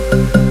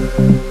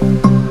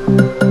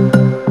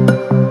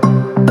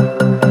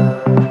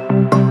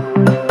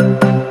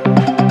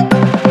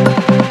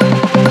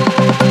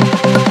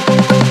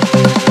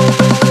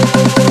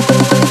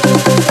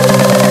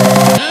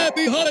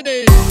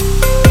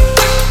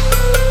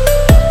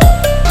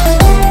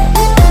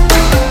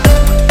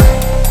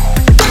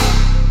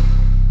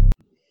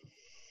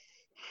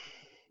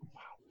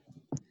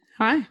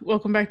Hi,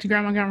 welcome back to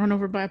Grandma Got Run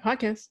Over by a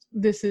Podcast.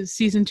 This is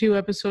season 2,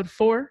 episode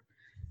 4.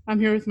 I'm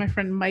here with my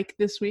friend Mike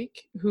this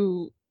week,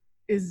 who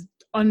is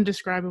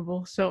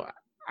undescribable. So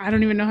I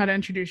don't even know how to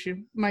introduce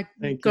you. Mike,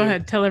 go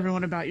ahead. Tell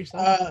everyone about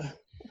yourself.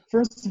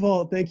 First of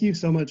all, thank you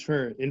so much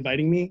for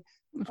inviting me.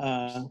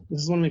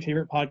 This is one of my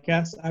favorite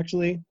podcasts,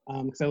 actually,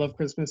 because I love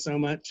Christmas so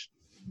much.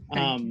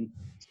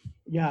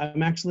 Yeah,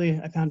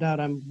 I found out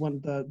I'm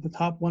one of the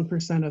top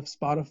 1% of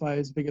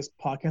Spotify's biggest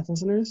podcast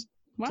listeners.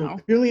 Wow. So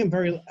clearly I've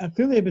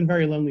been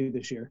very lonely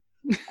this year.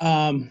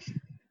 Yeah,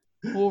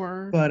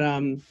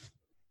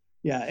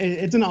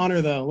 it's an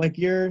honor though.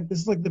 This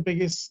is like the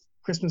biggest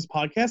Christmas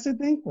podcast, I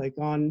think, like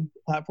on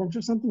platforms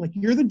or something. Like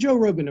you're the Joe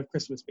Rogan of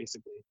Christmas,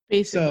 basically.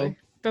 So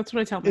that's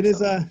what I tell myself. It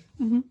is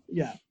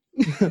yeah.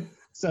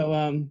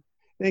 So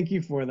thank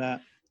you for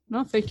that.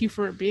 No, thank you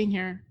for being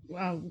here. We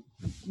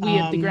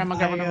at the Grandma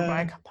Got Run Over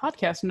by a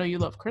Podcast know you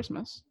love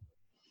Christmas.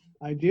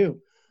 I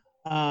do.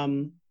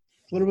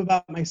 A little bit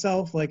about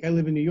myself. Like I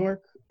live in New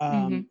York.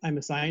 I'm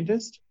a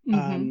scientist.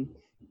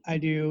 I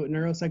do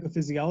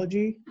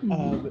neuropsychophysiology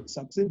of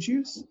substance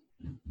use.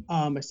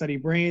 I study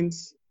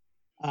brains,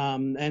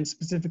 and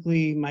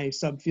specifically my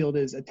subfield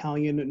is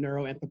Italian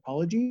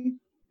neuroanthropology.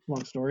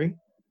 Long story.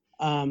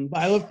 But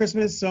I love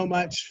Christmas so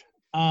much,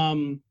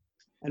 and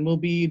we'll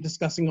be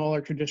discussing all our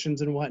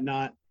traditions and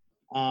whatnot.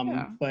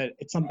 But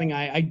it's something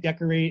I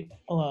decorate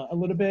a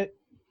little bit.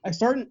 I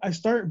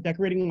start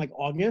decorating in like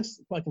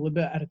August, like a little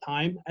bit at a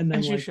time, and then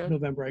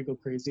November I go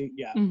crazy.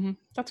 Yeah,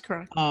 that's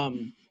correct.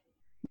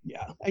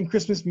 Yeah, and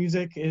Christmas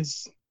music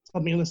is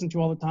something I listen to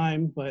all the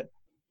time. But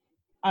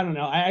I don't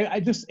know.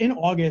 I just in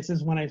August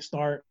is when I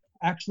start.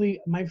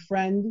 Actually, my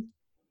friend,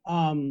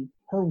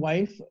 her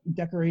wife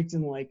decorates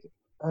in like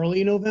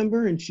early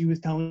November, and she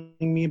was telling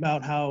me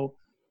about how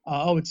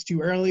it's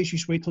too early. She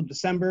should wait till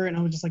December, and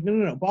I was just like,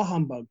 no, bah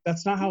humbug.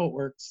 That's not how it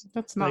works.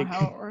 That's not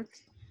how it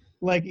works.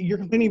 Like, you're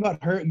complaining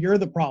about her, you're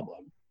the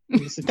problem.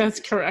 That's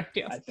correct,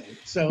 yes. I think.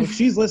 So if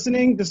she's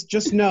listening,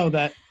 just know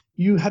that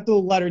you have to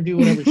let her do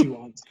whatever she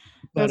wants.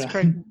 But, that's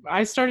correct.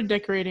 I started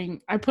decorating.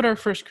 I put our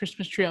first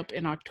Christmas tree up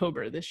in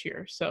October this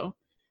year, so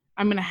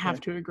I'm going to have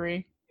to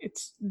agree.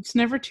 It's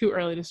never too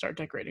early to start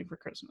decorating for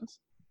Christmas.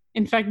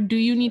 In fact, do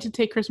you need to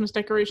take Christmas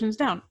decorations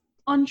down?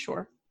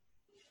 Unsure.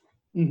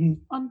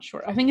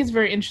 Unsure. I think it's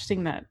very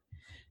interesting that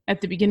at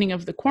the beginning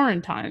of the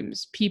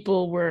quarantines,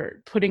 people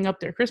were putting up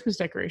their Christmas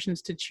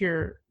decorations to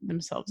cheer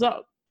themselves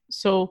up.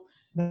 So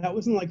that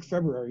was in like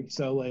February.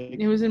 So like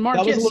it was in March.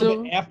 That was a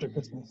little bit after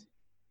Christmas.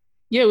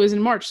 Yeah, it was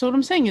in March. So what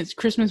I'm saying is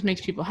Christmas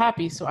makes people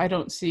happy. So I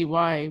don't see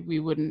why we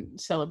wouldn't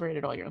celebrate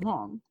it all year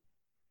long.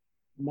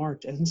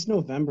 March, and it's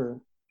November.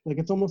 Like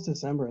it's almost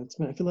December. I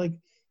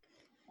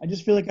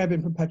just feel like I've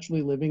been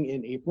perpetually living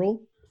in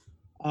April.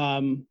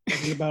 Thinking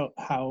about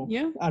how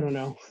I don't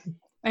know.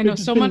 I know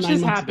so much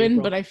has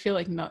happened, but I feel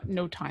like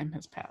no time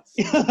has passed.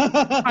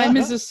 Time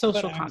is a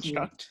social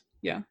construct.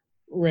 Yeah.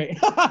 Right.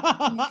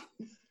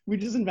 We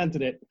just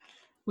invented it.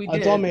 We did.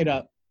 It's all made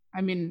up.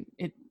 I mean,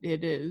 it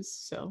is.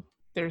 So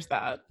there's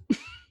that.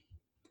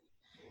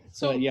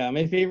 So yeah,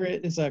 my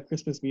favorite is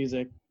Christmas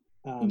music.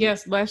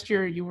 Yes, last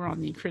year you were on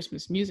the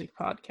Christmas music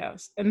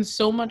podcast, and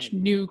so much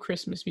new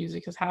Christmas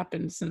music has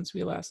happened since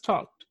we last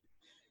talked.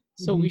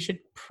 So we should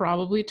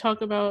probably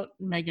talk about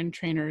Meghan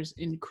Trainor's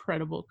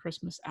incredible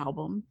Christmas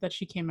album that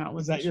she came out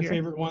with. Is that your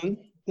favorite one?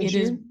 It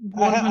is 100%.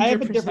 I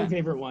have a different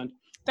favorite one.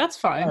 That's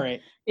fine. All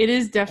right. It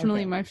is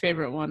definitely my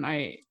favorite one.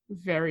 I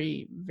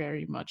very,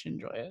 very much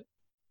enjoy it.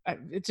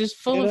 It's just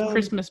full of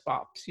Christmas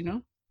bops, you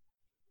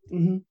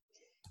know?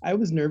 I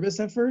was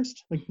nervous at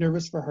first, like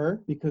nervous for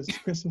her because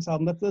Christmas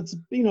album, that's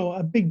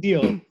a big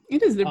deal.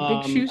 It is. They're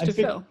big shoes to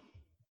fill.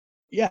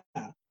 Yeah.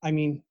 I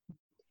mean,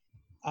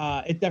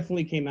 it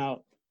definitely came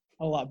out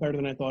a lot better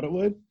than I thought it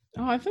would.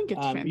 Oh, I think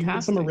it's fantastic.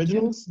 Even some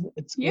originals,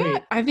 it's great. Yeah,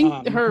 I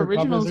think her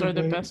originals are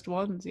the best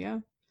ones, yeah.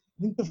 I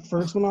think the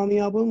first one on the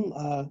album,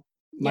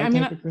 My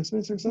Type of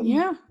Christmas or something.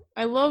 Yeah,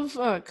 I love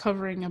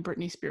covering a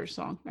Britney Spears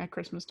song at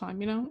Christmas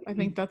time, you know? I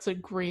think that's a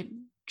great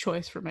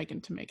choice for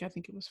Meghan to make. I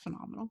think it was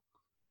phenomenal.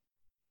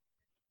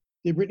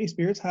 Did Britney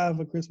Spears have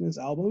a Christmas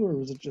album, or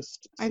was it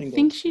just singles? I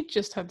think she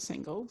just had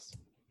singles.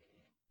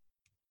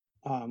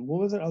 What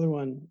was that other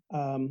one?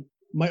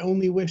 My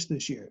Only Wish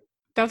This Year.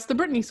 That's the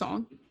Britney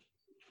song.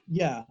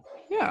 Yeah.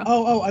 Yeah.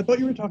 Oh, I thought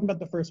you were talking about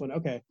the first one.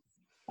 Okay.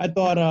 I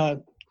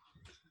thought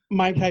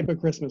My Type of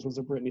Christmas was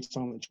a Britney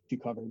song that she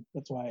covered.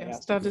 That's why I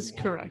asked. That is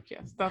correct.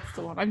 Yes, that's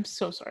the one. I'm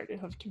so sorry to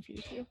have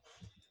confused you.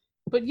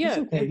 But yeah, it's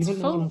okay. It's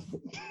full.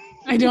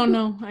 I don't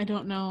know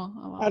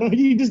a lot.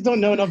 You just don't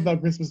know enough about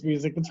Christmas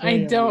music. That's I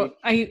don't.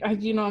 I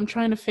I'm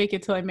trying to fake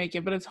it till I make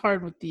it, but it's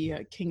hard with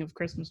the king of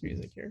Christmas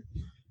music here.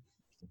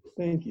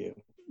 Thank you.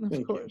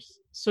 Of course.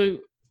 So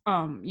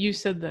you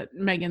said that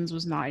Meghan's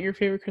was not your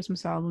favorite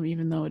Christmas album,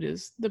 even though it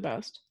is the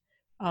best.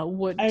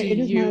 It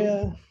is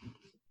my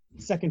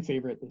second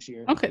favorite this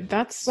year. Okay,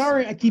 that's...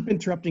 Sorry, I keep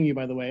interrupting you,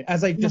 by the way.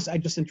 I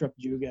just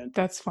interrupted you again.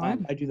 That's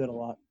fine. I do that a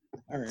lot.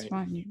 All right. That's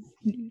fine.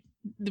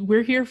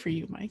 We're here for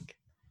you, Mike.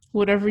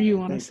 Whatever you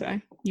want to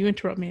say. You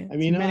interrupt me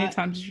many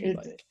times as you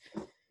like.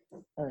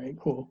 All right,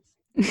 cool.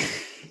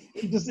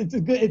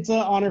 It's an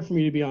honor for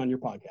me to be on your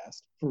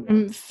podcast. For real.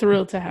 I'm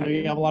thrilled to I have know you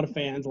you. have a lot of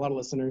fans, a lot of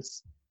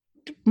listeners.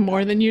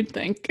 More than you'd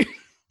think.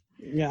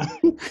 Yeah.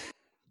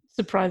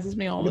 Surprises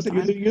me all the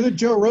time. You're the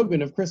Joe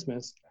Rogan of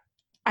Christmas.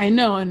 I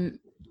know, and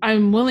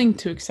I'm willing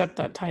to accept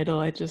that title.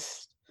 I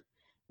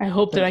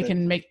hope that I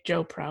can make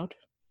Joe proud.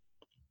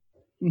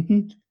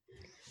 Mm-hmm.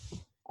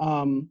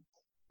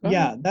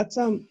 Yeah, that's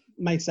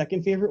my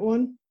second favorite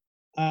one.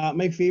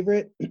 My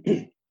favorite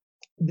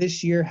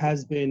this year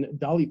has been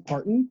Dolly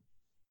Parton.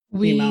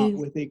 Came out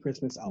with a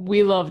Christmas album.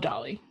 We love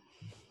Dolly.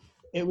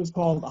 It was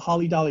called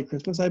Holly Dolly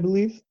Christmas, I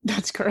believe.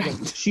 That's correct.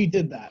 Like, she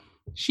did that.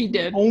 She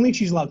did. Only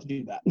she's allowed to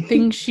do that.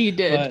 Things she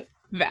did.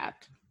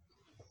 That.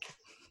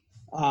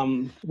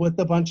 With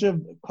a bunch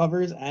of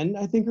covers and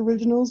I think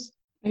originals.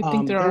 I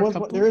think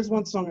there is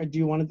one song I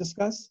do want to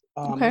discuss.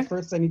 Okay.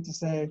 First, I need to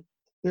say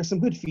there's some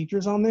good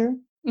features on there.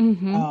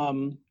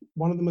 Mm-hmm.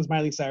 One of them was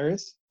Miley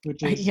Cyrus,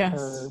 which is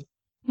her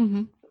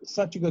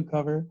such a good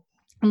cover.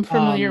 I'm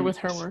familiar with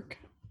her work.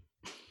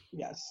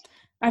 Yes.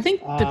 I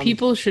think the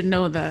people should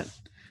know that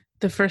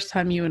the first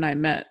time you and I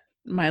met,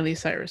 Miley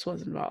Cyrus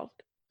was involved.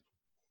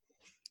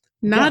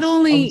 Not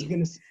only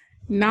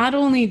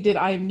did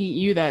I meet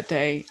you that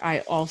day, I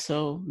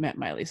also met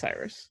Miley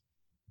Cyrus.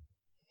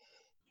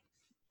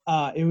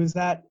 It was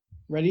that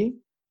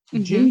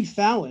Jimmy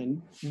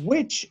Fallon,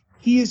 which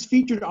he is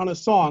featured on a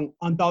song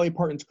on Dolly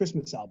Parton's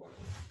Christmas album.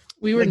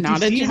 We were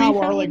not at Jimmy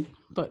Fallon,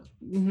 but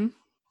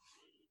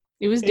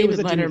it was David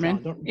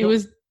Letterman. It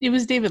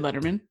was David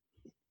Letterman.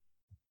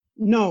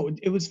 No,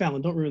 it was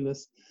Fallon. Don't ruin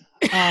this.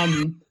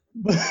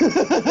 But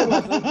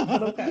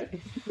okay.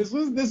 This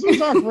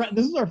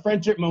was our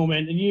friendship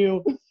moment, and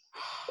you.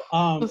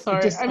 So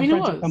sorry.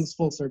 Friendship comes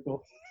full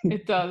circle.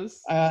 It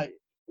does.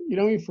 You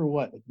know me for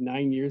what, like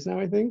 9 years now?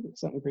 I think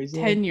something crazy.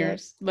 10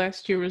 years.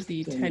 Last year was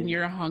the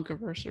 10-year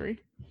honkiversary.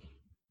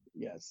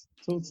 Yes.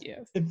 So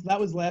if that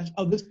was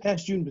this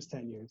past June was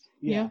 10 years.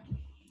 Yeah.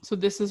 So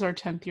this is our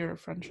 10th year of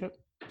friendship.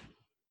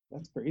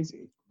 That's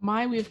crazy.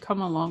 We've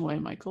come a long way,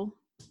 Michael.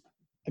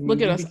 I mean,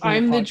 look at us.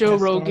 I'm the Joe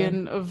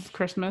Rogan of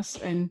Christmas,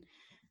 and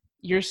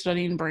you're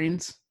studying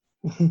brains.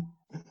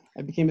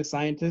 I became a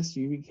scientist.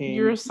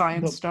 You're a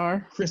science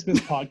star. Christmas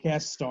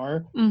podcast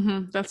star.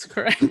 That's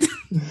correct.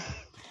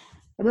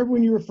 I remember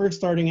when you were first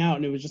starting out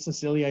and it was just a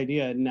silly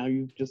idea, and now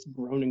you've just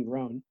grown and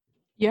grown.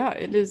 Yeah,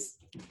 it is.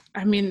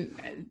 I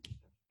mean,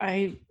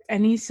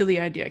 any silly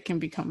idea can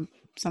become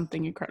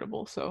something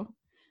incredible. So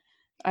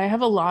I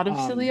have a lot of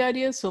silly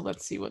ideas, so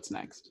let's see what's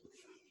next.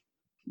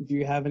 Do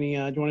you have any,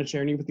 do you want to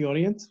share any with the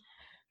audience?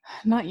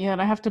 Not yet.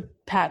 I have to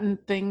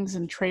patent things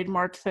and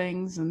trademark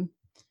things, and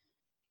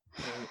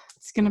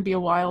it's going to be a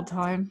wild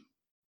time.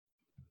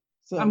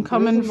 So I'm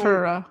coming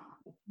for... I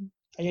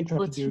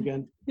interrupted you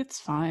again. It's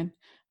fine.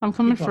 I'm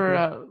coming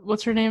for,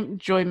 what's her name?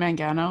 Joy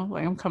Mangano.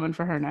 Like, I'm coming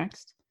for her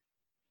next.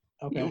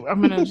 Okay.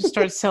 I'm going to just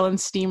start selling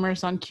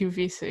steamers on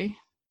QVC.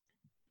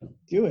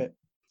 Do it.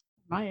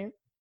 Might.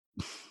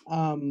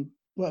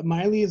 But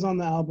Miley is on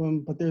the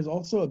album, but there's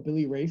also a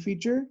Billy Ray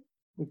feature.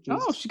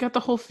 She got the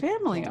whole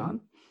family on.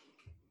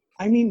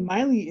 I mean,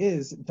 Miley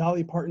is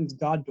Dolly Parton's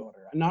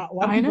goddaughter. Not a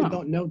lot of people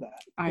don't know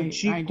that.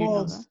 She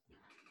calls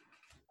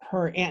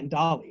her Aunt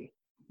Dolly,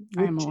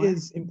 which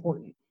is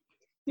important.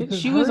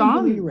 She was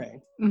on Billy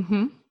Ray.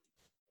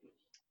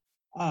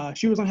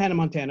 She was on Hannah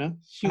Montana.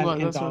 She was.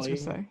 That's what I was gonna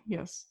say.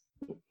 Yes.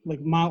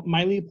 Like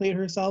Miley played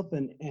herself,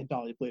 and Aunt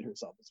Dolly played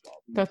herself as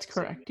well. That's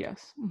correct.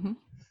 Yes.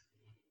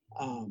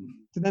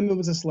 To them, it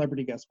was a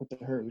celebrity guest, but to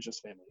her, it was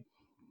just family.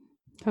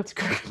 That's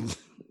correct.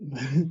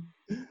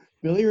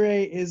 Billy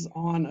Ray is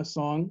on a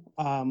song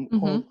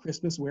called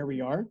 "Christmas Where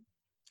We Are."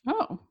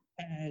 Oh.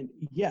 And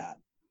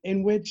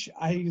in which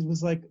I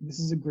was like, "This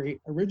is a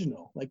great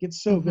original. Like,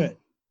 it's so good,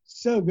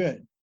 so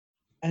good."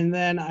 And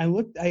then I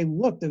looked,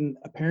 and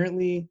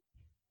apparently,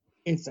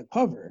 it's a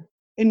cover.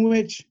 In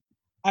which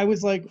I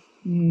was like,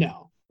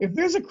 "No. If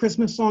there's a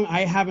Christmas song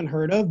I haven't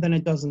heard of, then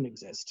it doesn't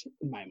exist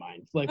in my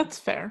mind." Like, that's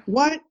fair.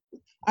 What?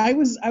 I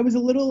was a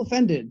little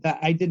offended that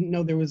I didn't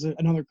know there was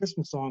another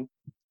Christmas song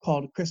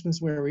called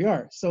 "Christmas Where We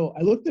Are." So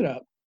I looked it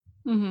up,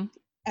 and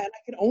I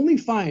could only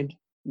find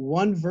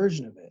one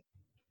version of it.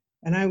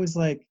 And I was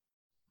like,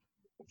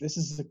 if this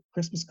is a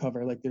Christmas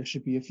cover, like there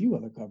should be a few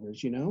other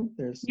covers, you know?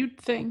 You'd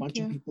think, a bunch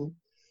of people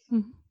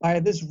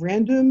by this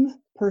random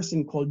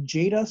person called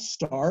Jada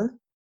Starr.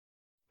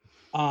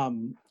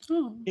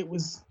 It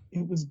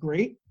was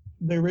great.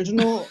 The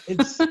original,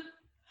 it's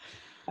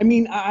I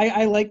mean,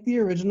 I like the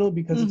original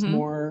because it's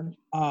more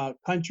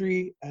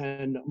country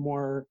and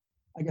more,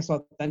 I guess,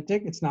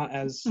 authentic. It's not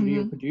as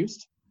studio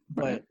produced,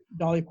 but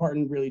Dolly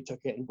Parton really took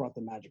it and brought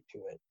the magic to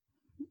it.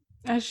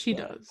 As she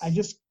does. I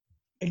just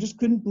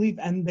couldn't believe,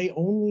 and they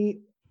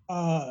only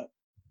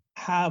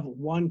have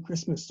one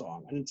Christmas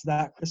song, and it's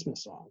that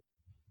Christmas song.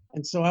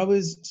 And so I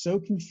was so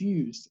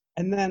confused.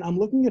 And then I'm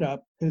looking it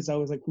up because I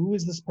was like, who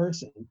is this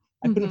person?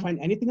 I couldn't find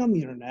anything on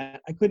the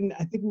internet. I think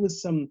it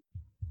was some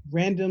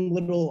random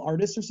little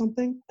artist or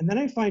something. And then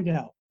I find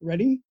out,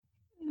 ready?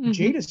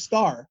 Jada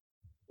Starr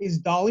is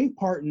Dolly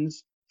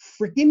Parton's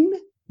freaking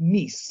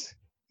niece.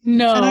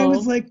 No. And I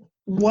was like,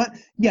 what?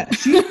 Yeah,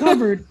 she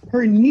covered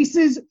her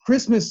niece's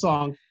Christmas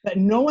song that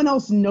no one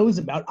else knows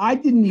about. I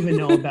didn't even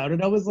know about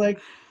it. I was like,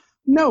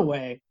 no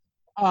way.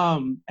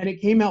 And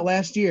it came out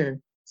last year.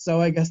 So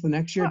I guess the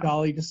next year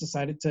Dolly just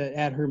decided to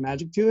add her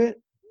magic to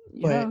it.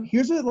 Yeah. But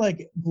here's what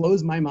like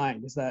blows my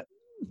mind is that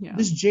Yeah.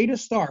 this Jada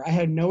Star, I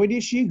had no idea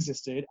she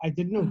existed. I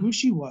didn't know who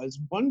she was.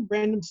 One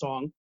random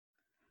song.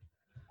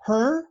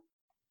 Her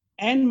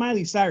and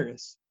Miley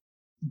Cyrus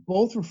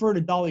both refer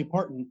to Dolly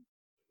Parton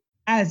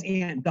as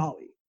Aunt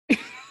Dolly.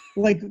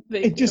 Like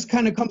it just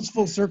kind of comes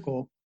full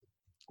circle.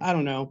 I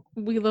don't know.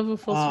 We love a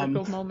full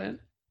circle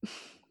moment.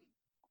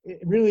 It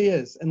really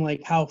is. And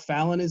like how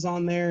Fallon is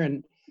on there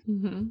and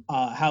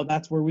how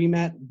that's where we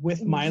met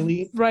with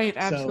Miley. Right,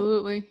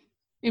 absolutely. So,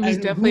 it was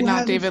definitely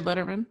not David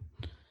Letterman.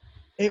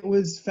 It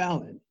was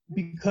Fallon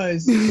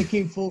because it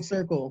came full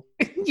circle.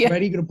 Yeah.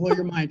 Ready? Gonna blow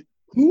your mind.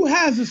 Who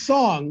has a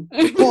song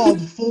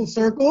called Full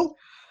Circle?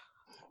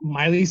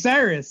 Miley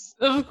Cyrus.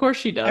 Of course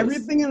she does.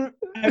 Everything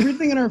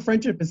in our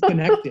friendship is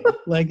connected.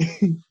 Like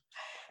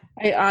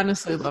I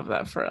honestly love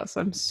that for us.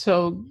 I'm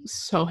so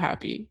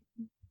happy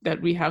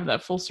that we have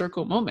that full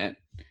circle moment.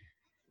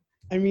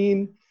 I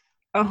mean,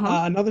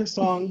 another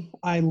song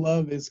I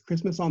love is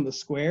Christmas on the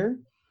Square,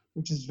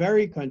 which is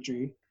very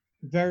country,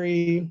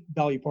 very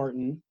Dolly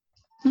Parton.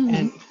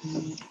 And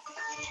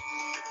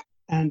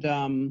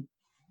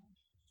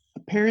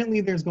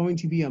apparently there's going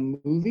to be a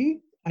movie.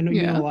 I know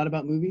you know a lot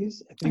about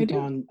movies. I think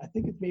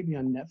it's maybe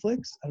on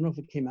Netflix. I don't know if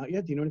it came out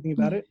yet. Do you know anything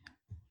about it?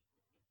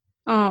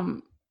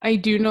 I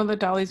do know that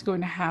Dolly's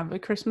going to have a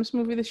Christmas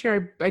movie this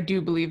year. I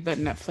do believe that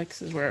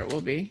Netflix is where it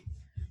will be.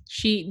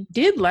 She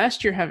did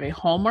last year have a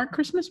Hallmark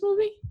Christmas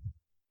movie.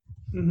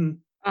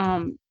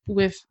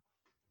 With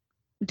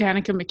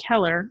Danica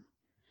McKellar,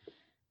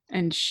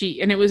 and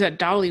it was at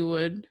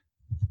Dollywood.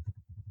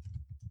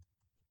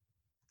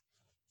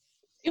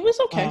 It was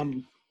okay.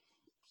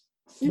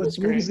 But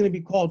the movie's going to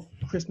be called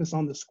Christmas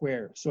on the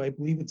Square, so I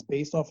believe it's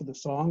based off of the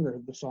song,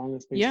 or the song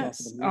is based off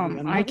of the movie.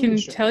 Yes, I can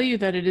tell you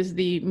that it is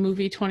the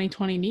movie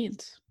 2020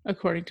 needs,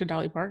 according to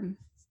Dolly Parton.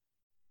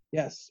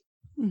 Yes.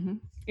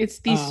 It's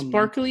the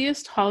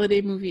sparkliest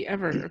holiday movie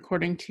ever,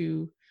 according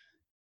to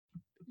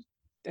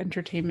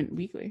Entertainment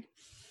Weekly.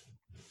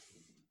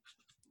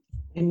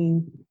 I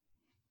mean,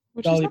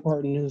 Dolly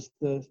Parton is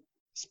the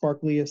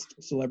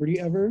sparkliest celebrity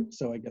ever,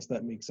 so I guess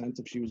that makes sense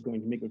if she was going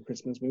to make a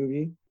Christmas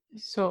movie.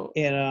 So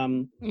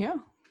and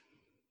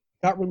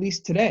got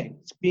released today.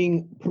 It's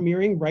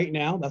premiering right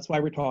now. That's why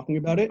we're talking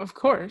about it. Of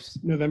course,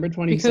 November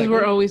 22nd. Because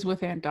we're always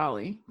with Aunt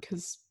Dolly,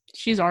 because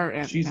she's our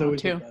aunt. She's now,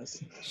 always too. with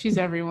us. She's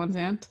everyone's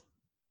aunt.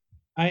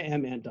 I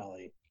am Aunt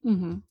Dolly.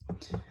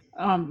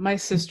 My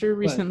sister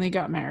recently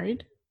got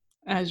married,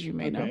 as you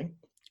may know.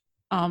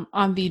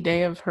 On the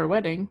day of her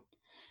wedding,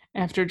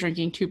 after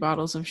drinking 2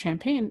 bottles of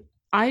champagne,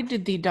 I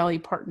did the Dolly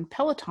Parton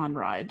Peloton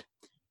ride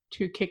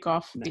to kick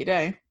off the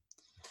day,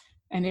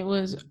 and it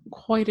was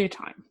quite a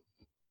time.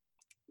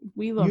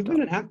 We loved it. You've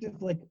been an active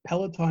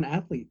Peloton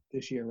athlete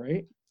this year,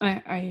 right?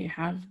 I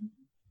have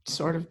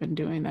sort of been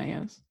doing that,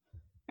 yes.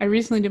 I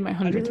recently did my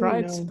 100th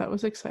ride, so that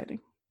was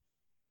exciting.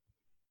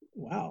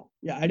 Wow.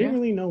 Yeah, I didn't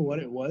really know what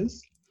it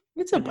was.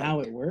 It's a bike. How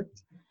it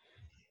worked.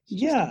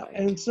 Yeah,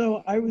 and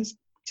so I was,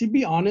 to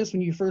be honest,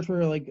 when you first were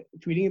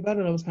tweeting about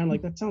it, I was kind of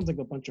like, that sounds like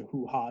a bunch of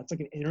hoo-ha. It's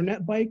like an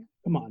internet bike.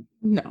 Come on.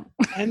 No.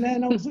 And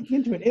then I was looking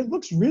into it. It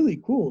looks really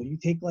cool. You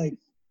take I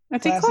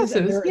take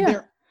classes.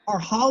 There are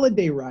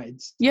holiday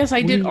rides. Yes,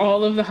 I did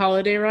all of the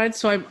holiday rides.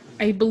 So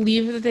I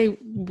believe that they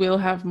will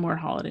have more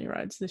holiday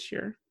rides this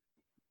year.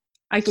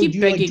 I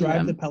keep begging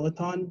them. The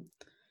Peloton?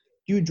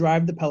 Do you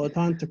drive the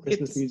Peloton to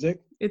Christmas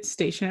music? It's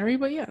stationary,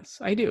 but yes,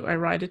 I do. I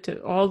ride it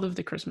to all of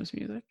the Christmas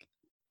music.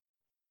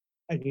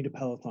 I need a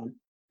Peloton.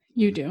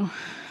 You do.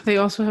 They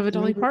also have a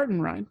Dolly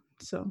Parton ride.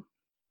 So.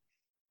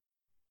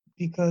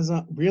 Because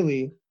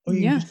really? Oh,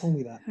 you just told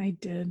me that. I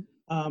did.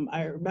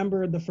 I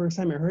remember the first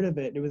time I heard of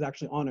it, it was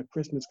actually on a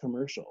Christmas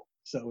commercial.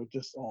 So it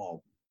just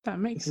all. That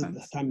makes sense.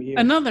 This is the time of year.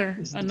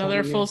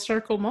 Another full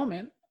circle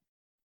moment.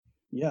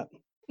 Yeah.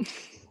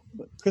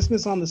 But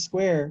Christmas on the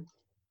Square,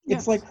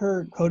 it's like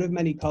her Coat of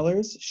Many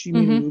Colors. She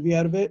made a movie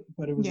out of it,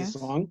 but it was a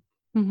song.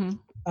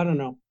 I don't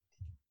know.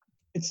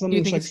 It's something.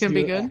 You think it's gonna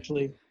be good?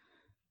 Actually,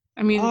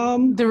 I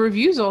mean, the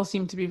reviews all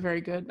seem to be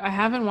very good. I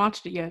haven't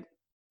watched it yet.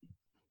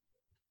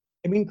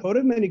 I mean, Coat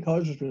of Many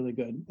Colors was really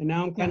good, and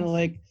now I'm kind of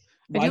like,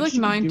 I do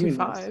 9 to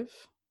 5.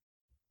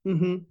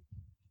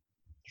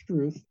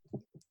 Truth,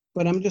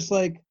 but I'm just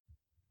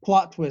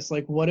plot twist.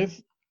 What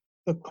if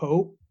the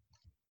Coat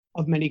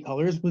of Many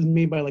Colors was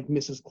made by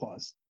Mrs.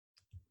 Claus,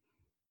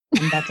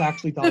 and that's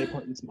actually Dolly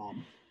Parton's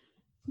mom?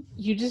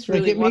 You just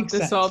really want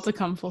this all to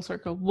come full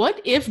circle.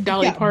 What if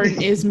Dolly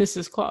Parton is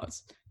Mrs.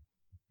 Claus?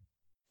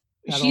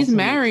 She's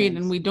married,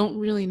 and we don't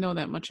really know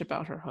that much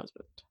about her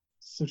husband.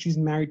 So she's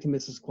married to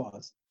Mrs.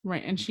 Claus.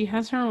 Right, and she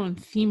has her own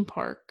theme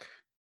park.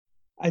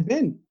 I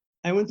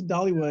went to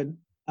Dollywood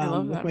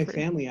with my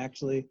family,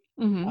 actually,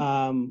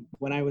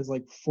 when I was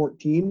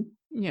 14.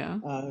 Yeah.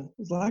 It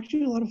was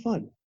actually a lot of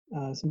fun.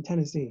 Some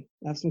Tennessee.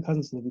 I have some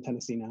cousins who live in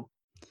Tennessee now.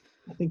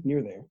 I think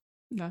near there.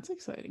 That's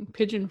exciting.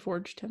 Pigeon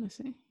Forge,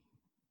 Tennessee.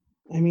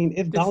 I mean,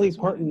 if This Dolly is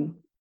what I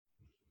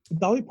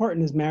know.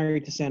 Parton is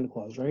married to Santa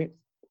Claus, right?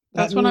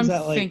 That's That what means I'm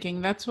that, like,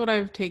 thinking. That's what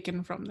I've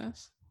taken from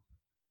this.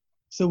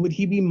 so would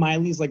he be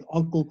Miley's like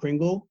Uncle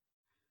Kringle?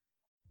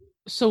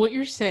 So what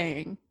you're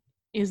saying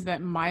is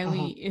that Miley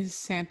Uh-huh. is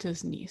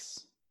Santa's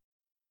niece.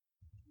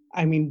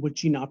 I mean, would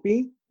she not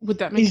be? Would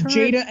that make Is her?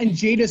 Jada and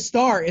Jada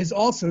Starr is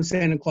also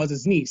Santa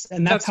Claus's niece,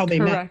 and that's how they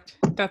correct.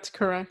 That's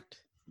correct.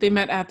 They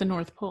met at the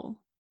North Pole.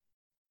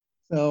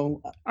 met.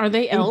 So, Are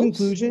they in elves?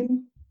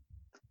 conclusion,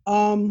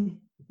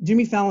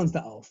 Jimmy Fallon's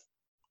the elf.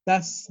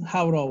 That's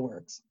how it all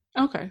works.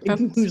 Okay. In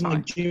conclusion,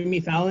 like Jimmy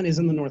Fallon is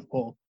in the North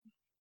Pole.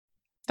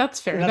 That's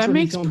fair. That's That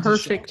makes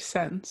perfect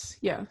sense.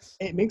 Yes.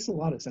 It makes a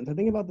lot of sense. I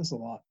think about this a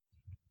lot.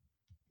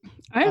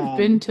 I have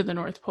been to the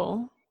North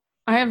Pole.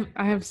 I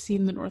have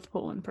seen the North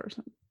Pole in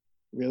person.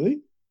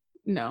 Really?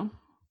 No.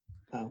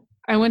 Oh.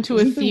 I went to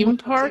a theme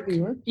park. New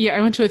York? Yeah,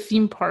 I went to a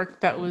theme park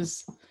that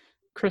was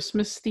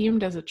Christmas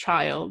themed as a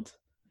child.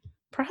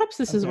 Perhaps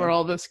this is where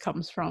all this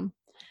comes from.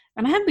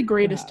 And I had the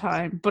greatest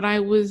time, but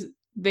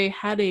they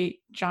had a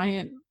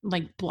giant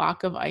like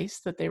block of ice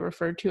that they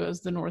referred to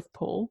as the North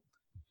Pole.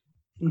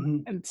 Mm-hmm.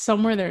 And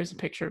somewhere there's a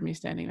picture of me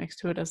standing next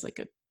to it as like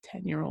a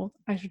 10-year-old.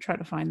 I should try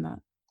to find that.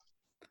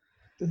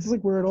 This is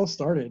like where it all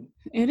started.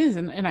 It is,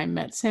 and I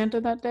met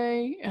Santa that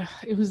day.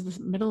 It was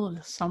the middle of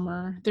the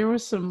summer. There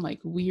was some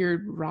like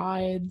weird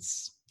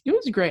rides. It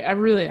was great. I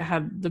really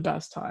had the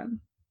best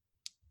time.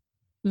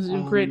 It was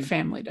a great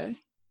family day.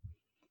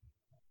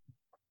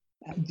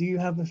 Do you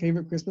have a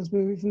favorite Christmas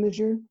movie from this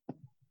year?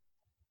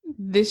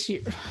 This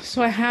year,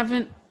 so I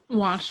haven't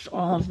watched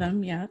all of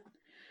them yet.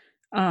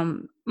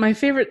 My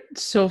favorite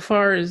so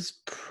far is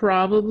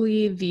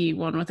probably the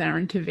one with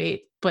Aaron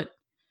Tveit, but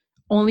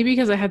only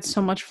because I had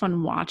so much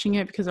fun watching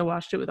it, because I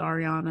watched it with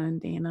Ariana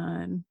and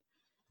Dana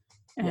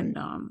and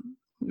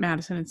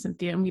Madison and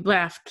Cynthia, and we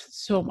laughed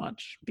so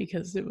much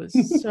because it was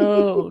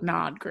so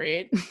not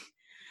great.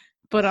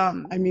 But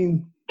I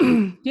mean,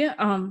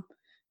 yeah,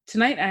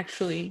 tonight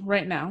actually,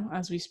 right now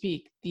as we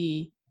speak,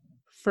 the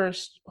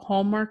first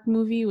Hallmark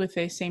movie with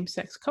a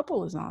same-sex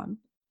couple is on.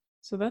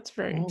 So that's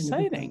very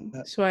exciting.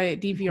 So I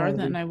DVR'd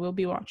that, and I will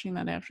be watching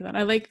that after that.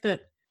 I like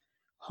that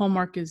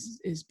Hallmark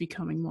is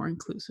becoming more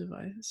inclusive.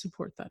 I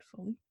support that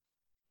fully.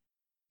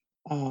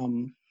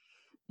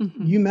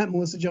 You met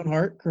Melissa Joan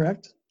Hart,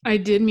 correct? I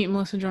did meet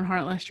Melissa Joan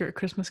Hart last year at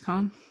Christmas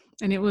Con,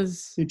 and it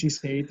was... Did she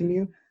say anything to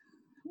you?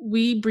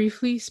 We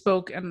briefly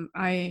spoke, and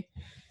I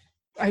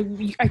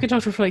could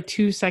talk to her for like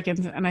 2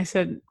 seconds, and I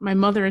said, my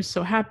mother is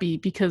so happy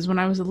because when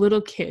I was a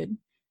little kid,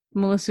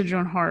 Melissa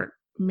Joan Hart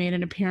made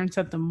an appearance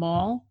at the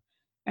mall,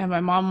 and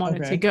my mom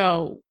wanted to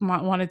go,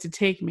 wanted to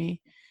take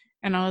me.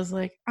 And I was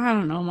like, I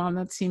don't know, Mom,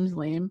 that seems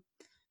lame.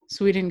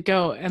 So we didn't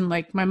go. And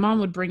like my mom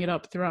would bring it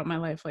up throughout my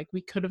life. Like we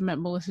could have met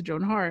Melissa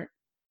Joan Hart,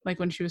 like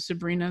when she was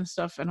Sabrina and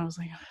stuff. And I was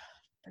like,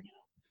 bring it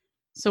up.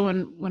 So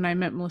when I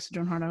met Melissa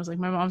Joan Hart, I was like,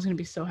 my mom's going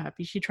to be so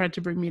happy. She tried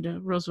to bring me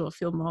to Roosevelt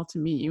Field Mall to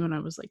meet you when I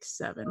was like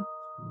 7.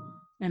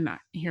 And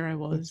here I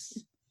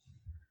was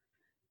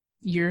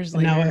years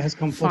later. Now it has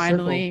come full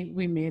finally circle.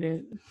 We made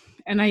it.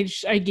 And I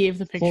gave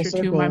the picture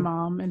to my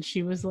mom, and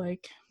she was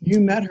like,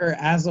 you met her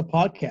as a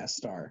podcast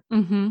star.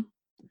 Mm-hmm.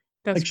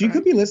 That's like, she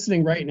could be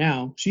listening right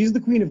now. She's the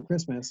queen of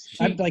Christmas.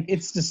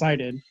 It's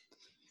decided.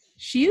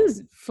 She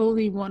is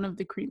fully one of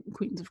the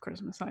queens of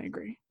Christmas. I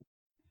agree.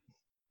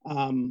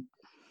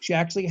 She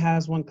actually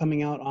has one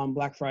coming out on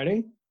Black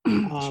Friday.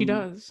 She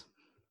does.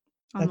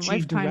 On the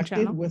Lifetime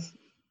channel.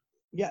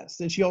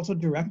 That she also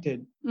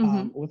directed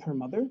with her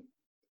mother.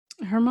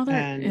 Her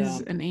mother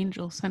is an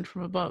angel sent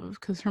from above,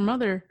 because her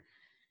mother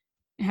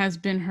has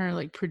been her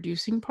like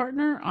producing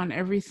partner on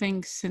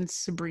everything since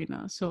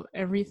Sabrina. So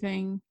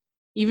everything,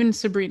 even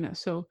Sabrina.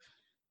 So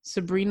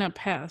Sabrina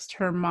passed,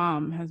 her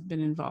mom has been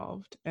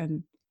involved,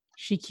 and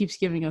she keeps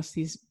giving us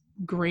these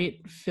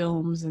great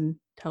films and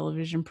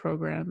television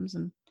programs,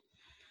 and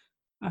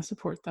I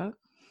support that.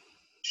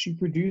 She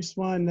produced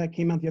one that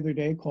came out the other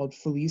day called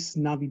Feliz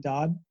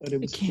Navidad, but it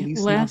was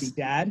Feliz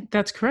Navidad.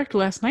 That's correct.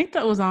 Last night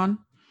that was on.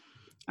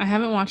 I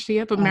haven't watched it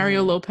yet, but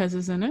Mario Lopez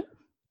is in it.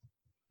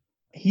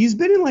 He's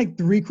been in like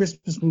 3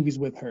 Christmas movies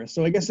with her,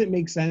 so I guess it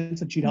makes sense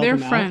that she'd help him out.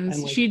 They're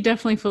friends. She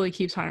definitely fully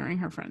keeps hiring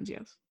her friends,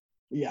 yes.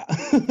 Yeah.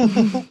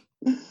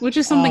 Which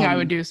is something I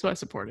would do, so I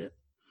support it.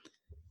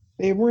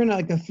 They were in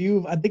like a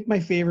few. I think my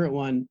favorite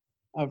one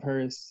of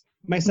hers,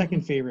 my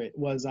second favorite,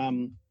 was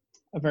A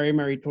Very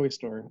Merry Toy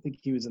Store. I think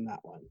he was in that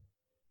one.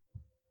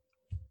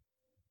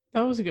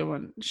 That was a good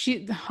one.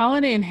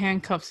 Holiday in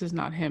Handcuffs is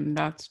not him.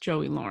 That's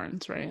Joey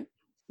Lawrence, right?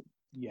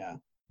 Yeah.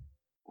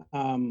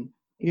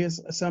 He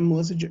has some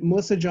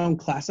Melissa Joan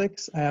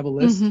classics. I have a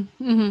list.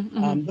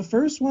 The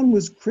first one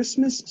was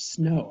Christmas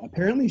Snow.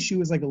 Apparently she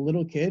was like a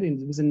little kid, and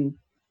it was in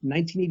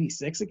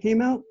 1986 it came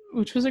out.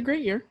 Which was a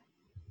great year.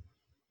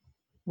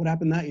 What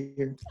happened that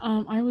year?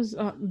 I was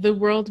The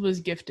World Was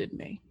Gifted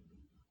Me.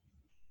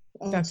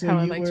 That's how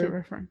I like to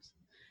reference.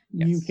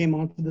 Yes. You came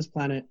onto this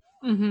planet.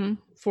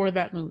 For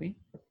that movie.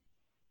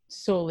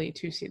 Solely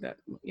to see that.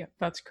 Yeah,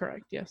 that's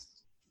correct, yes.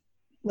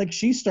 like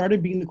she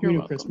started being the Queen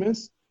You're of welcome.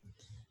 Christmas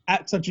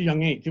at such a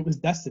young age. It was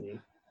destiny.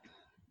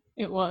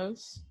 It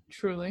was,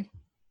 truly.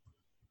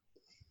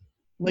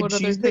 Like What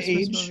other she's the Christmas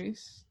age.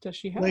 movies does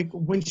she have? Like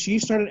when she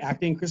started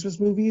acting in Christmas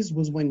movies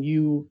was when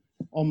you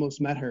almost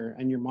met her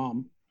and your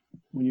mom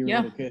when you were a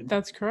little kid.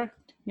 That's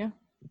correct. Yeah.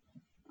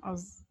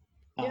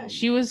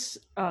 She was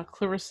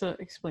Clarissa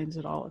Explains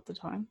It All at the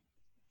time,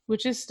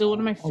 which is still one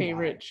of my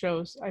favorite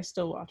shows. I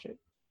still watch it.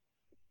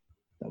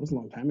 That was a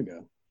long time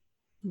ago.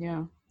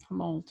 Yeah,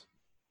 I'm old.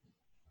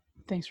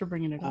 Thanks for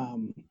bringing it up.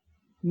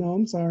 No,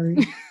 I'm sorry.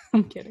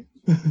 I'm kidding.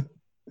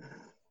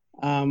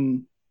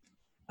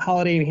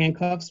 Holiday in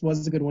Handcuffs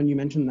was a good one. You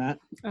mentioned that.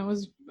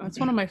 That's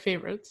one of my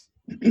favorites.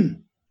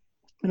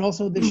 And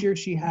also this year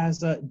she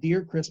has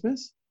Dear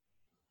Christmas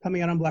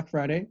coming out on Black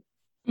Friday.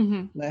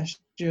 Mm-hmm.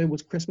 Last year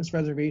was Christmas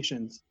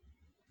Reservations.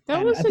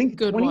 That was a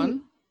good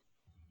one.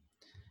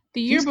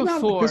 The year before,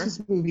 out with a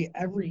Christmas movie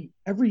every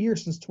year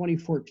since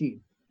 2014.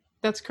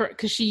 That's correct,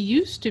 because she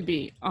used to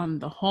be on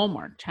the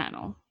Hallmark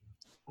Channel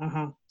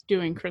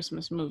doing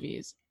Christmas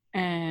movies,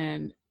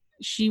 and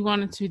she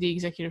wanted to be the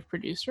executive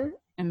producer,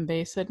 and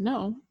they said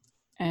no,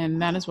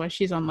 and that is why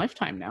she's on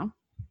Lifetime now.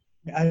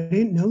 I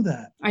didn't know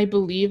that. I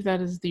believe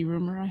that is the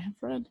rumor I have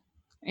read.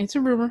 It's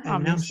a rumor,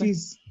 and obviously. Now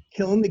she's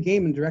killing the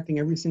game and directing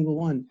every single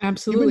one.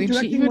 Absolutely. Even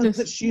directing ones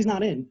that she's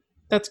not in.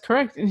 That's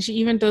correct. And she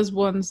even does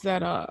ones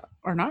that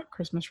are not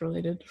Christmas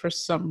related for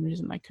some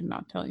reason I could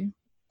not tell you.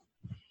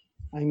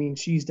 I mean,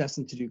 she's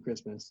destined to do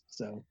Christmas,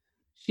 so.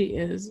 She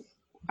is.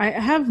 I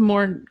have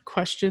more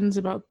questions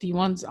about the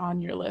ones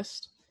on your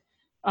list.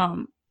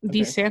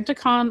 The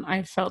SantaCon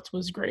I felt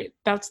was great.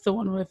 That's the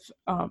one with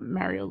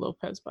Mario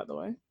Lopez, by the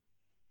way.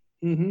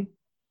 Mm-hmm.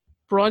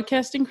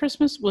 Broadcasting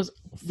Christmas was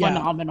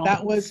phenomenal.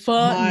 That was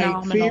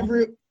phenomenal. My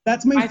favorite.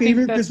 That's my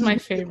favorite Christmas my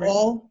favorite.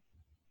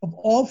 Of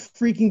all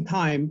freaking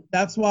time.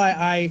 That's why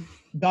I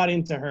got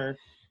into her.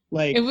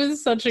 Like, it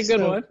was such a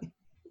good one.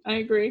 I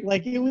agree.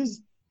 Like it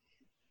was.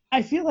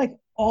 I feel like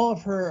all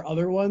of her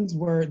other ones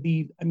were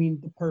the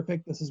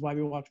perfect. This is why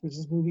we watch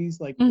Christmas movies.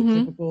 Like the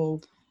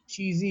typical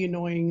cheesy,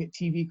 annoying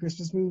TV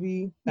Christmas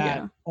movie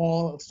that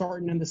all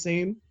start and end the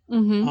same.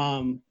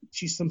 Mm-hmm.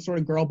 She's some sort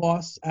of girl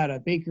boss at a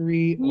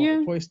bakery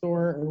or a toy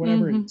store or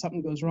whatever, and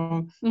something goes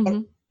wrong.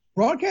 But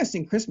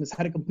Broadcasting Christmas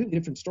had a completely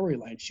different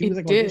storyline. She was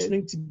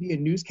auditioning to be a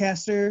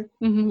newscaster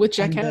with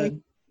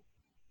JK.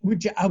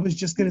 I was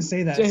just gonna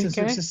say that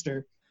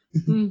sister.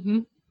 Mm-hmm.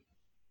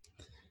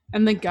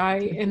 And the guy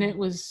in it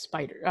was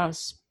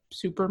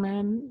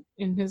Superman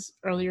in his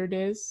earlier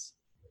days.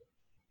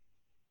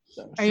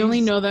 So I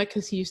only know that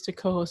because he used to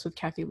co-host with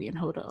Kathy Lee and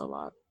Hoda a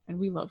lot, and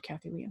we love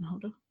Kathy Lee and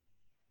Hoda.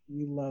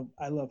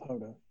 I love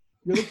Hoda.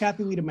 You're the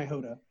Kathy Lee to my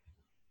Hoda.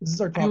 This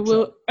is our talk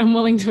show. I'm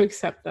willing to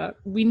accept that.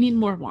 We need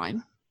more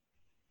wine.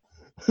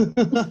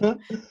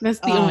 That's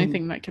the only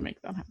thing that can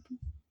make that happen.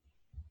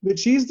 But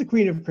she's the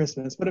Queen of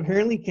Christmas. But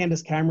apparently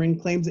Candace Cameron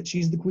claims that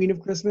she's the Queen of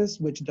Christmas,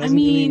 which doesn't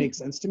really make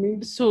sense to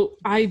me. So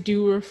I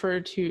do refer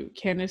to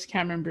Candace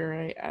Cameron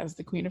Bure as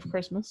the Queen of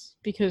Christmas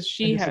because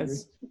she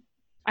has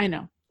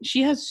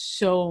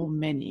so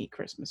many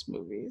Christmas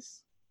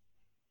movies.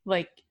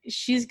 Like,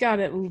 she's got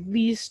at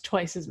least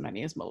twice as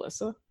many as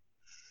Melissa.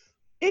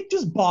 It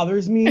just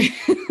bothers me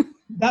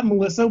that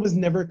Melissa was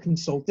never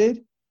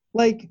consulted.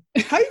 Like,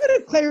 how are you going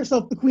to declare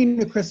yourself the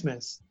Queen of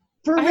Christmas?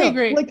 For real. I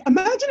agree. Like,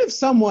 imagine if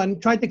someone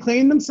tried to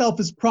claim themselves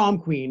as prom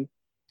queen.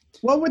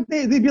 What would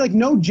they'd be like,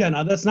 no,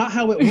 Jenna, that's not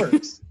how it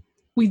works.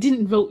 We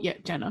didn't vote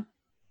yet, Jenna.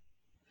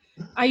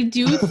 I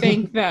do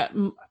think that,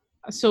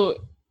 so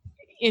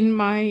in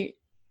my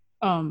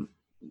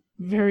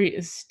very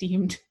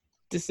esteemed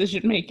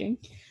decision making,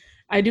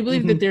 I do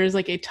believe that there is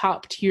like a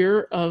top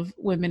tier of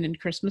women in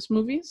Christmas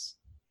movies.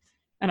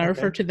 And I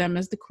refer to them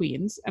as the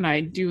queens. And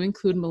I do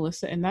include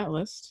Melissa in that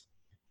list.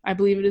 I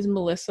believe it is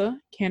Melissa,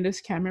 Candace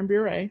Cameron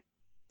Bure,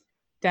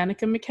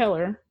 Danica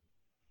McKellar,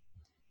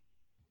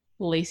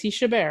 Lacey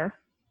Chabert.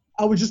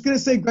 I was just going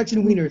to say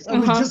Gretchen Wieners.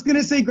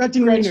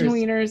 Gretchen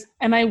Wieners.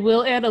 And I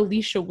will add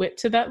Alicia Witt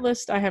to that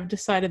list. I have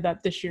decided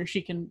that this year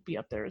she can be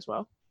up there as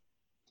well.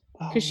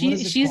 Because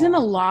she's in a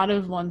lot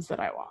of ones that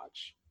I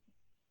watch.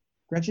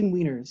 Gretchen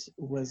Wieners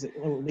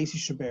Lacey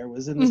Chabert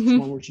was in this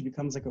one where she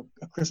becomes like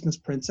a Christmas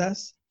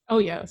princess. Oh,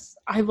 yes.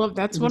 I love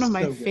that's one of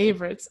my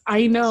favorites.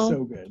 I know.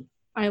 So good.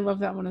 I love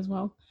that one as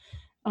well.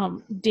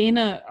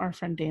 Dana, our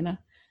friend Dana,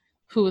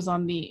 who was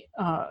on the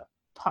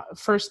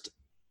first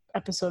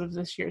episode of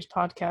this year's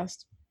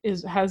podcast,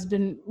 has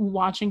been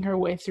watching her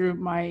way through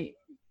my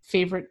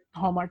favorite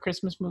Hallmark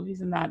Christmas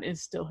movies, and that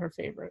is still her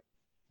favorite.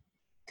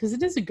 Because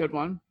it is a good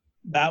one.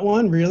 That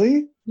one?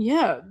 Really?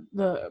 Yeah.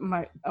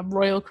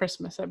 Royal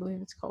Christmas, I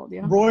believe it's called.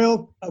 Yeah.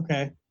 Royal?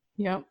 Okay.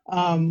 Yeah.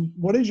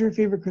 What is your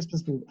favorite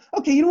Christmas movie?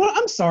 Okay, you know what?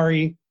 I'm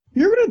sorry.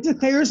 You're going to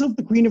declare yourself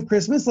the Queen of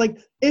Christmas? Like,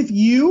 if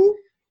you,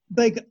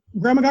 like,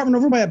 Grandma Got Run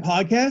Over by a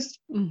Podcast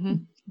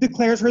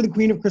declares her the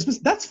Queen of Christmas,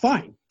 that's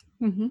fine.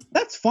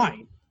 That's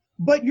fine.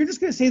 But you're just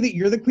going to say that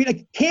you're the queen?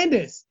 Like,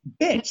 Candace,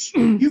 bitch,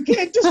 you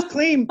can't just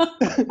claim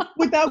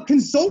without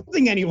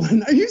consulting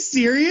anyone. Are you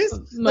serious?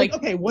 Like,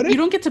 okay, what if... You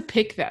don't get to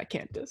pick that,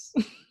 Candace.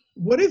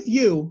 What if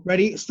you,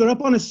 ready, stood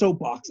up on a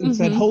soapbox and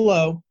said,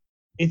 hello,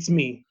 it's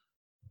me,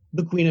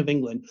 the Queen of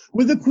England?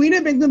 Would the Queen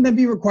of England then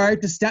be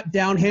required to step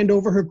down, hand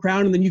over her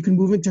crown, and then you can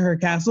move into her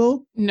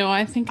castle? No,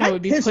 I think I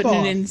would be put in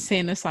an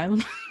insane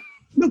asylum.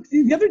 Look,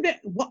 the other day,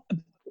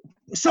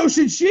 so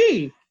should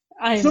she.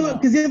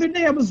 Because the other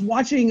day I was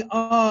watching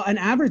an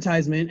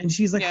advertisement, and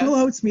she's like,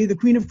 hello, it's me, the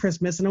Queen of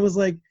Christmas. And I was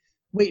like,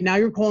 wait, now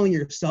you're calling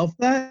yourself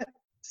that?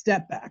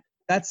 Step back.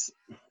 That's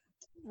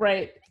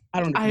right.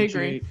 I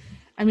agree.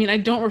 I mean, I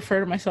don't refer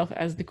to myself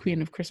as the Queen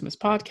of Christmas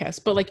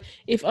podcast, but like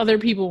if other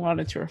people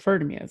wanted to refer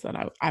to me as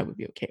that, I would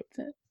be okay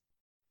with it.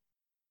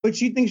 But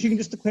she thinks she can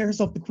just declare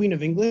herself the Queen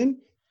of England?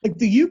 Like,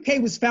 the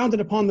UK was founded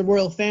upon the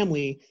royal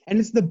family, and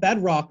it's the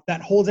bedrock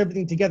that holds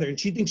everything together, and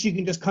she thinks she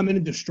can just come in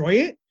and destroy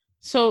it?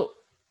 So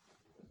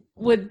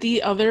would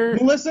the other...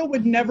 Melissa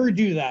would never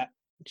do that.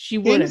 She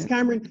wouldn't. Candace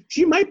Cameron,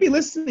 she might be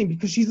listening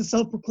because she's a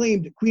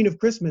self-proclaimed Queen of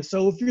Christmas.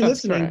 So if you're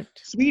listening,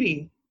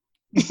 sweetie,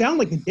 you sound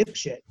like a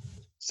dipshit.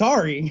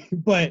 Sorry,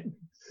 but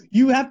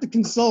you have to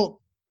consult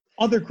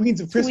other Queens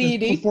of Christmas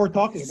before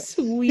talking about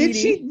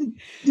it.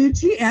 Did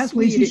she ask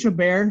Lacey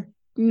Chabert?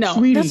 No,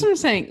 Sweetie. That's what I'm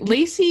saying.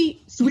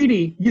 Lacey...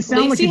 Sweetie, you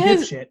sound like a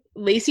dipshit.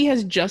 Lacey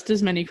has just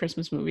as many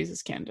Christmas movies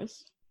as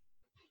Candace.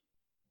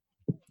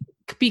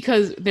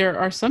 Because there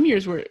are some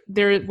years where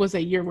there was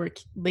a year where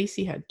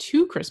Lacey had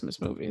 2 Christmas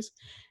movies.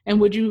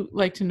 And would you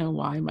like to know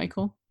why,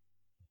 Michael?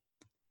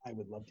 I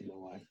would love to know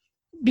why.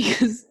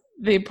 Because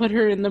they put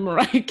her in the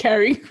Mariah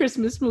Carey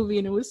Christmas movie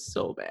and it was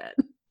so bad.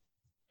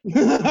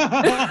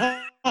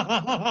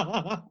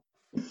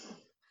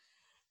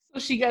 So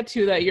she got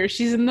 2 that year.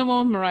 She's in the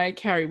one with Mariah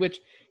Carey, which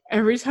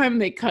every time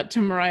they cut to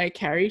Mariah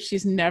Carey,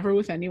 she's never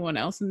with anyone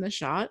else in the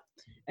shot.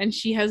 And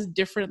she has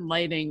different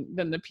lighting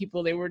than the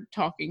people they were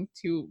talking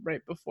to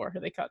right before her.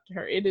 They cut to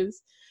her. It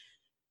is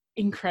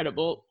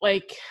incredible.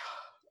 Like,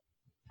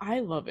 I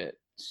love it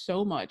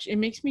so much. It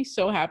makes me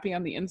so happy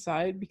on the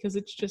inside because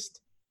it's just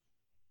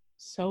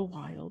so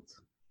wild.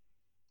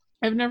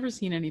 I've never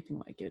seen anything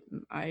like it.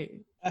 And I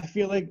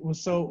feel like,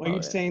 so are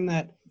you saying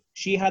that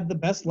she had the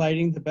best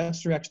lighting, the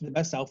best direction, the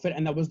best outfit,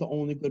 and that was the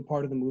only good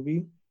part of the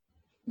movie?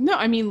 No,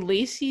 I mean,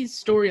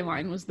 Lacey's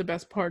storyline was the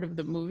best part of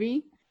the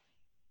movie.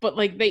 But,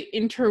 like, they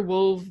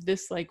interwove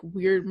this, like,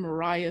 weird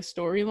Mariah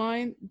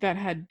storyline that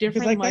had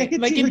different, like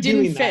it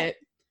didn't fit.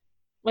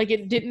 Like,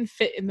 it didn't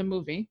fit in the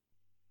movie.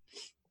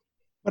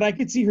 But I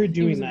could see her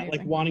doing that,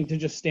 like, wanting to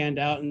just stand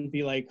out and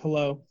be like,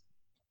 hello,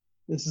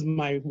 this is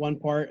my one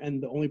part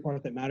and the only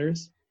part that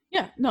matters.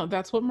 Yeah, no,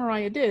 that's what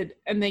Mariah did.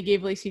 And they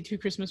gave Lacey 2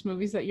 Christmas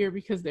movies that year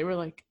because they were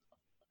like,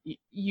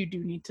 you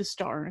do need to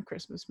star in a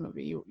Christmas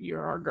movie.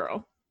 You're our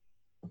girl.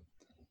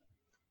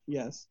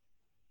 Yes.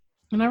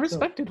 And I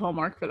respected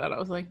Hallmark for that. I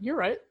was like, you're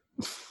right.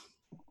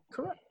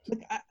 Correct.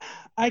 Like,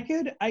 I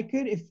could,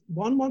 if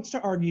one wants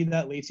to argue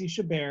that Lacey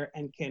Chabert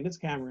and Candace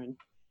Cameron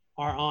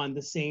are on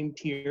the same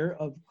tier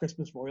of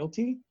Christmas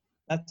royalty,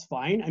 that's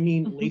fine. I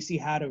mean, Lacey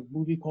had a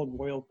movie called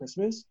Royal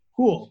Christmas.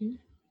 Cool.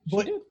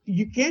 But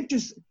you can't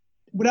just,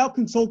 without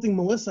consulting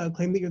Melissa,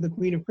 claim that you're the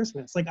Queen of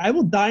Christmas. Like, I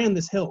will die on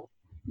this hill.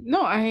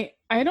 No, I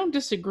don't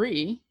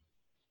disagree.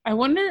 I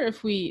wonder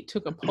if we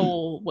took a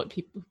poll, what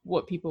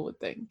people would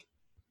think.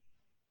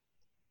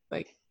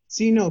 Like,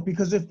 see, no,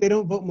 because if they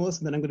don't vote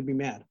Melissa, then I'm going to be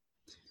mad.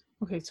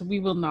 Okay, so we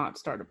will not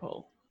start a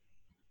poll.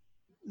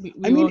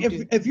 I mean,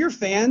 if you're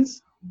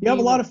fans, you have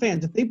a lot of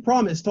fans. If they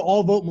promise to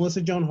all vote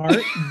Melissa Joan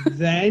Hart,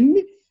 then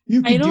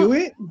you can do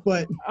it.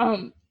 But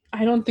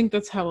I don't think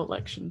that's how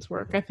elections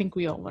work. I think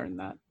we all learned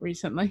that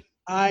recently.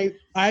 I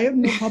have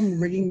no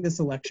problem rigging this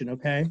election.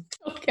 Okay.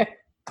 Okay.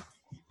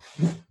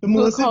 The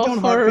Melissa Joan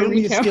Hart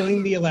family is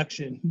stealing the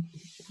election.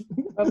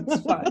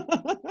 That's fine.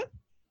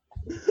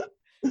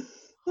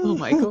 Oh,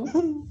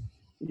 Michael.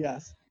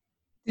 Yes.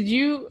 Did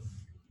you,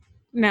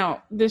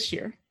 now this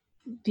year,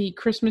 the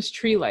Christmas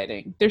tree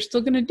lighting, they're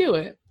still going to do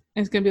it.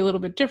 And it's going to be a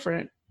little bit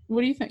different. What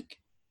do you think?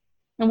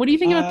 And what do you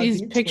think about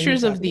these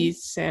pictures of the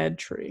sad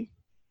tree?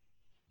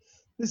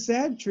 The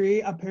sad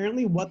tree,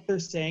 apparently what they're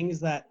saying is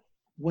that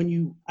when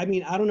you, I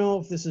mean, I don't know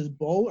if this is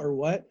bull or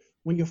what,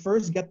 when you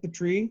first get the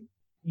tree,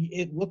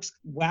 it looks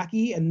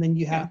wacky and then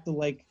you have to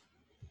like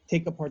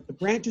take apart the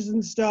branches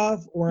and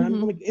stuff, or I'm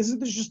like, isn't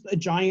this just a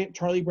giant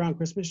Charlie Brown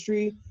Christmas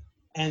tree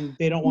and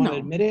they don't want to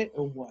admit it,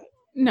 or what?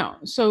 No.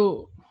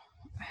 So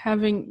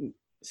having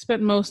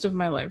spent most of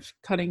my life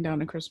cutting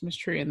down a Christmas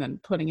tree and then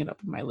putting it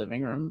up in my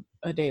living room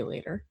a day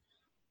later,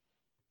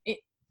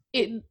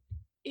 it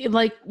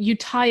like you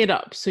tie it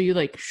up, so you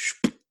like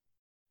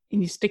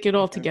and you stick it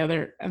all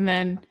together, and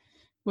then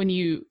when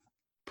you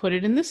put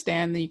it in the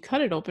stand, then you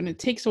cut it open. It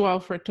takes a while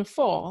for it to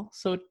fall,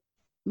 so it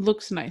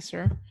looks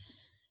nicer.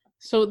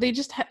 So they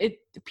just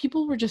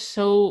people were just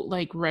so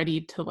like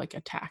ready to like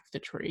attack the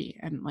tree,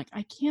 and like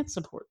I can't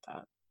support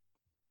that.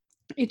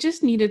 It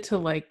just needed to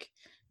like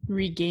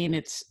regain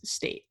its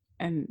state,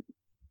 and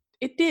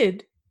it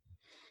did,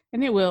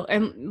 and it will.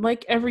 And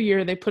like every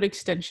year they put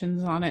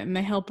extensions on it and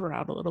they help her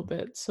out a little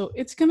bit, so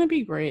it's gonna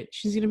be great.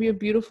 She's gonna be a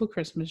beautiful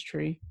Christmas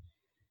tree.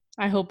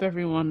 I hope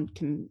everyone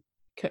can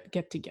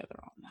get together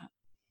on that.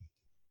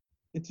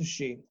 It's a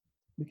she.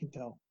 We can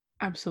tell.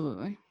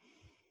 Absolutely.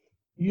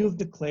 You have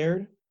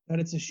declared that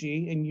it's a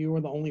she, and you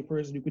are the only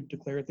person who could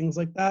declare things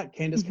like that.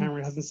 Candace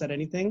Cameron hasn't said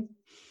anything.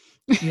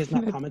 She has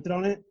not commented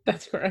on it.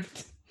 That's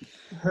correct.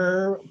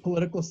 Her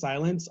political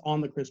silence on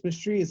the Christmas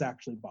tree is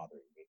actually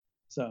bothering me.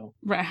 So,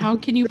 right, how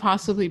can you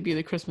possibly be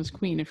the Christmas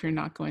queen if you're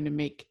not going to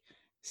make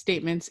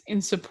statements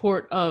in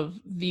support of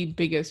the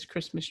biggest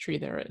Christmas tree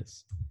there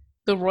is?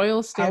 The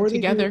royals stand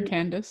together,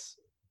 Candace.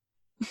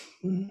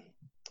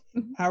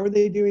 How are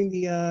they doing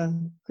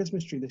the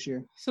Christmas tree this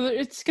year? So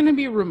it's going to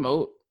be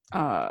remote.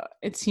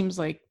 It seems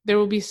like there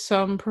will be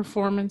some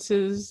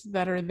performances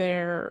that are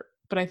there,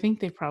 but I think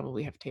they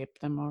probably have taped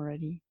them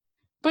already.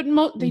 But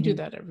they do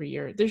that every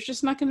year. There's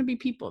just not going to be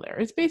people there.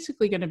 It's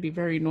basically going to be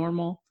very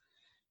normal,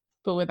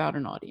 but without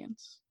an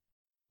audience.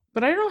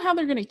 But I don't know how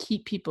they're going to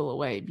keep people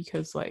away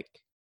because, like,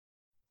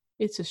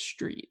 it's a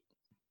street.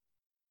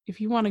 If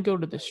you want to go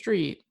to the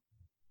street,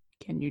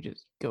 can you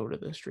just go to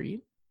the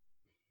street?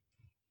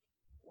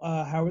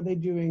 How are they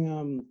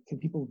doing? Can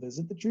people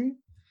visit the tree?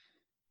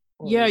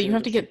 Yeah, you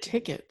have to get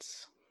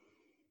tickets.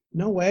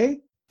 No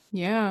way.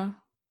 Yeah,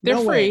 they're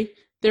free.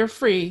 They're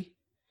free,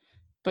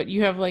 but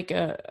you have like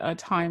a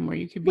time where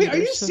you could be. Wait, are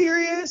you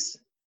serious?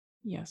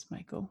 Yes,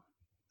 Michael.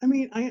 I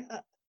mean,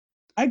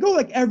 I go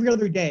like every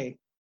other day.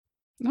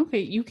 Okay,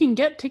 you can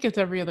get tickets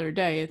every other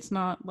day. It's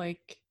not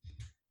like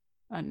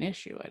an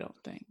issue, I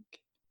don't think.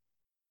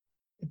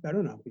 It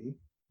better not be.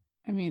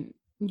 I mean,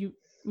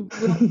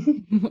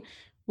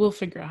 we'll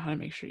figure out how to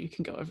make sure you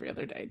can go every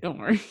other day. Don't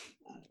worry.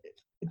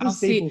 I'll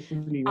see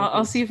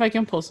if I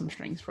can pull some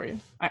strings for you.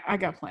 I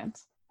got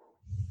plans.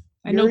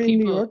 I know people in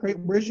New York, right?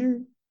 Where's your?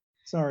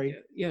 Sorry.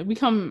 Yeah, we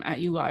come at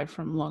you live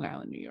from Long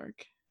Island, New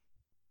York.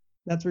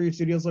 That's where your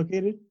studio's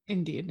located?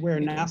 Indeed. Where,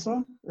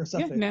 Nassau or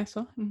Suffolk? Yeah,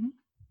 Nassau. Mm-hmm.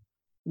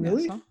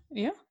 Really? Nassau.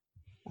 Yeah.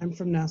 I'm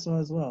from Nassau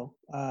as well.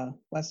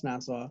 West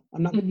Nassau.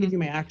 I'm not going to give you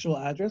my actual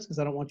address because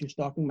I don't want you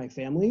stalking my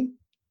family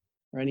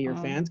or any of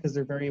your fans because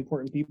they're very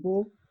important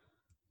people.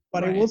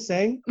 But I will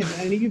say, if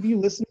any of you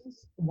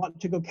listeners want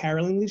to go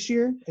caroling this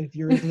year, if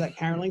you're into that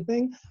caroling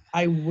thing,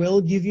 I will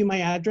give you my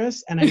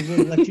address and I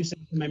will let you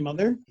send it to my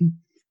mother.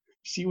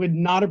 She would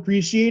not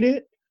appreciate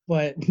it,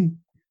 but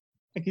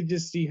I could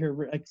just see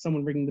her, like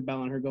someone ringing the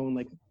bell on her going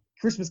like,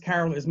 Christmas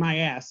carol is my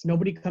ass.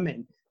 Nobody come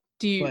in.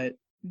 Do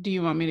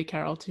you want me to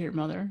carol to your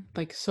mother?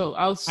 Like, so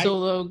I'll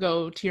solo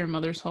go to your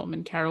mother's home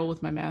and carol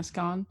with my mask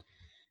on.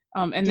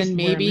 And then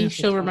maybe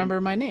she'll remember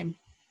my name.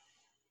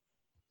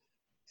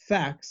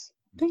 Facts.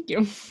 Thank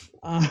you.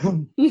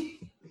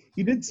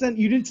 You did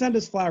send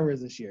us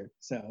flowers this year,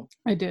 so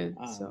I did.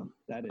 So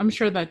I'm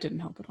sure that didn't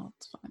help at all.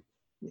 It's fine.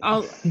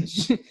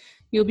 Yeah.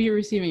 You'll be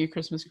receiving a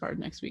Christmas card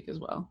next week as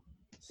well.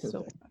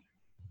 Perfect.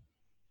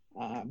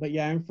 But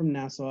yeah, I'm from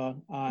Nassau,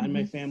 and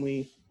my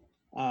family,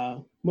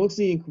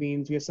 mostly in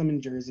Queens. We have some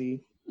in Jersey,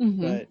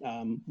 but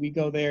we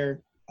go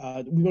there.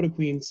 We go to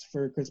Queens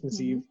for Christmas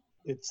Eve.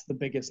 It's the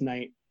biggest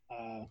night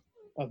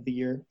of the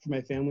year for my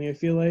family. I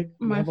feel like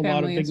we have a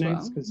lot of big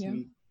nights because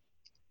we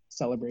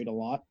celebrate a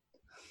lot.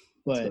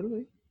 But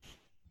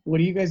what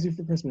do you guys do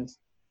for Christmas?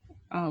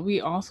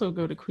 We also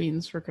go to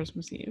Queens for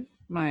Christmas Eve.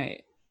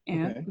 We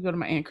go to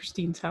my Aunt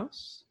Christine's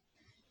house,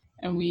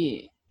 and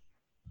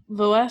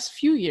the last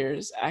few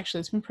years, actually,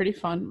 it's been pretty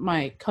fun.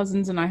 My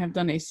cousins and I have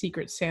done a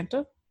Secret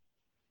Santa,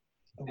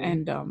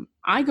 and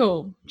I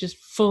go just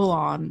full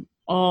on,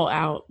 all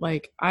out.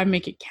 Like, I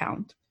make it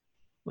count.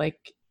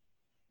 Like,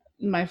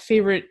 my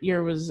favorite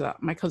year was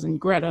my cousin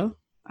Greta.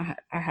 I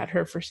had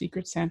her for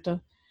Secret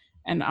Santa,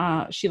 and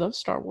she loves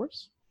Star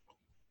Wars.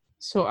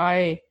 So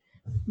I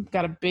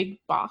got a big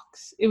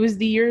box. It was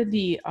the year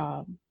the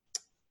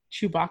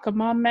Chewbacca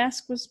mom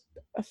mask was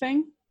a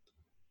thing.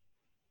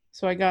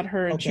 So I got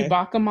her a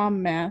Chewbacca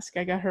mom mask.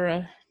 I got her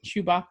a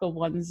Chewbacca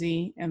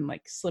onesie and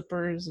like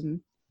slippers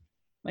and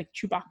like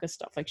Chewbacca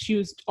stuff. Like she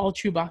was all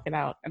Chewbacca'd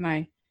out, and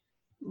I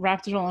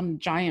wrapped it all in a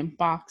giant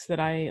box that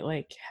I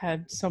like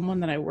had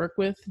someone that I work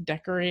with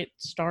decorate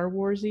Star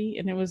Warsy,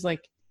 and it was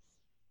like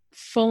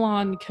full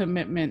on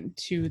commitment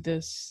to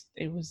this.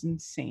 It was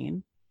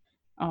insane.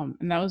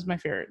 And that was my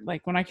favorite.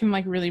 Like when I can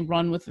like really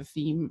run with the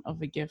theme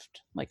of a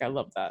gift, like I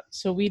love that.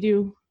 So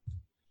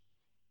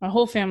my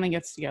whole family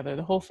gets together,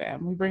 the whole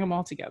fam, we bring them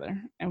all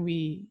together and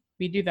we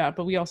do that.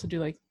 But we also do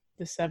like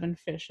the 7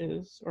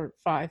 fishes or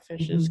 5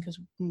 fishes because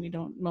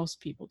most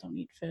people don't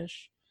eat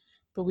fish,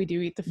 but we do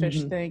eat the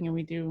fish thing. And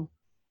we do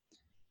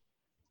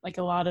like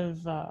a lot of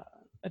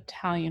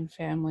Italian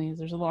families.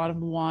 There's a lot of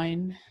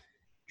wine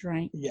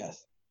drank.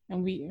 Yes.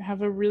 And we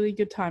have a really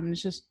good time. And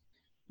it's just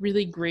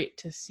really great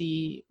to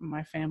see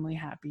my family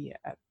happy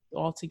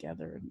all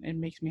together. It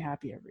makes me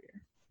happy every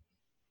year.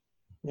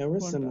 Yeah,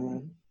 we're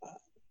similar.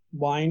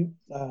 Wine,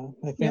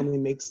 my family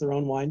makes their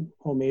own wine,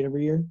 homemade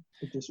every year,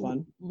 which is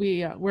fun.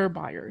 We're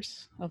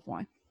buyers of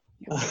wine.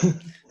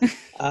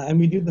 And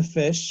we do the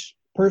fish.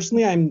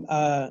 Personally, I'm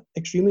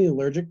extremely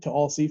allergic to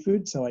all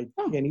seafood, so I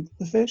can't eat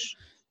the fish.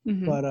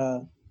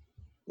 But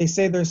They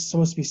say there's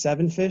supposed to be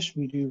 7 fish.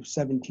 We do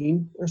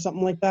 17 or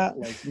something like that.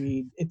 Like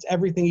it's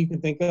everything you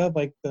can think of.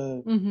 Like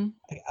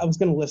I was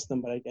gonna list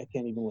them, but I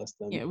can't even list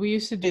them. Yeah, we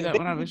used to do that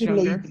when I was didn't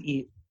know you younger. could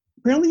eat.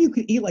 Apparently, you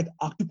could eat like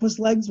octopus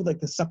legs with like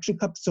the suction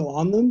cup still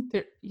on them.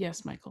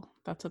 Yes, Michael,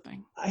 that's a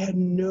thing. I had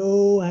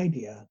no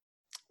idea.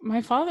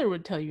 My father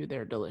would tell you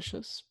they're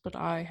delicious, but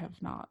I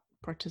have not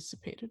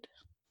participated.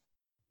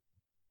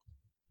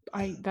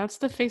 That's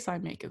the face I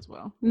make as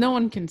well. No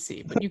one can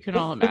see, but you can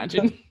all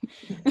imagine.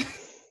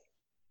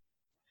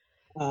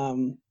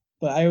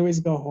 But I always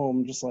go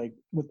home just like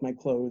with my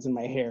clothes and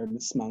my hair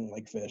just smelling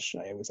like fish.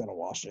 I always gotta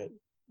wash it.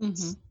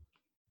 It's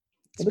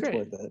great.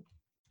 Worth it.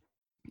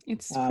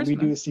 It's we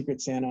do a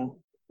Secret Santa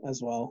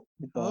as well.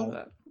 I love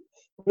that.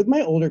 With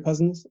my older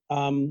cousins.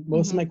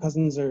 Most of my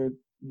cousins are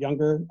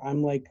younger.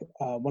 I'm like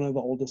one of the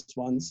oldest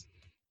ones.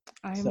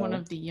 I'm one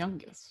of the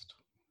youngest.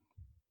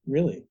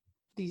 Really?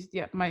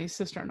 My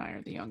sister and I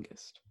are the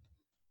youngest.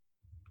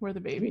 We're the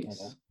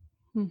babies.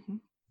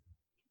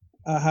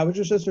 How was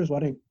your sister's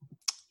wedding?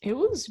 It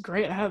was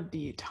great. I had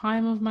the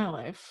time of my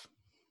life.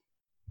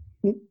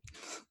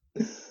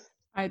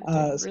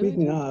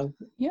 Speaking of,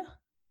 yeah.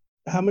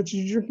 How much did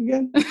you drink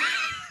again?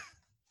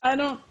 I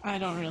don't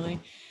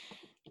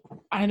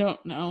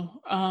know.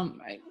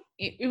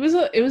 It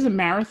was a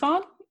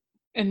marathon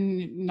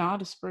and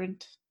not a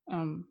sprint.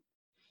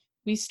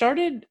 We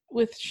started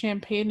with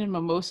champagne and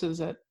mimosas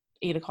at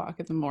 8:00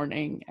 in the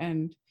morning,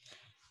 and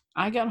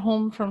I got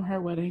home from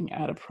her wedding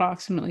at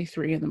approximately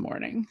 3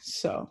 a.m.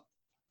 So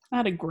I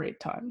had a great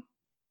time.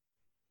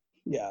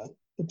 Yeah,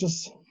 it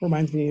just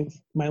reminds me of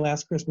my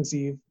last Christmas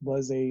Eve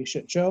was a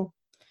shit show.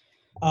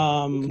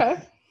 Okay.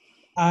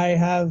 I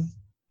have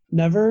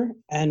never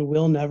and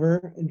will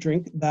never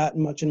drink that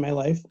much in my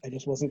life. I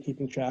just wasn't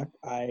keeping track.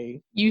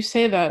 You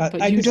say that,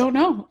 but you don't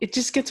know. It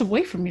just gets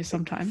away from you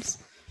sometimes.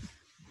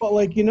 But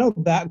like,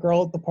 that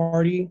girl at the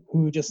party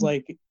who just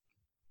like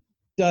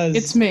does.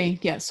 It's me.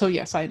 Yeah. So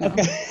yes, I know.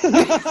 Okay.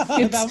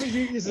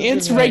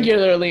 It's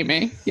regularly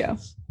me. Yeah.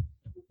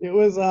 It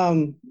was.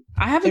 I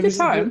have a good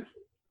time.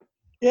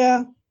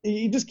 Yeah.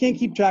 You just can't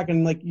keep track,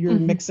 and like you're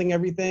mixing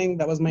everything.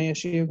 That was my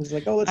issue. It was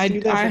like, oh, let's do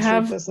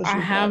this. I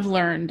have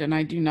learned, and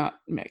I do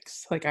not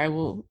mix. Like I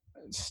will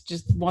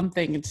just one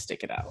thing and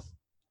stick it out.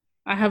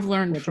 I have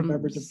learned from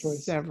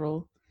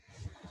several.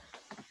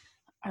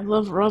 I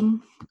love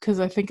rum because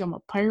I think I'm a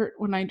pirate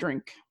when I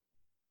drink.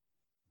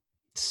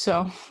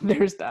 So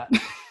there's that.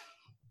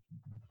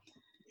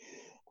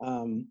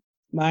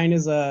 Mine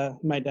is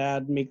my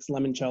dad makes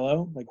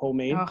limoncello, like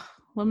homemade. Oh,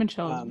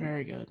 limoncello is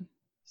very good.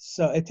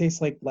 So it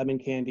tastes like lemon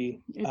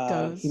candy. It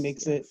does. He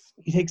makes it.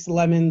 He takes the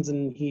lemons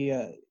and he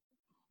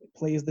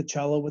plays the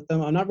cello with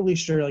them. I'm not really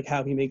sure like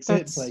how he makes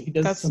it, but he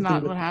does. That's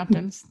not what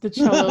happens. The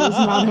cello is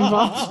not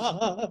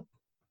involved.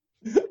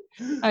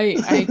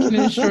 I can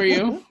assure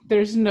you,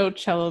 there's no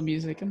cello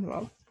music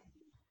involved.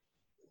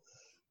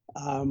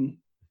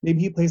 Maybe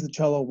he plays the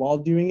cello while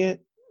doing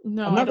it.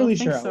 No, I'm not really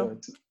sure so.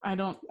 how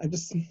it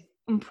works.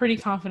 I'm pretty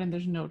confident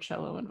there's no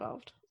cello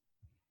involved.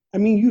 I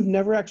mean, you've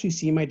never actually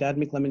seen my dad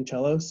make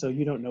limoncello, so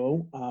you don't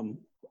know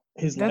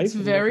his life. That's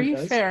very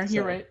fair. So.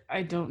 You're right.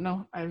 I don't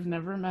know. I've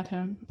never met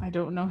him. I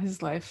don't know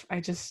his life.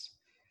 I just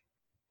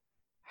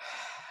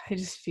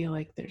feel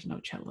like there's no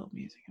cello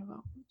music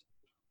involved.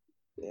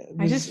 Yeah,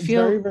 I just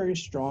feel very, very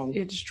strong.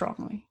 It's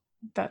strongly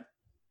that.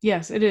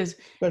 Yes, it is.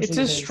 It's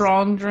a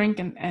strong drink,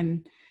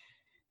 and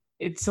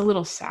it's a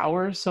little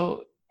sour,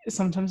 so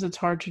sometimes it's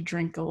hard to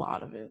drink a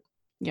lot of it.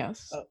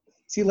 Yes.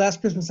 See,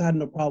 last Christmas I had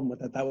no problem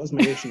with it. That was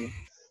my issue.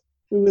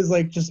 It was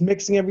like just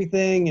mixing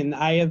everything, and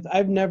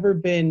I've never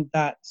been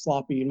that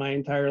sloppy in my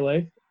entire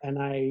life, and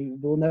I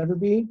will never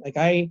be. Like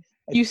I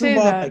you threw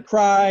up, I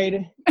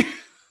cried.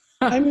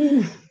 I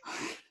mean,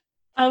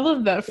 I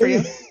love that for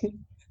you.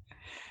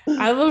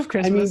 I love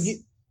Christmas. I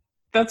mean,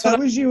 that's what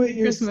was you at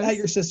your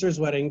sister's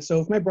wedding.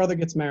 So if my brother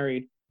gets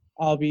married,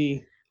 I'll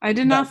be. I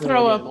did not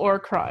throw up or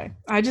cry.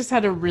 I just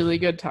had a really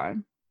good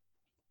time.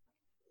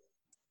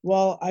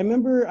 Well, I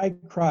remember I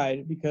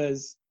cried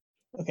because.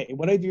 Okay,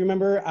 what I do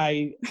remember,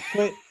 I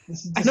put.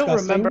 This is disgusting. I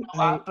don't remember a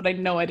lot, but I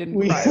know I didn't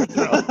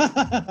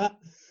cry.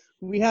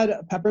 We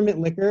had peppermint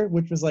liquor,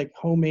 which was like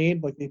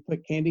homemade, like they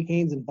put candy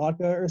canes and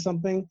vodka or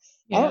something.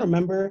 Yeah. I don't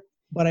remember,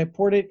 but I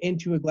poured it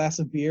into a glass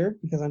of beer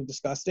because I'm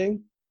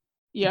disgusting.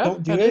 Yeah,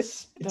 don't do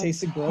it. It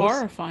tasted gross.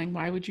 Horrifying.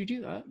 Why would you do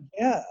that?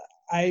 Yeah,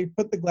 I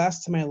put the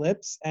glass to my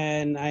lips,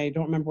 and I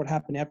don't remember what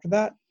happened after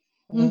that.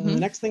 The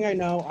next thing I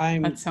know,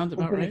 I'm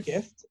opening a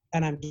gift,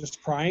 and I'm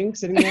just crying,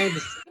 sitting there,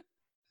 just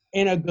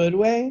in a good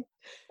way.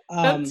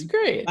 That's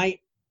great.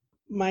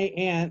 My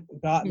aunt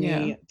got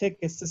me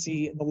tickets to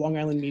see the Long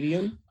Island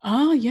Medium.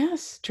 Oh,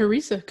 yes.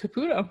 Teresa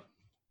Caputo.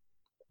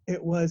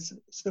 It was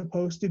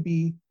supposed to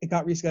be, it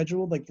got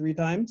rescheduled like 3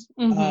 times.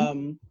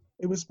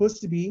 It was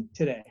supposed to be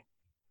today.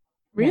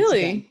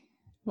 Really?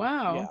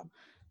 Wow. Yeah.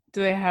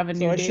 Do they have a new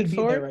date for it? I should be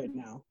there right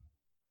now.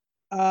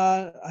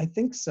 I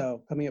think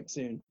so. Coming up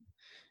soon.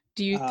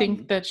 Do you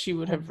think that she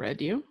would have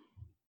read you?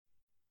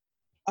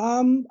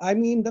 I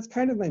mean, that's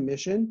kind of my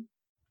mission.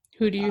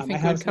 Who do you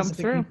think would come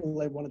through?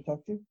 People I want to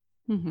talk to.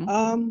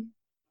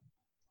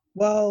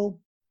 Well,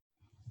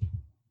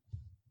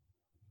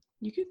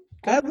 You could.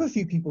 I have a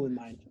few people in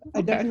mind. Okay.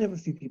 I definitely have a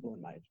few people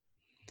in mind.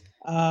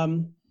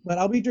 But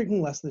I'll be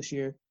drinking less this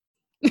year,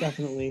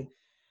 definitely.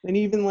 And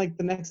even like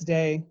the next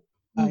day,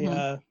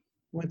 I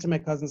went to my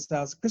cousin's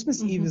house.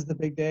 Christmas Eve is the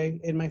big day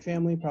in my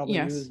family, probably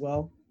you as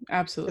well.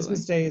 Absolutely.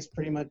 Christmas Day is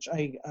pretty much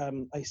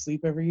I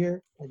sleep every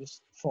year. I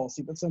just fall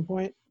asleep at some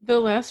point. The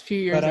last few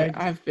years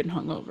I've been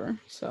hungover,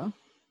 so.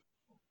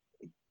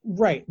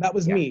 Right, that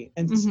was me.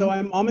 And so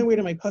I'm on my way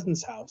to my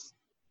cousin's house.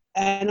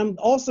 And I'm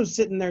also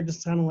sitting there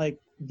just kind of like,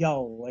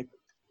 yo, like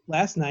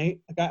last night,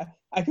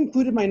 I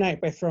concluded my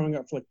night by throwing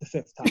up for like the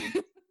 5th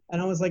time.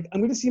 And I was like, I'm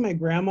going to see my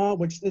grandma,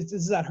 which this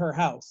is at her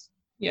house.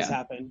 This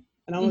happened.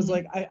 And I was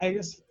like, I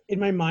just, in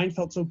my mind,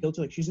 felt so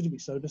guilty. Like, she's going to be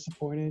so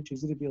disappointed.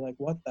 She's going to be like,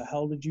 what the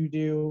hell did you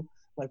do?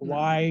 Like,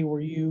 why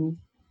were you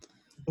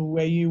the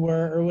way you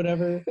were or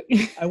whatever?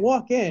 I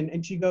walk in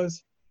and she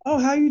goes, oh,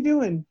 how you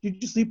doing?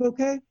 Did you sleep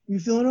okay? You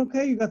feeling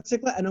okay? You got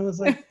sick? And I was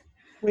like,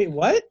 wait,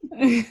 what?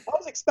 I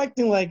was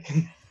expecting like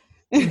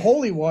some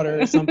holy water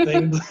or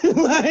something.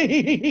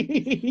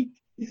 Like,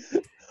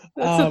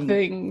 that's the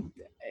thing.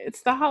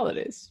 It's the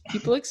holidays.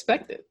 People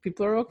expect it.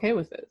 People are okay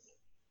with it.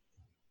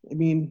 I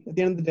mean, at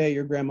the end of the day,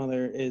 your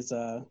grandmother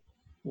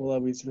will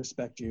always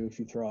respect you if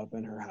you throw up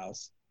in her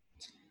house.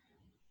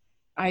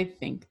 I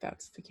think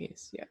that's the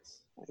case.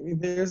 Yes. I mean,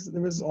 there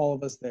was all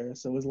of us there,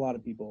 so it was a lot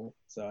of people.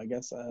 So I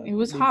guess it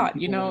was hot.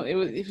 You know,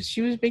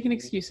 she was making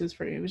excuses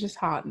for you. It was just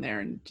hot in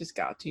there and just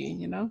got to you.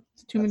 You know,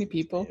 it's too many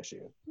people.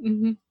 Issue.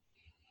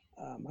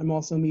 I'm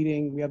also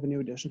meeting. We have a new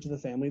addition to the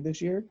family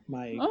this year.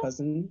 My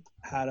cousin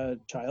had a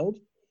child,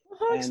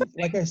 and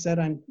like I said,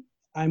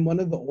 I'm one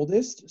of the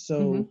oldest.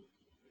 So,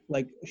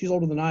 like, she's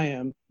older than I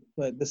am,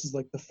 but this is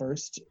like the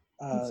first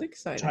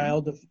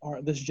child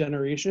of this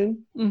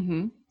generation.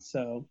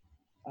 So.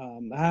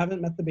 I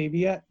haven't met the baby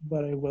yet,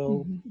 but I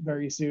will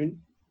very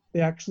soon.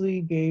 They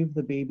actually gave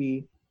the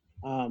baby,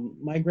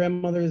 my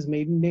grandmother's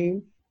maiden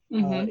name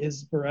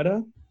is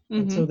Beretta,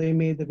 and so they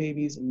made the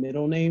baby's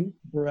middle name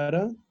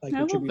Beretta, like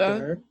a tribute to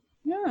her.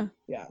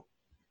 Yeah,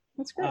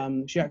 that's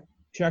great. She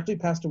actually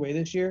passed away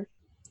this year.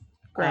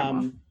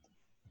 Grandma.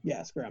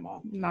 Yes, grandma.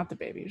 Not the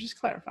baby. Just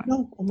clarifying.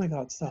 No, oh my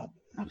God, stop.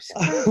 I was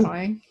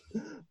clarifying.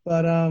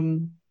 But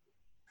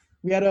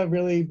we had a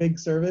really big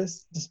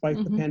service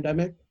despite the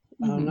pandemic.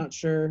 I'm not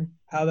sure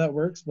how that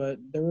works, but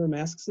there were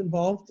masks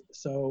involved,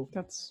 so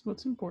that's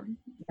what's important.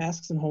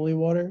 Masks and holy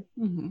water,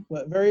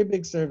 but very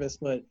big service.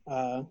 But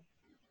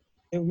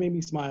it made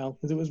me smile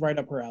because it was right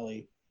up her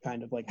alley,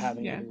 kind of like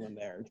having everyone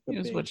there. It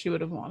was what she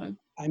would have wanted.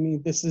 I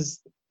mean, this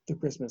is the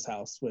Christmas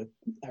house with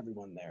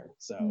everyone there,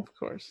 so of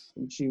course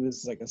she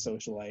was like a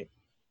socialite.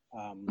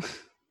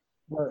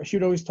 Where she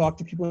would always talk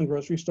to people in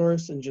grocery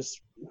stores and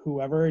just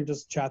whoever and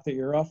just chat their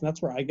ear off. And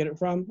that's where I get it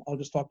from. I'll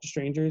just talk to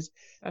strangers.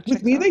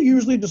 With me, they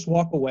usually just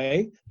walk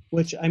away,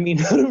 which I mean,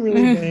 I don't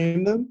really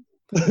blame them.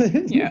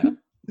 Yeah.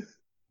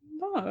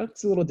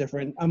 It's a little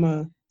different. I'm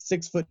a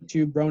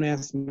 6'2"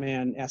 grown-ass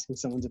man asking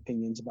someone's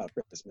opinions about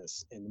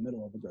Christmas in the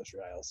middle of a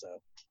grocery aisle.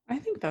 So I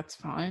think that's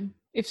fine.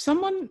 If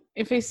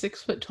a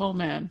 6 tall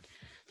man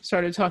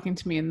started talking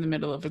to me in the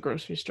middle of a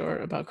grocery store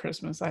about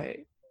Christmas,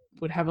 I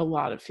would have a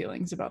lot of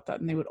feelings about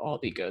that, and they would all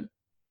be good.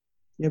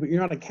 Yeah, but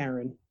you're not a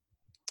Karen.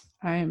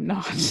 I am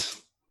not.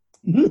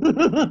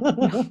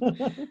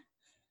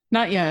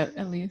 Not yet,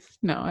 at least.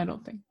 No, I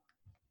don't think.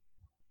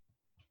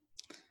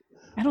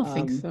 I don't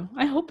think so.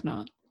 I hope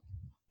not.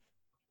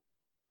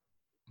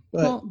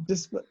 But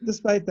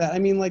despite that, I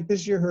mean, like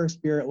this year, her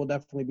spirit will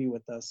definitely be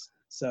with us.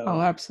 So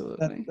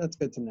absolutely. That's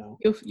good to know.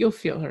 You'll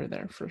feel her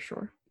there for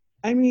sure.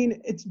 I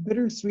mean, it's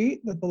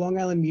bittersweet that the Long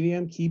Island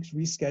Medium keeps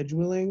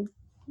rescheduling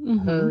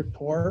her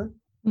tour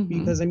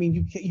because I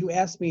mean, you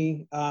asked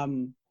me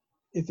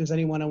if there's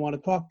anyone I want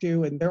to talk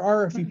to, and there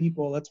are a few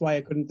people. That's why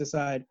I couldn't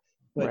decide.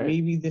 But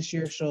maybe this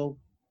year she'll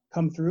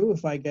come through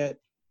if I get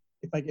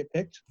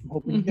picked. I'm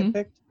hoping to get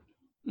picked.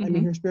 I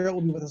mean, her spirit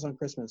will be with us on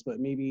Christmas, but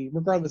maybe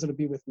regardless, it'll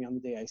be with me on the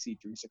day I see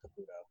Teresa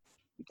Caputo.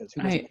 Because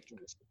who doesn't like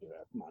Teresa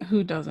Caputo? Come on.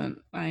 Who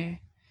doesn't?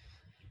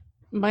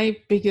 My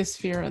biggest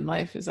fear in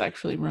life is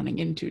actually running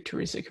into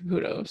Teresa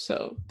Caputo.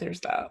 So there's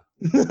that.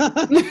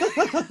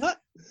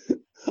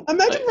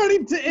 Imagine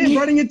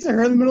running into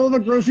her in the middle of a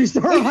grocery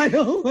store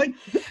aisle.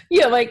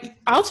 Yeah, like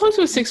I'll talk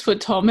to a 6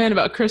 tall man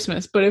about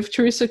Christmas, but if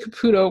Teresa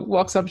Caputo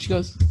walks up and she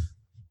goes,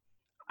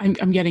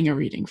 I'm getting a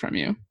reading from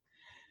you.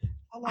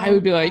 Hello. I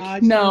would be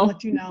like, no,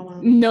 let you know,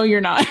 no,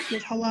 you're not.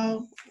 Just,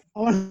 hello. I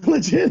want to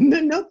let you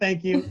no,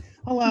 thank you.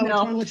 Hello, I just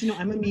want to let you know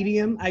I'm a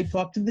medium. I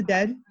talk to the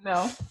dead.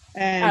 No,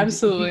 and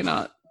absolutely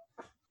not.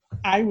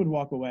 I would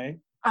walk away.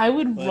 I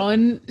would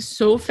run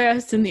so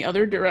fast in the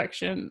other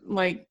direction.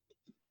 Like,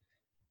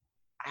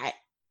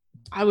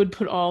 I would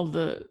put all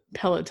the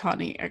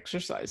Peloton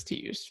exercise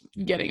to use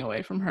getting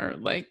away from her.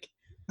 Like,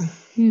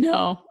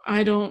 no,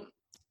 I don't.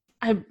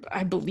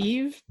 I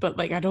believe, but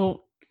like, I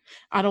don't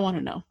want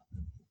to know.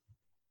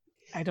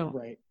 I don't.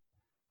 Right.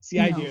 See,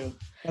 no. I do.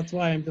 That's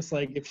why I'm just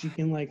like, if she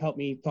can like help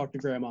me talk to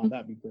grandma,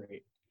 that'd be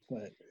great.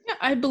 But yeah,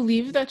 I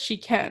believe that she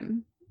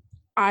can.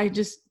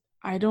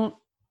 I don't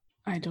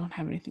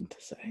have anything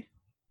to say.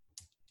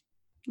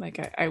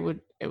 Like I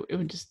would, it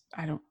would just,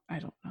 I don't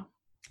know.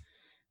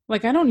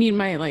 Like, I don't need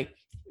my like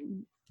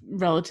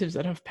relatives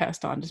that have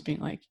passed on just being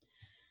like,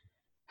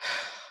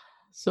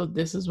 so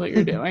this is what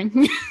you're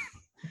doing.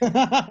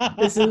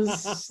 This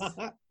is,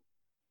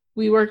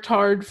 we worked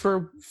hard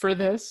for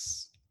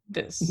this.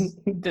 This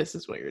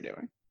is what you're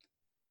doing.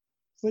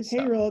 It's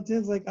like, hey,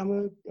 relatives, like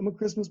I'm a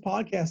Christmas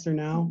podcaster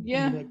now.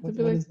 Yeah. Like, what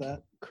is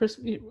that?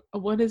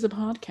 What is a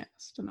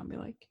podcast? And I'll be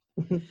like,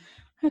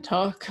 I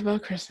talk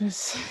about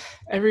Christmas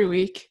every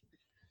week.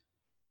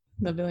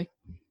 And they'll be like,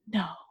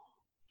 no,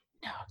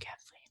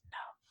 Kathleen,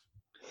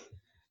 no.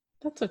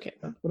 That's okay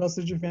though. What else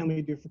did your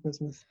family do for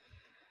Christmas?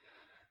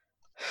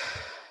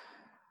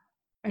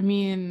 I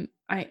mean,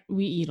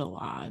 we eat a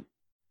lot.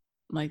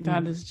 Like,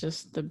 that is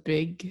just the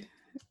big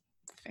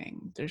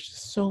thing. There's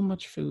just so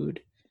much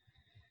food.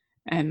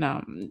 And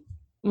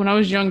when I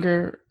was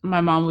younger,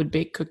 my mom would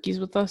bake cookies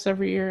with us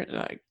every year,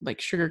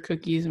 like sugar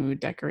cookies, and we would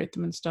decorate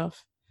them and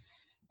stuff.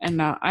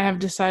 And I have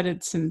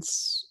decided,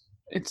 since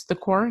it's the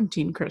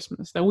quarantine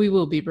Christmas, that we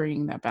will be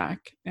bringing that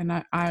back. And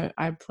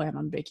I plan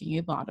on baking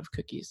a lot of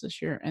cookies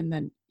this year and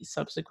then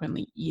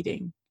subsequently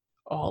eating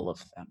all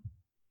of them.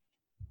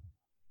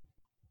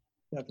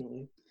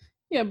 Definitely.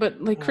 Yeah,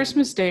 but like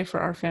Christmas Day for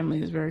our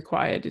family is very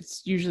quiet.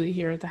 It's usually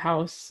here at the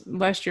house.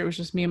 Last year it was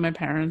just me and my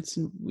parents,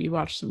 and we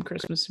watched some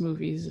Christmas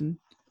movies, and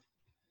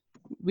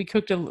we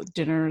cooked a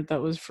dinner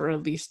that was for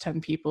at least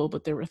 10 people,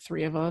 but there were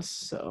 3 of us,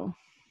 so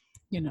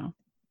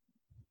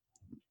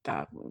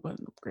that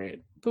wasn't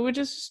great. But we're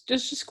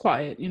just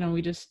quiet,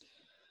 we just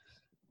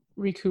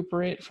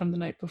recuperate from the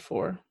night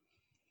before.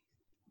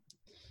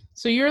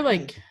 So you're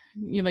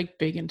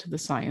big into the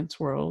science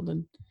world,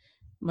 and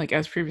like,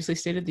 as previously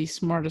stated, the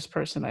smartest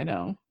person I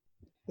know.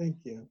 Thank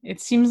you. It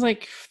seems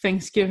like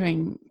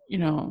Thanksgiving,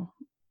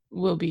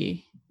 will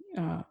be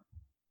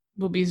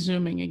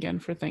Zooming again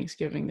for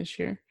Thanksgiving this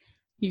year.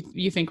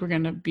 You think we're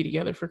going to be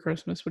together for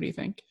Christmas? What do you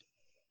think?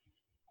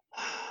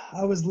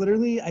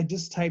 I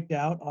just typed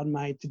out on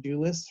my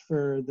to-do list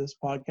for this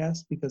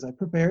podcast, because I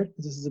prepared,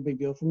 because this is a big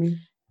deal for me.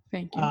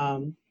 Thank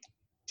you.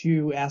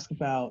 To ask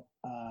about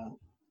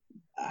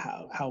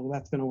how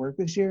that's going to work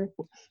this year.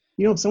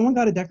 Someone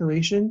got a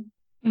decoration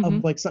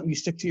of like something you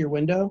stick to your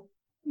window,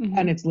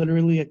 and it's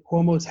literally a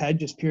Cuomo's head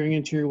just peering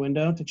into your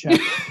window to check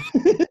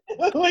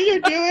what you're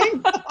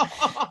doing.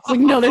 It's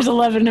like, no, there's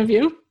 11 of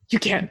you. You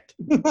can't.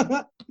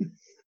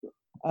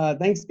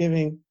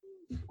 Thanksgiving.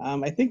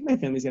 I think my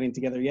family's getting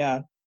together.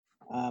 Yeah.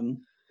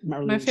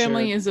 Really my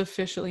family is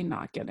officially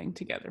not getting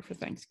together for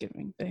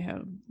Thanksgiving. They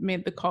have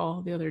made the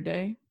call the other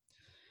day,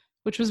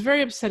 which was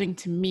very upsetting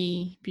to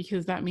me,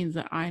 because that means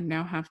that I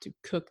now have to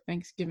cook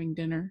Thanksgiving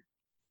dinner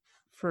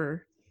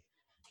for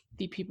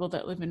the people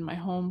that live in my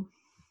home.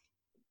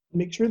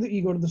 Make sure that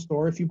you go to the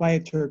store, if you buy a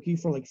turkey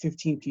for like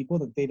 15 people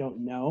that they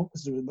don't know,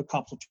 because the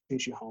cops will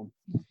chase you home.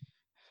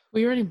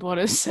 We already bought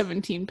a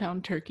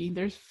 17-pound turkey.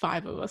 There's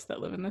 5 of us that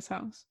live in this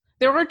house.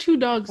 There are 2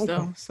 dogs,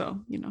 though, so,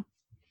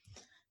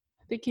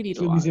 they could eat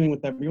a lot. You'll be Zooming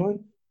with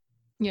everyone?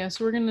 Yeah,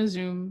 so we're going to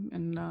Zoom,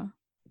 and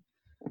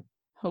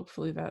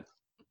hopefully that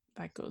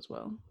goes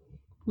well.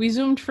 We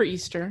Zoomed for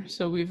Easter,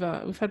 so we've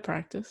had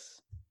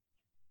practice.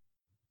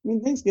 I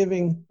mean,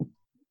 Thanksgiving,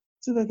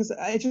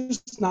 it's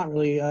just not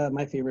really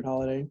my favorite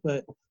holiday,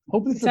 but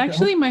hopefully it's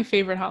actually my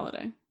favorite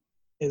holiday.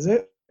 Is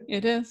it?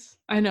 It is.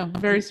 I know.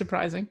 Very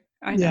surprising.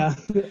 I know.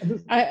 Yeah.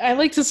 I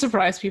like to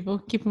surprise people,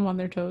 keep them on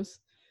their toes.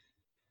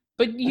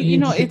 But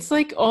it's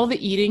like all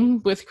the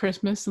eating with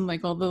Christmas, and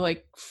like all the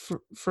like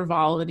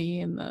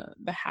frivolity and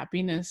the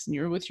happiness, and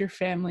you're with your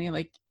family,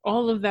 like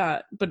all of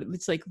that. But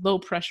it's like low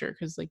pressure,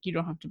 because like you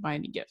don't have to buy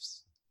any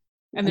gifts,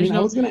 and there's I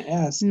was gonna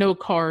ask, no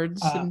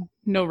cards and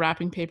no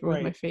wrapping paper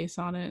with my face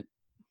on it.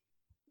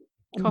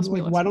 Cost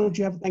me less. Why don't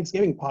you have a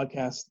Thanksgiving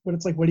podcast? But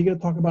it's like, what are you going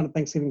to talk about in a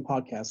Thanksgiving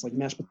podcast? Like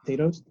mashed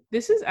potatoes?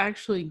 This is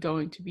actually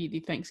going to be the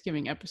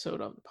Thanksgiving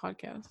episode of the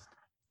podcast.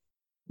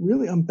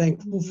 Really? I'm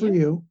thankful for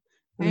you.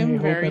 I am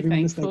very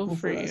thankful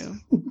for you.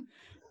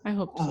 I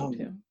hope so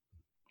too.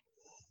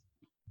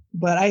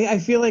 But I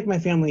feel like my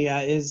family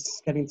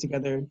is getting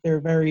together.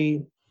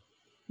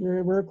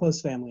 We're a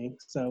close family,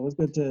 so it was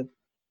good to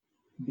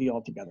be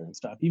all together and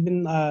stuff.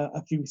 Even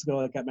a few weeks ago,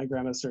 like at my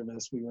grandma's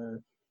service, we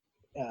were,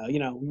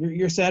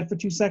 you're sad for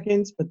 2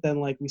 seconds, but then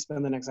like we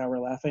spend the next hour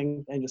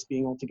laughing and just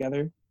being all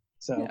together.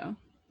 So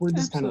we're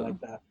just kind of like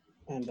that.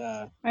 And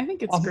I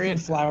think it's great.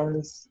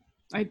 Flowers.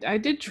 I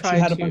did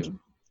try to.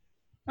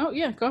 Oh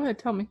yeah, go ahead.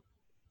 Tell me.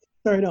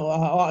 Sorry,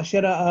 no. She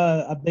had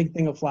a big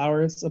thing of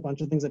flowers, a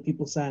bunch of things that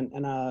people sent,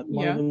 and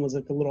one of them was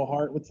like a little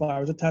heart with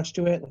flowers attached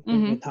to it, like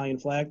an Italian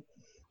flag.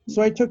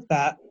 So I took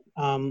that.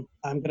 I'm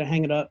gonna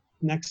hang it up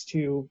next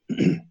to.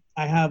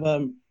 I have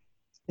an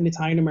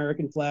Italian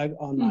American flag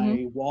on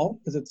my wall,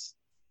 because it's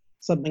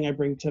something I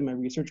bring to my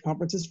research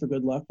conferences for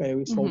good luck. I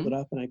always fold it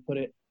up and I put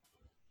it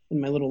in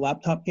my little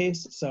laptop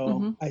case.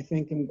 So I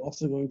think I'm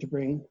also going to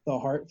bring the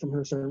heart from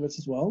her service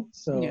as well.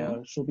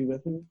 So she'll be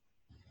with me.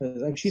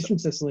 She's from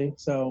Sicily,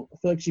 so I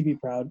feel like she'd be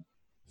proud.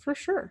 For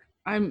sure.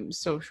 I'm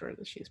so sure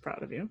that she's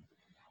proud of you.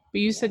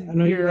 But you said I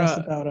know you asked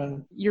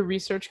about your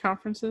research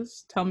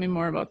conferences. Tell me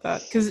more about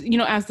that, because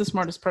as the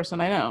smartest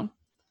person I know,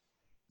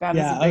 that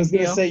is a big deal. I was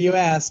going to say you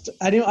asked.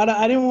 I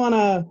didn't want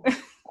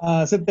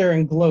to sit there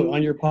and gloat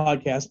on your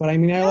podcast, but I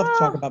mean, I love to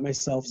talk about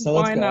myself. So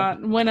let's go. Why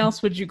not? When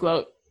else would you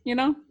gloat?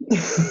 All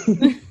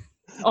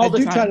I the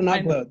do time. try to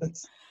not gloat.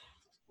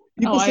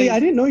 People say I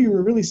didn't know you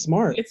were really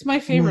smart. It's my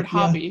favorite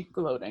hobby,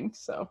 gloating.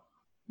 So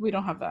we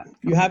don't have that.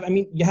 You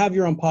have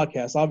your own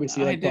podcast,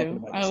 obviously. I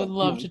do. I would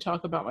love to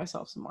talk about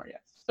myself some more,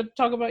 yes. But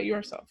talk about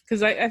yourself,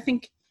 because I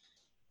think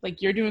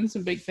you're doing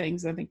some big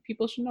things. I think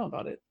people should know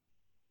about it.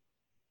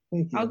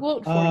 Thank you. I'll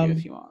gloat for you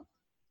if you want.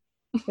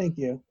 Thank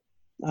you.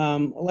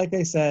 Like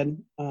I said,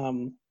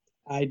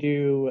 I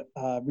do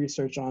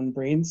research on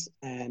brains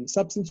and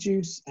substance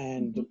use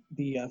and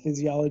the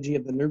physiology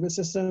of the nervous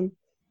system.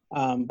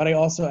 But I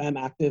also am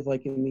active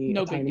in the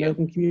Italian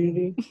American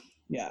community.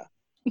 Yeah.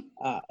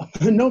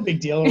 No big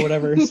deal or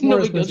whatever.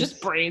 No big deal,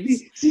 just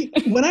brains. See,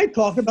 when I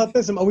talk about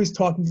this, I'm always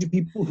talking to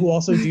people who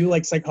also do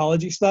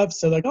psychology stuff.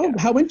 So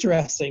how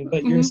interesting.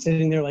 But you're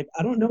sitting there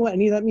I don't know what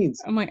any of that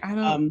means. I'm I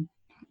don't.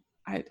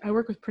 I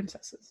work with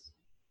princesses.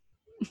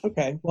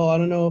 Okay. Well, I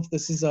don't know if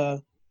this is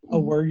a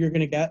word you're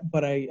going to get,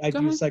 but I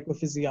do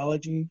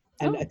psychophysiology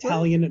and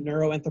Italian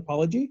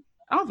neuroanthropology.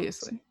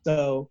 Obviously.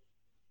 So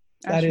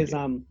that is,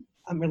 I'm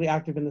really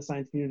active in the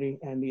science community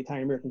and the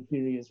Italian American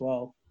community as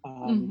well.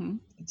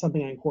 It's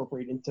something I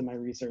incorporate into my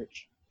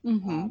research.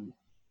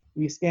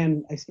 I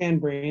scan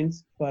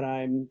brains, but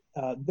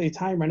the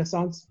Italian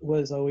Renaissance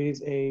was always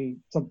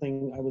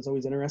something I was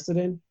always interested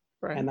in.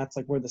 Right. And that's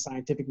where the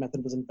scientific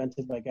method was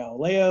invented by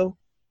Galileo.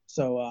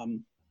 So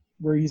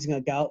we're using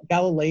a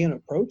Galilean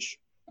approach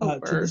to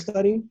the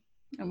study.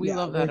 And we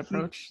love that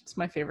approach. It's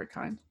my favorite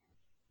kind.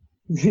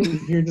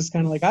 You're just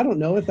kind of I don't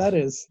know what that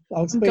is.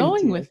 I'll explain I'm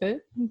going with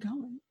it. I'm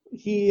going.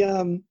 He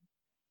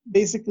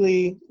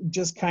basically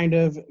just kind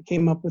of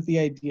came up with the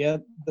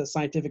idea, the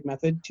scientific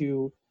method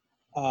to,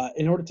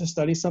 in order to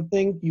study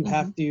something, you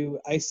have to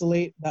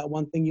isolate that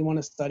one thing you want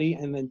to study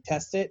and then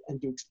test it and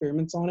do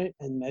experiments on it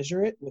and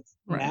measure it with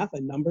math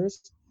and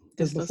numbers.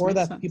 Because before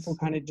that, people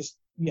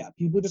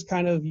just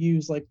kind of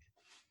use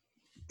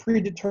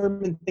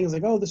predetermined things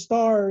the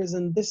stars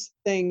and this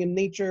thing and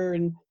nature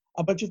and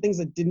a bunch of things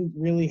that didn't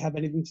really have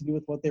anything to do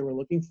with what they were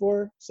looking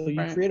for. So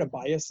you create a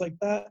bias like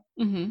that.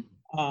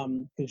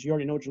 Because you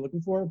already know what you're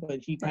looking for,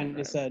 but he kind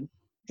of said,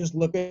 just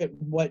look at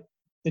what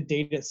the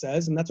data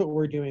says. And that's what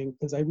we're doing,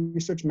 because I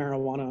research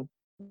marijuana,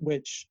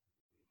 which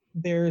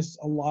there's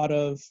a lot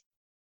of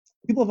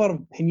people have a lot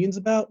of opinions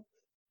about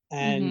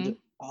and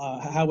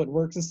how it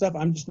works and stuff.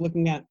 I'm just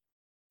looking at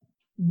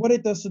what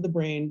it does to the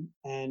brain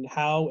and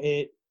how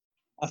it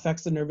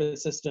affects the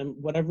nervous system.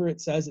 Whatever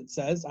it says, it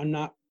says. I'm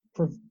not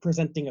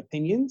presenting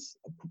opinions,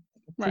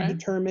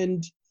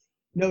 predetermined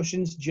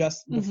notions,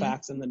 just the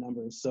facts and the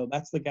numbers. So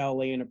that's the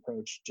Galilean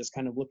approach, just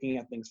kind of looking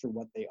at things for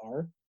what they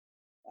are.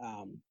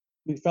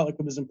 We felt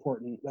it was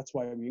important. That's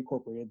why we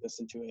incorporated this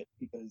into it,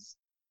 because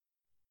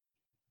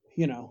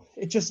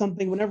it's just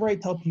something, whenever I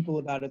tell people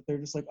about it, they're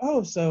just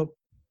oh, so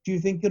do you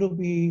think it'll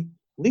be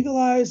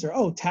legalized,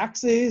 or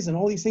taxes and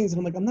all these things?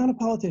 And I'm I'm not a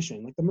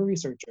politician. I'm a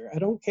researcher. I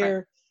don't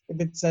care if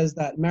it says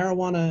that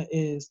marijuana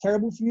is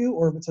terrible for you,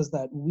 or if it says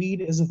that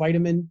weed is a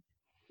vitamin.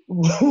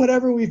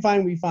 Whatever we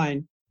find, we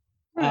find.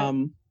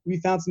 We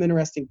found some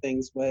interesting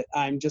things, but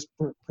I'm just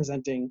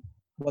presenting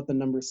what the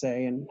numbers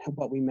say and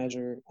what we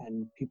measure,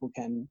 and people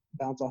can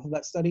bounce off of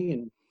that study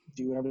and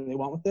do whatever they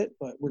want with it.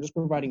 But we're just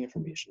providing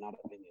information, not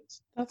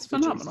opinions. That's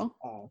phenomenal.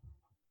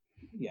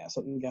 Is,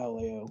 something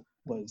Galileo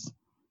was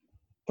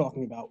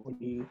talking about when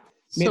he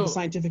made the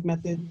scientific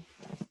method.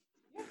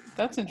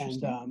 That's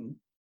interesting.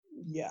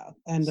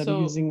 And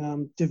I'm using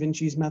Da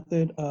Vinci's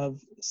method of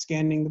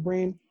scanning the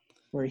brain,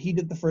 where he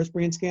did the first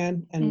brain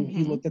scan and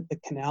he looked at the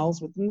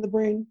canals within the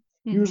brain.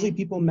 Usually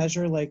people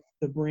measure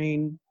the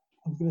brain,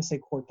 I'm going to say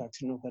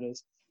cortex, you know what that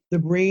is. The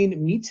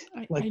brain meat,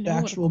 the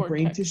actual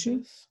brain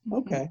tissue.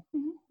 Okay,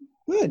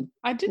 good.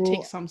 I did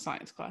take some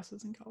science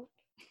classes in college.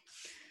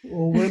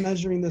 Well, we're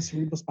measuring the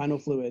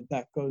cerebrospinal fluid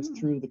that goes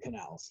through the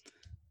canals.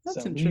 That's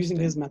so interesting. We're using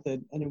his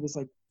method, and it was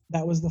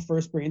that was the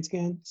first brain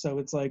scan. So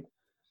it's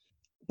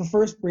the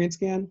first brain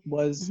scan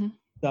was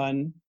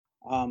done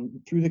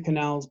through the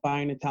canals by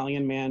an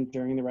Italian man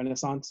during the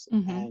Renaissance.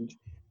 And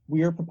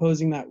we are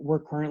proposing that we're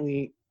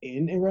currently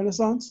in a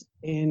Renaissance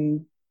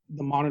in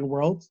the modern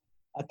world,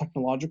 a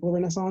technological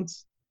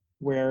Renaissance,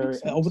 where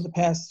over the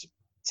past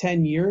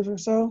 10 years or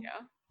so,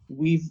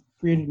 we've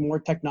created more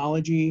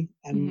technology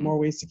and more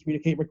ways to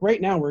communicate. Right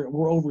now,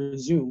 we're over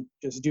Zoom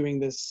just doing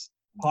this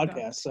podcast.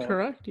 That's so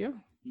correct,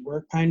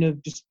 we're kind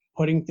of just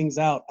putting things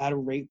out at a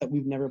rate that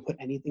we've never put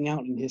anything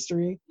out in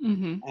history.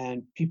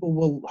 And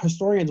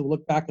historians will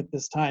look back at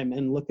this time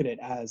and look at it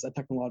as a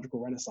technological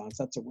renaissance.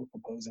 That's what we're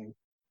proposing.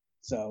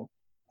 So,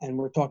 and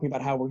we're talking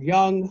about how we're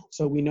young,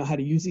 so we know how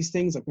to use these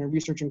things. My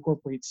research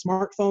incorporates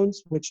smartphones,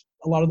 which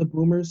a lot of the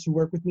boomers who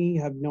work with me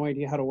have no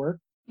idea how to work.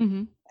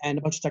 Mm-hmm. and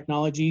a bunch of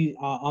technology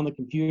on the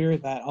computer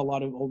that a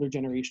lot of older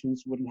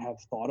generations wouldn't have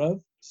thought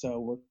of. So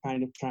we're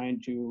kind of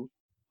trying to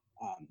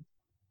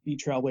be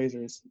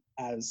trailblazers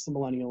as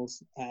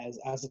millennials,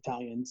 as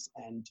Italians,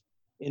 and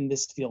in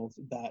this field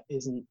that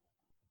isn't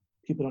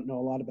people don't know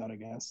a lot about, I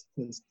guess,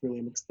 because really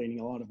I'm explaining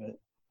a lot of it.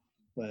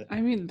 But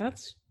I mean,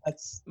 that's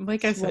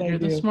like I what said, you're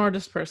the do.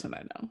 smartest person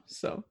I know.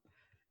 So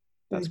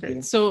that's Thank great.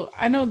 you. So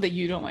I know that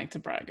you don't like to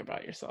brag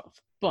about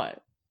yourself,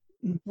 but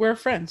we're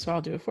friends, so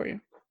I'll do it for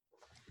you.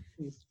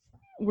 Please.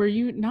 Were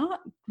you not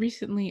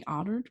recently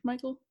honored,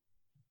 Michael?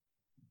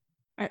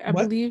 I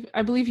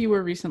believe you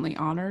were recently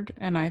honored,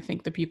 and I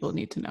think the people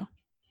need to know.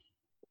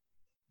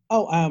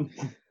 Oh,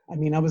 I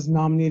mean, I was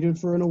nominated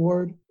for an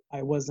award.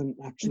 I wasn't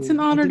actually. It's an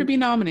honor to be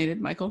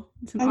nominated, Michael.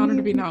 It's an honor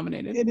to be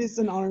nominated. It is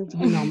an honor to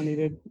be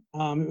nominated.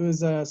 It was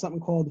something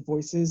called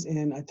Voices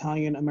in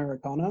Italian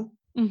Americana,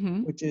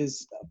 mm-hmm. which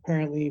is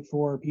apparently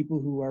for people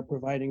who are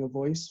providing a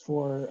voice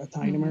for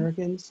Italian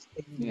Americans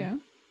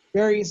in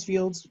various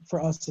fields.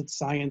 For us, it's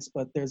science,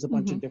 but there's a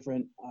bunch of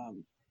different.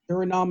 There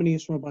were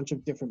nominees from a bunch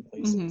of different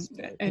places.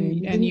 But,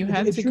 and you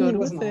had to go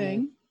to a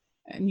thing,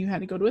 and you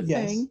had to go to a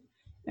thing.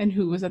 And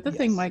who was at the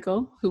thing,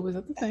 Michael? Who was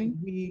at the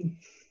thing?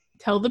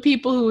 Tell the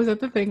people who was at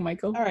the thing,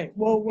 Michael. All right.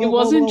 Well, it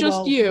wasn't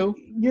just you.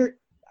 You're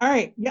all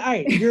right. Yeah, all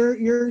right.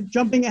 You're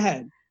jumping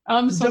ahead.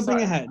 I'm so jumping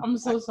sorry. ahead. I'm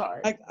so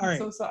sorry. All right. I'm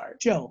so sorry.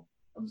 Chill.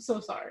 I'm so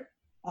sorry.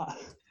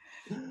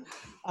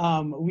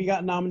 We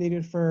got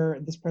nominated for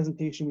this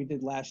presentation we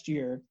did last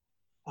year.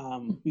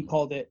 We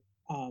called it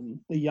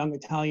 "The Young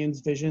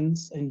Italians'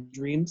 Visions and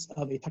Dreams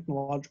of a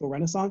Technological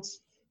Renaissance,"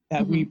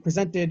 that we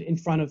presented in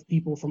front of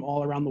people from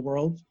all around the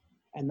world,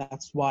 and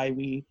that's why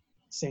we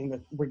saying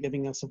that we're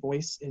giving us a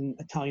voice in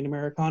Italian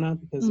Americana,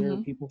 because there are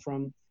people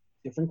from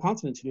different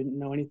continents who didn't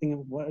know anything of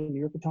what a New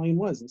York Italian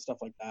was and stuff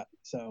like that.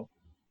 So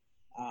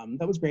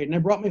that was great. And I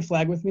brought my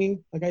flag with me,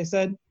 like I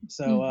said.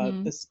 So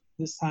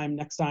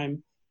next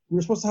time, we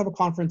were supposed to have a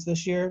conference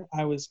this year.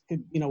 I was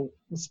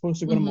supposed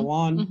to go to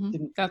Milan.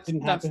 Didn't happen.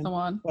 That's the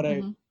one. But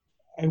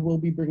I will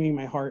be bringing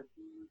my heart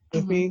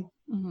with me.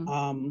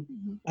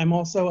 I'm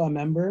also a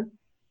member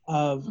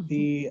of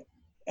the.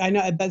 I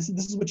know this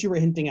is what you were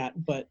hinting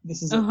at, but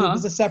this is it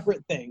was a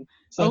separate thing.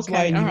 So that's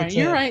why all right,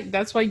 you're right.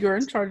 That's why you're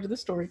in charge of the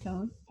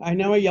storytelling. I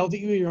know I yelled at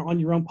you on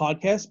your own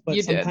podcast, but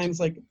you sometimes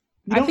did.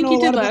 I think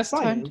you did last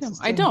time too.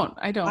 I don't.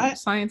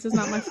 Science is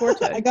not my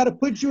forte. I got to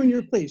put you in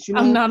your place.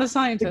 I'm not a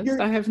scientist.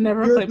 I have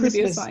never claimed to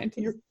be a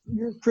scientist.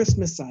 You're a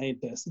Christmas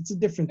scientist. It's a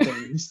different thing.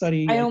 You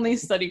study. I only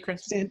study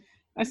Christmas.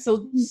 I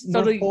still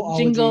study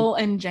jingle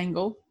and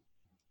jangle.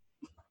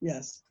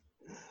 Yes.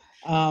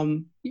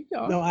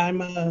 No,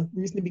 I'm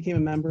recently became a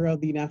member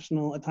of the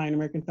National Italian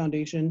American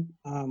Foundation,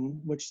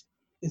 which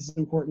is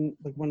important,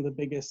 like one of the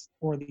biggest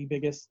or the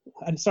biggest.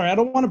 Sorry, I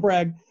don't want to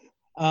brag.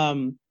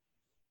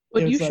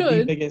 But you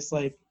should. The biggest,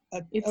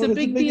 it's a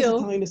big deal.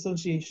 Italian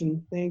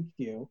association. Thank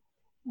you.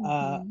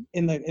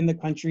 In the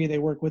country, they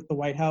work with the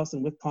White House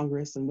and with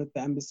Congress and with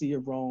the Embassy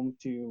of Rome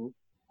to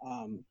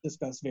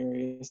discuss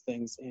various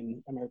things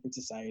in American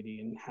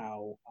society and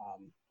how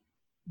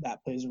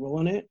that plays a role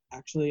in it.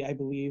 Actually, I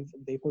believe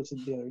they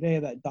posted the other day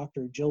that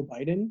Dr. Jill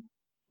Biden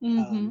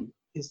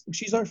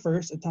she's our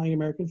first Italian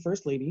American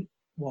first lady.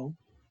 Well,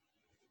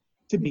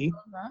 to be.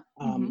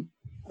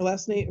 Her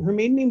last name, her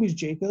maiden name was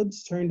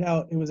Jacobs. Turned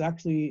out it was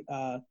actually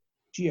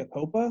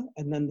Giacopa,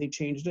 and then they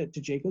changed it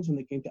to Jacobs when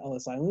they came to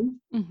Ellis Island.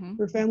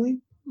 Her family.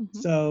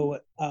 So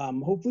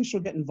hopefully she'll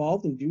get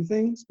involved and do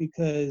things,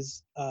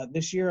 because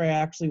this year I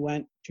actually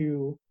went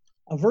to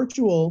a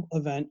virtual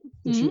event.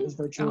 She was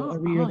virtual.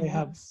 Every year they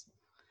have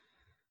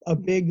a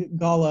big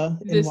gala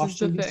in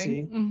Washington,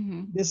 D.C.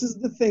 This is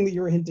the thing that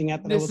you were hinting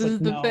at. This is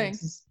the thing.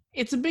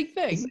 It's a big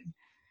thing.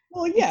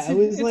 Well, yeah,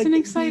 it's an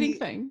exciting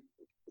thing.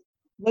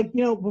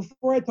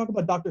 Before I talk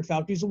about Dr.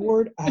 Fauci's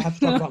award, I have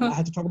to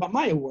talk about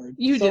my award.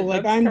 I'm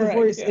correct, the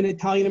voice in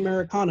Italian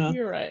Americana.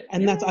 You're right.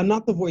 And I'm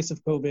not the voice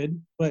of COVID,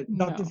 but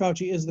Dr.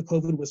 Fauci is the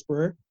COVID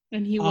whisperer.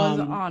 And he was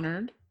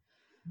honored.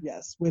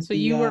 Yes.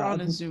 You were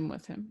on a Zoom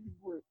with him.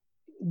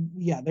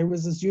 Yeah, there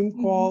was a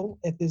Zoom call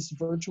at this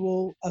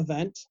virtual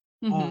event,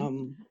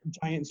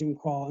 giant Zoom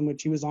call, in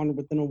which he was honored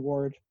with an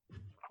award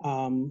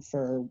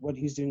for what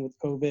he's doing with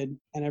COVID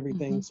and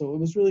everything. So it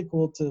was really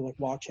cool to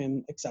watch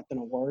him accept an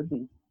award.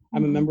 And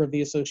I'm a member of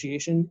the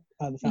association,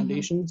 the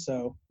foundation.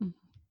 So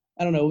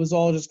I don't know. It was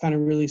all just kind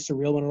of really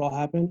surreal when it all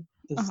happened.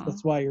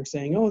 That's why you're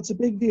saying, "Oh, it's a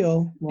big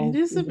deal." Well, it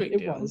is a big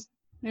deal.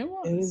 It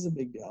is a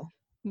big deal.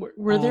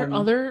 Were there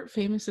other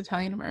famous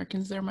Italian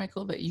Americans there,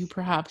 Michael, that you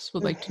perhaps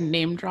would like to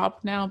name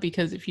drop now?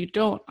 Because if you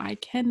don't, I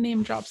can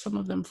name drop some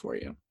of them for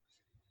you.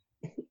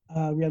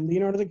 We had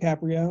Leonardo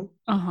DiCaprio,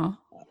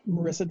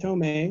 Marissa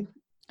Tomei,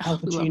 Al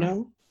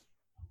Pacino,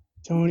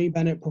 Tony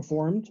Bennett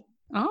performed.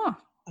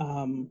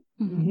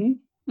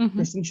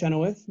 Kristen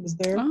Chenoweth was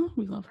there. Oh,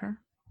 we love her.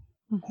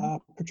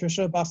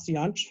 Patricia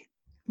Bastianich.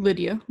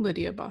 Lydia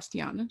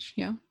Bastianich,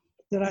 yeah.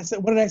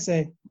 What did I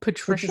say?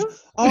 Patricia?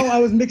 Oh, I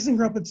was mixing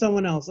her up with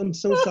someone else. I'm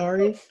so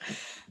sorry.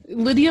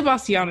 Lydia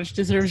Bastianich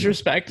deserves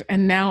respect,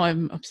 and now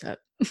I'm upset.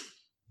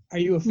 Are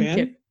you a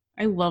fan?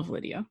 I love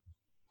Lydia.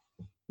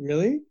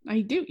 Really?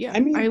 I do, yeah. I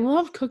mean, I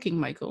love cooking,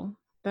 Michael.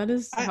 That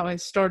is how I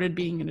started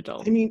being an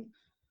adult. I mean,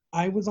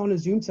 I was on a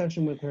Zoom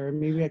session with her.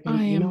 Maybe I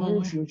can email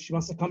her if she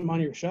wants to come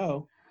on your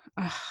show.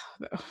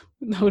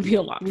 That would be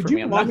a lot for me. Would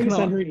you want me to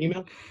send her an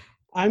email?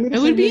 I'm going to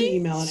send her an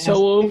email and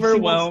so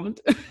overwhelmed.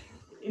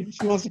 If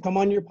she wants to come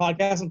on your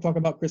podcast and talk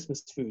about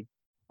Christmas food.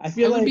 I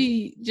would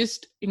be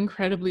just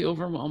incredibly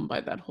overwhelmed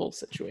by that whole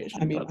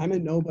situation. I mean, I'm a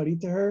nobody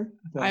to her.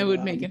 But, I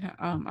would make it.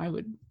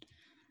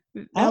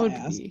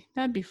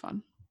 That'd be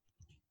fun.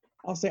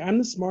 I'll say I'm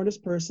the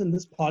smartest person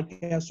this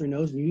podcaster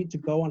knows. You need to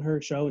go on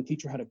her show and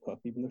teach her how to cook,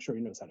 even though she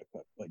already knows how to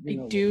cook. But I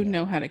do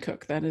know how to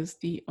cook. That is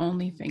the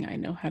only thing I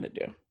know how to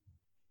do.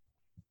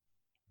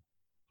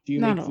 Do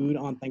you make food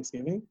on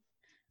Thanksgiving?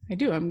 I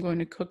do. I'm going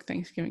to cook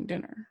Thanksgiving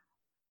dinner.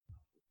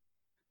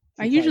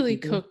 I usually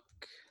cook,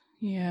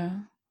 yeah.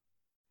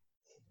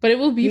 But it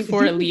will be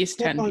for at least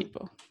 10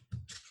 people.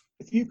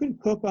 If you can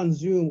cook on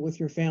Zoom with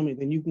your family,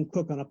 then you can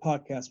cook on a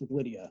podcast with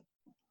Lydia.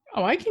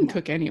 Oh, I can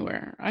cook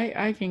anywhere.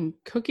 I can.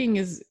 Cooking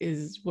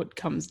is what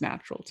comes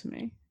natural to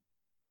me.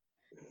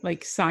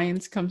 Like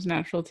science comes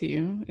natural to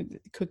you.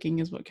 Cooking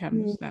is what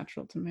comes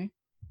natural to me.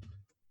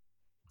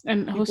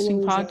 And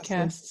hosting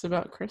podcasts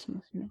about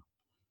Christmas, you know.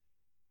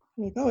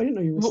 Like, oh, I didn't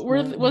know you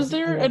were. Was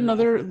there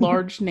another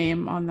large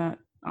name on that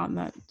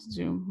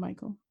Zoom,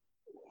 Michael?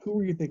 Who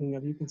were you thinking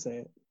of? You can say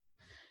it.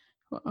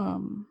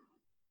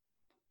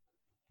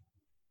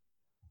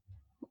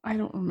 I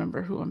don't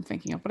remember who I'm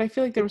thinking of, but I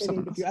feel like there was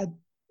someone else.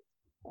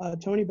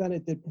 Tony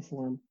Bennett did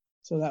perform,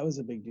 so that was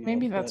a big deal.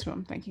 Maybe that's who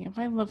I'm thinking of.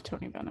 I love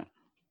Tony Bennett.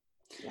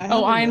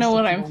 I know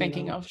what I'm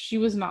thinking of. She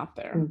was not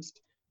there.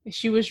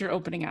 She was your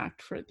opening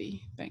act for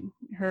the thing.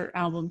 Her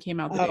album came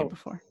out the day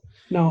before.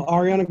 No,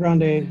 Ariana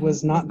Grande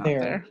was not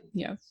there.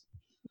 Yes.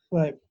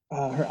 But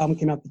her album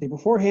came out the day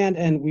beforehand,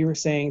 and we were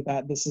saying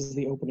that this is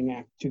the opening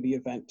act to the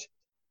event,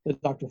 the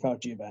Dr.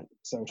 Fauci event.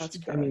 So, I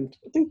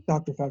think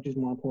Dr. Fauci is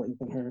more important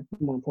than her,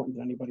 more important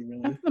than anybody,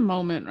 really. At the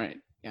moment, right?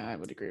 Yeah, I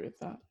would agree with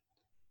that.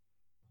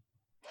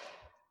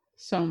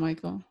 So,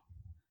 Michael,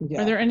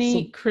 are there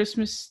any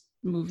Christmas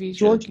movies?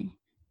 George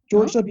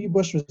W.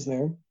 Bush was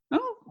there.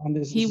 Oh, on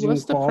this he Zoom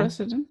was the call.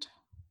 president.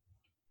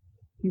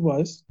 He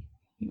was.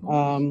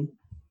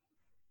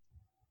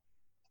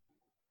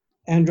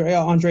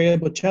 Andrea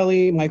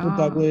Bocelli, Michael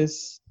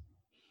Douglas.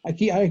 I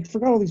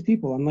forgot all these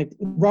people. I'm like,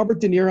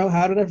 Robert De Niro.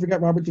 How did I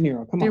forget Robert De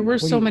Niro? Come on. There were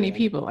so many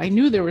people. I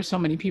knew there were so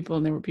many people,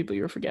 and there were people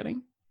you were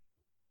forgetting.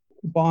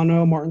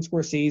 Bono, Martin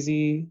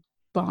Scorsese.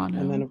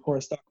 And then, of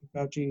course, Dr.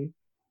 Fauci.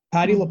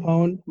 Patti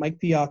LuPone, Mike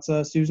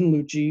Piazza, Susan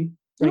Lucci.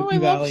 I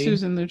love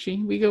Susan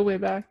Lucci. We go way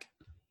back.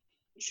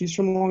 She's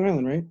from Long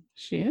Island, right?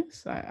 She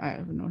is. I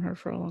have known her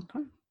for a long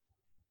time.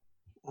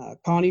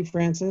 Connie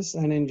Francis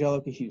and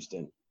Angelica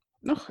Houston.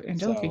 Oh,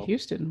 Angelica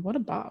Houston. What a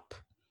bop.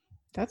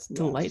 That's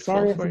delightful.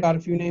 Sorry, I forgot a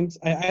few names.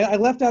 I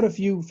left out a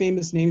few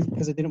famous names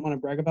because I didn't want to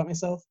brag about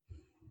myself.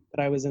 But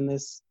I was in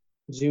this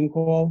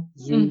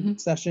Zoom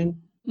session.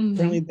 Mm-hmm.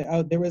 Apparently,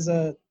 there was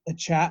a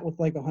chat with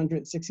like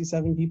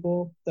 167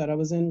 people that I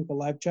was in, the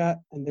live chat.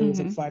 And there was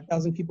like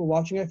 5,000 people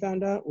watching, I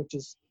found out, which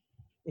is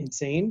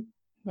insane.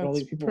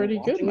 That's pretty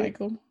good,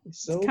 Michael.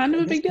 It's kind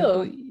of a big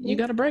deal. You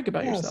got to brag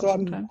about yourself.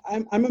 So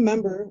I'm a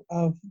member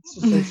of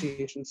this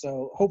association.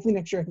 So hopefully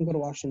next year I can go to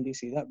Washington,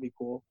 D.C. That'd be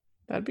cool.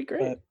 That'd be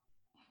great. But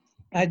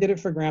I did it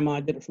for grandma.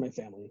 I did it for my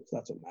family. So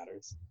that's what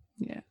matters.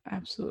 Yeah,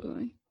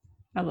 absolutely.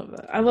 I love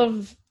that. I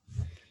love.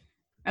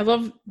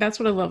 That's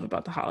what I love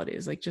about the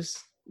holidays. Like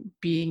just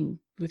being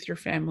with your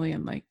family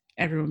and like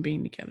everyone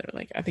being together.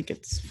 Like I think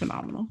it's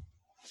phenomenal.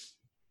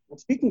 Well,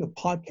 speaking of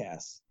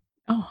podcasts.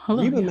 Oh,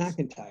 hello. Reba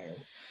McEntire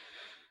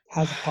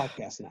has a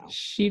podcast now.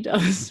 She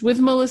does, with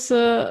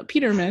Melissa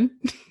Peterman,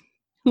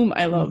 whom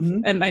I love,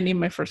 and I named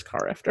my first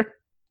car after.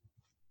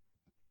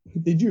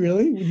 Did you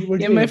really?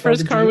 My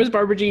first car was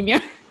Barbara Jean,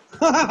 yeah.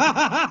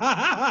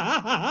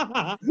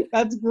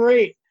 That's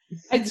great.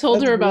 I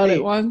told her about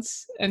it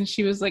once, and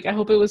she was like, I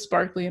hope it was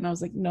sparkly. And I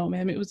was like, no,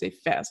 ma'am, it was a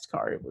fast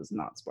car. It was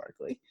not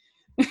sparkly.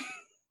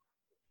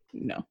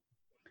 No.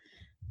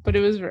 But it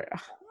was very...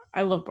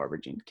 I love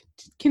Barbara Jean.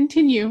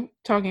 Continue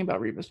talking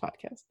about Reba's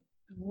podcast.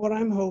 What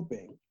I'm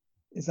hoping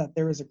is that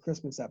there is a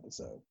Christmas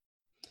episode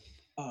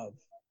of.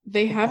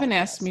 They haven't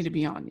asked me to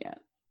be on yet.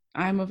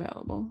 I'm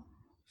available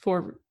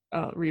for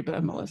Reba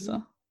and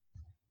Melissa.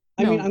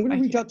 I'm going to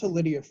reach out to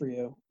Lydia for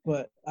you,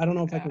 but I don't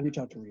know if I can reach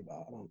out to Reba.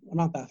 I'm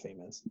not that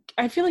famous.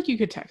 I feel like you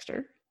could text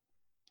her.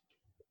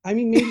 I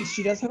mean, maybe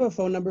she does have a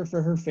phone number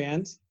for her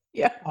fans.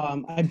 Yeah.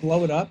 I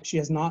blow it up. She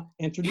has not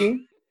answered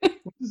me.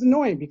 Which is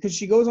annoying because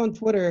she goes on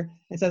Twitter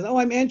and says, "Oh,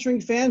 I'm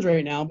answering fans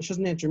right now," but she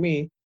doesn't answer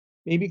me.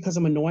 Maybe because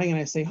I'm annoying and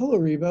I say, "Hello,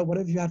 Reba, what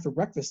have you had for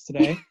breakfast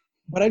today?"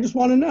 But I just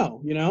want to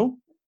know, you know?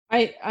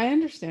 I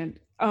understand.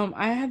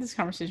 I had this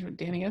conversation with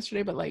Danny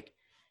yesterday, but like,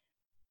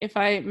 if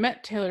I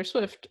met Taylor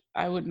Swift,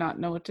 I would not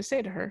know what to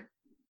say to her.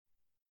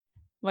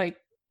 Like,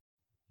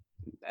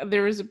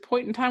 there was a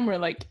point in time where,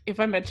 like,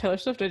 if I met Taylor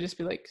Swift, I'd just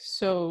be like,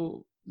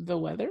 "So the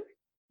weather?"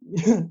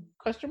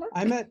 Question mark.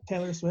 I met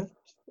Taylor Swift.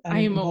 I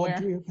am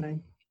aware.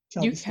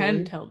 You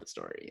can tell the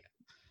story.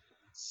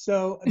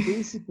 So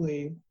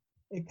basically,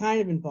 it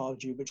kind of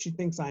involves you, but she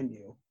thinks I'm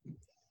you.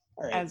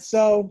 All right. As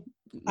So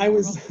I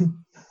normal.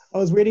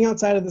 was waiting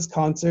outside of this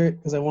concert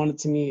because I wanted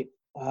to meet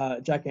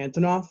Jack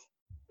Antonoff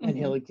and Mhm.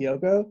 Haley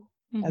Kiyoko.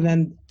 Mhm. And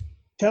then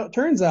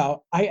turns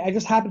out I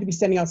just happened to be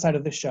standing outside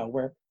of this show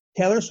where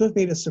Taylor Swift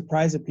made a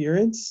surprise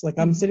appearance. Like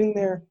I'm Mhm. sitting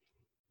there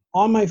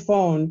on my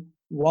phone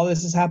while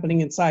this is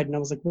happening inside. And I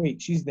was like,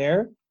 wait, she's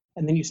there?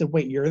 And then you said,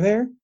 wait, you're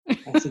there?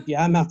 I said,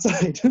 yeah, I'm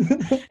outside.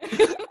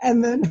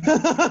 And then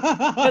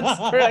That's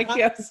correct.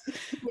 Yes,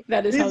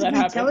 that is how that basically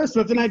happened. Taylor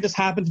Swift and I just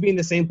happened to be in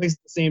the same place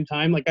at the same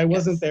time. Like I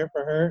wasn't Yes. there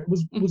for her.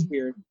 It was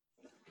weird.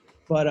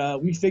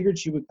 But we figured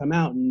she would come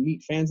out and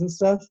meet fans and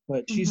stuff,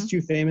 but she's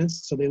too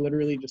famous, so they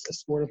literally just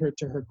escorted her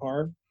to her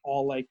car,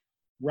 all like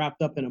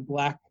wrapped up in a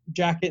black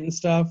jacket and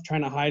stuff,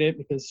 trying to hide it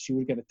because she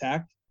would get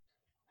attacked.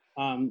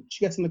 She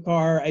gets in the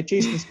car. I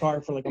chased this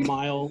car for like a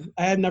mile.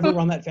 I had never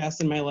run that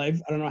fast in my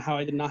life. I don't know how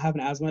I did not have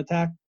an asthma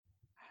attack.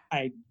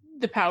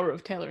 The power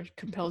of Taylor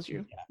compels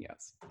you. Yeah.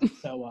 Yes.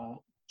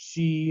 So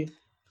she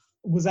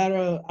was I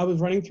was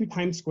running through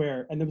Times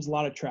Square and there was a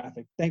lot of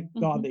traffic. Thank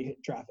God they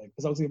hit traffic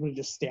because I was able to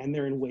just stand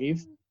there and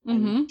wave.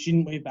 And she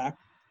didn't wave back.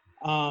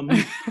 And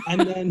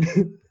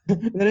then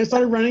then I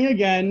started running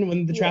again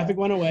when the traffic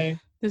went away.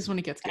 This is when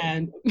it gets good.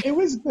 And it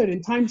was good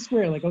in Times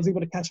Square. Like I was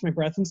able to catch my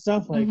breath and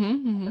stuff. Like,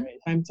 all right,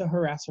 time to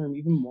harass her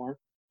even more.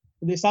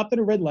 But they stopped at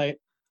a red light,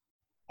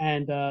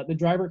 and the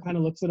driver kind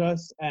of looks at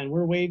us, and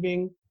we're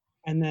waving,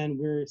 and then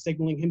we're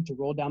signaling him to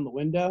roll down the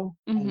window.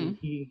 And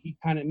he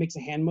kind of makes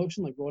a hand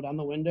motion, like roll down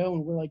the window,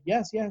 and we're like,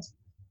 yes, yes.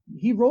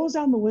 He rolls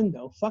down the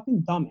window,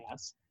 fucking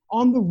dumbass,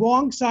 on the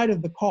wrong side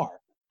of the car,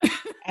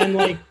 and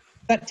like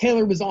that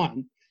Taylor was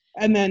on.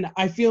 And then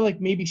I feel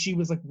like maybe she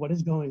was like, what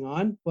is going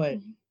on? But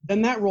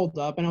then that rolled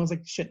up and I was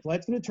like, shit, the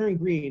light's going to turn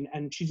green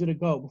and she's going to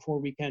go before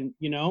we can,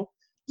 you know?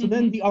 So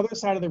then the other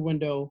side of the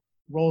window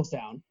rolls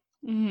down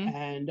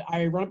and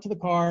I run up to the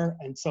car.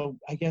 And so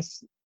I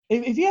guess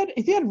if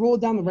he had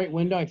rolled down the right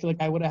window, I feel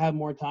like I would have had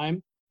more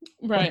time.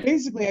 Right. But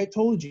basically I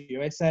told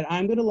you, I said,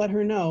 I'm going to let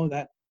her know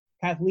that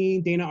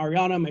Kathleen, Dana,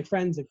 Ariana, my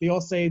friends, if they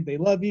all say they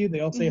love you,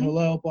 they all say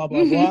hello, blah,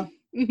 blah, blah.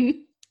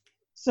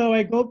 So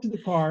I go up to the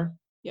car.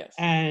 Yes.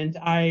 And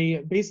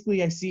I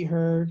see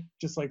her,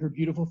 just like her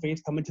beautiful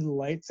face come into the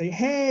light, say,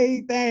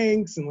 hey,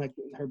 thanks. And like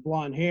her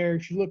blonde hair,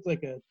 she looked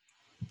like a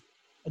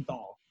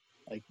doll,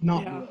 like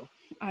not real.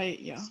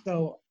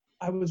 So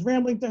I was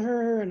rambling to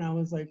her and I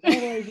was like, oh,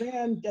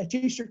 I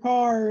chased your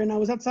car and I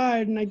was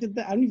outside and I did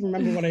that. I don't even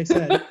remember what I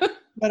said,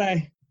 but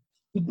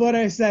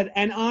I said,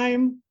 and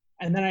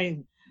then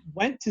I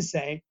went to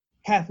say,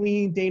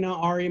 Kathleen, Dana,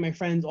 Ari, my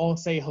friends all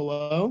say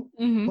hello,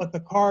 but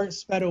the car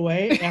sped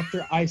away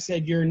after I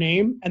said your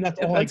name, and that's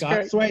all I got.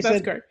 Correct. So I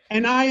said,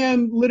 and I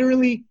am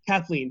literally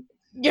Kathleen.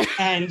 Yeah.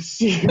 And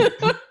she,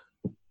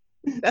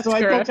 so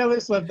I told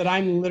Taylor Swift that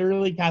I'm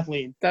literally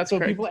Kathleen. That's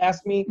correct. People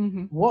ask me,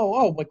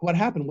 whoa, like what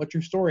happened? What's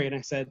your story? And I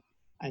said,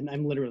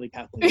 I'm literally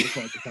Kathleen. That's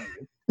all I can tell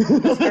you.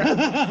 That's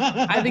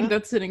correct. I think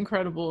that's an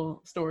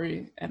incredible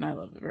story, and I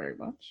love it very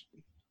much.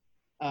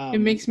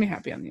 It makes me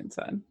happy on the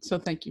inside. So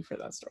thank you for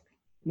that story.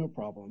 No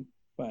problem.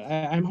 But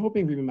I'm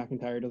hoping Reba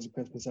McEntire does a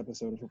Christmas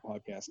episode of her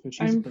podcast.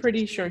 I'm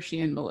pretty sure she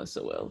and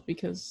Melissa will,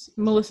 because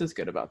Melissa's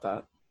good about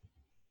that.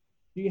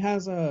 She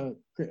has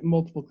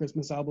multiple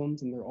Christmas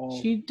albums, and they're all...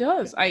 She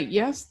does.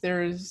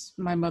 There's...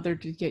 My mother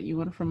did get you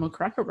one from a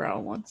Cracker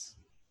Barrel once.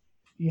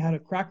 She had a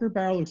Cracker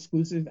Barrel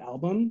exclusive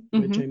album,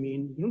 which, I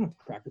mean, you don't have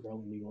Cracker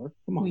Barrel in New York.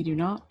 Come on. We do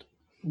not.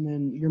 And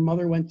then your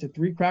mother went to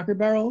 3 Cracker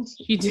Barrels.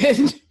 She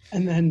did.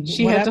 And then...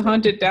 She had to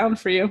hunt it down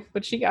for you,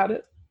 but she got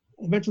it.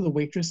 Eventually the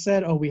waitress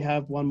said, oh, we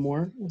have one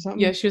more or something?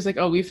 Yeah, she was like,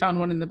 oh, we found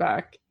one in the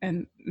back,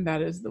 and that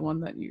is the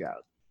one that you got.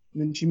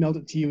 And then she mailed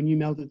it to you, and you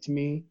mailed it to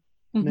me.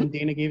 And then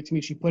Dana gave it to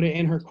me. She put it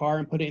in her car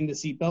and put it in the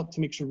seatbelt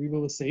to make sure Reba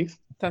was safe.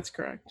 That's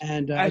correct.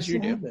 And as you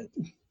do.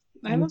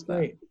 I love that.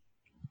 Great.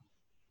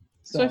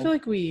 So I feel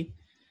like we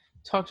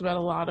talked about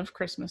a lot of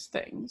Christmas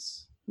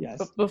things. Yes.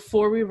 But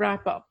before we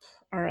wrap up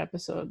our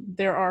episode,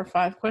 there are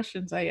 5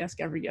 questions I ask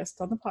every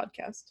guest on the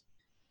podcast.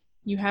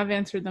 You have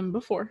answered them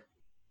before.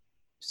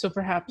 So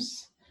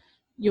perhaps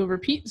you'll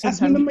repeat sometime.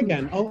 Ask me them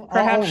again.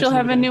 Perhaps you'll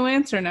have a new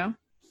answer now.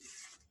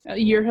 A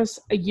year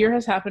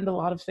has happened. A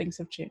lot of things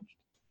have changed.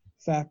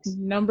 Facts.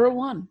 Number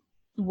 1,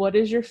 what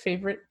is your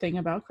favorite thing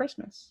about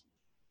Christmas?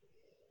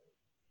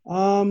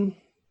 I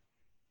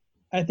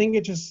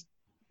think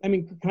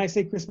can I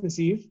say Christmas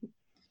Eve?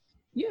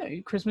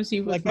 Yeah, Christmas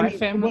Eve with my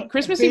family.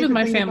 Christmas Eve with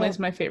my family is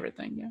my favorite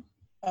thing, yeah.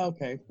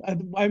 Okay. I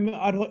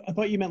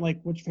thought you meant like,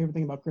 what's your favorite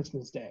thing about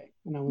Christmas Day?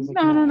 And I was like,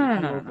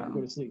 no.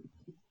 Go to sleep.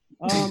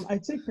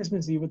 I'd say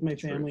Christmas Eve with my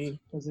family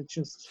because it's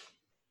just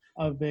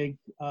a big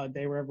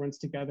day where everyone's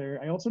together.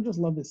 I also just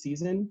love the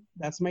season.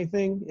 That's my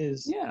thing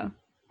is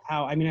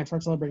how, I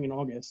start celebrating in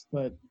August,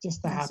 but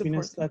just the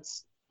happiness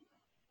that's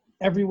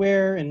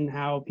everywhere and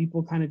how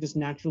people kind of just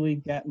naturally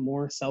get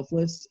more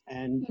selfless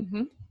and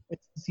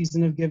it's the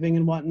season of giving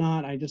and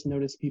whatnot. I just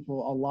notice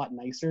people a lot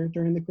nicer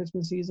during the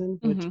Christmas season,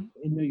 which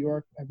in New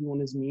York,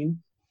 everyone is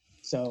mean.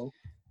 So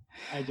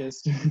I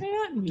just... They're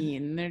not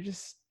mean. They're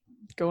just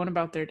going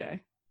about their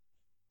day.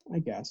 I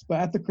guess. But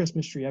at the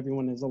Christmas tree,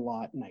 everyone is a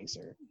lot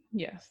nicer.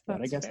 Yes, But I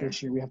that's guess fair.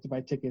 this year we have to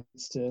buy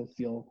tickets to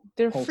feel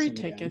They're free wholesome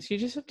again. tickets. You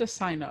just have to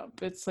sign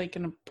up. It's like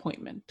an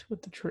appointment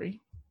with the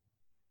tree.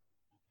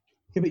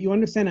 Okay, but you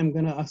understand I'm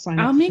going to sign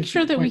up I'll for make 50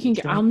 sure that we can.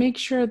 appointments, right? I'll make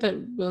sure that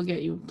we'll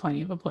get you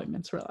plenty of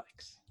appointments.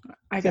 Relax.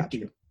 I got 50.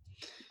 you.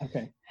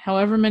 Okay.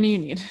 However many you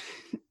need.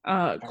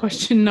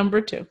 Question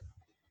number 2.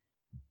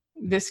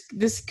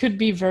 This could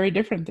be very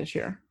different this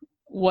year.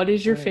 What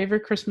is your All right.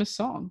 favorite Christmas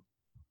song?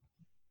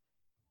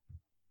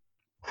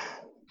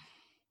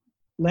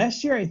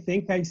 Last year, I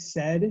think I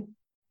said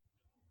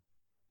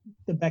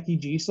the Becky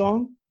G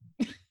song.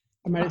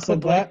 I might have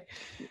said that,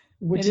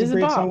 which is a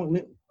great song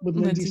with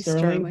Lindsey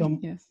Sterling,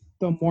 yes,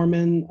 the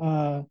Mormon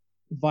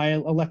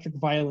electric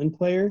violin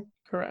player.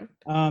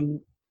 correct.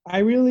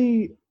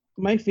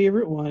 My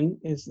favorite one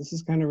is, this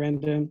is kind of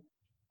random,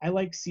 I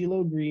like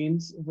CeeLo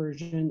Green's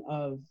version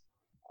of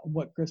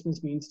What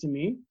Christmas Means to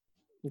Me,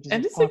 which is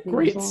And a it's a popular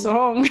great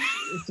song.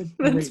 It's a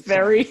great That's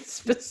very song.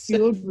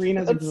 specific. CeeLo Green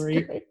has a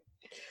great.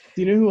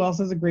 Do you know who else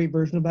has a great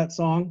version of that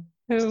song?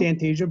 Who?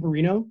 Stantasia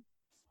Barrino.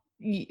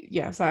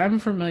 Yes, I'm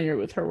familiar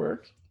with her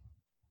work.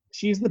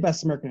 She's the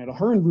best American Idol.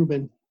 Her and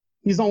Ruben.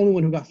 He's the only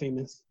one who got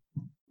famous.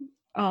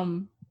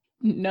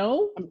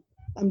 No.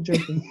 I'm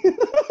joking.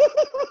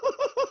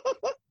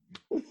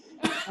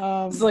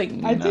 It's like,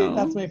 no. I do.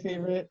 That's my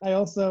favorite. I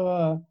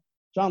also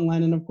John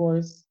Lennon, of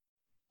course.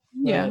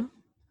 Yeah.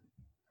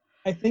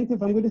 I think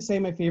if I'm going to say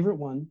my favorite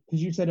one,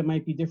 because you said it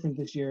might be different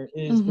this year,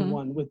 is the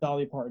one with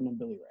Dolly Parton and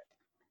Billy Ray.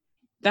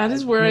 That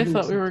is where I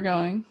thought we were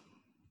going.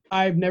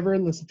 I've never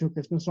listened to a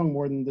Christmas song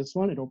more than this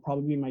one. It'll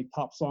probably be my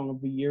top song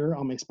of the year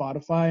on my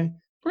Spotify.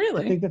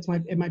 Really? I think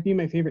it might be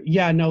my favorite.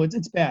 Yeah, no,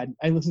 it's bad.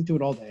 I listen to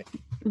it all day.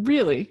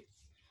 Really?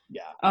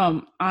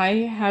 Yeah. I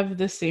have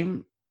the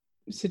same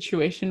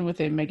situation with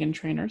a Meghan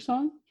Trainor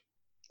song.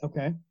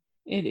 Okay.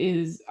 It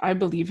is I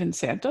Believe in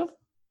Santa.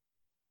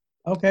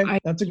 Okay,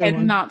 that's a good one. I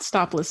cannot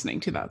stop listening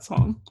to that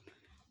song.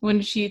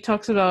 When she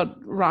talks about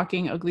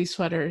rocking ugly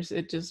sweaters,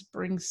 it just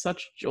brings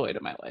such joy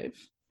to my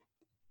life.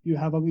 You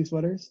have ugly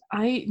sweaters?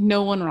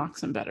 No one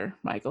rocks them better,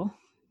 Michael.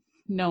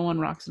 No one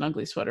rocks an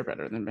ugly sweater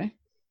better than me.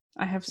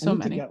 I have so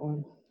many. To get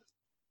one.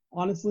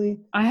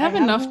 Honestly, I have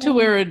enough to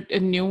wear a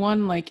new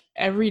one like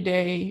every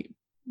day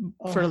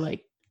for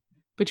like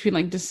between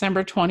like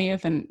December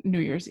 20th and New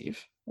Year's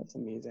Eve. That's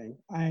amazing.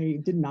 I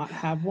did not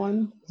have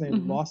one because I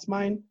lost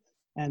mine,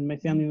 and my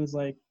family was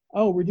like,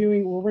 "Oh, we're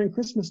wearing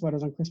Christmas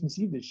sweaters on Christmas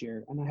Eve this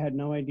year," and I had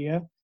no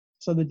idea.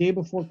 So the day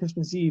before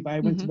Christmas Eve,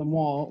 I went to the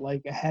mall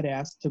like a head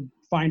ass to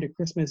find a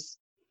Christmas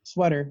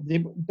sweater.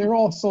 They're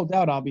all sold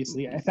out,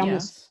 obviously. I found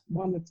this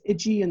one that's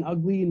itchy and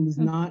ugly and was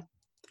not.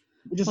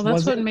 Well,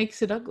 that's what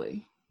makes it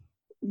ugly.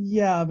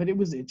 Yeah, but it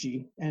was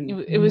itchy and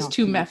it was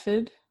too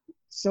method.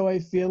 So I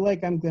feel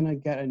like I'm gonna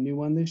get a new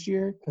one this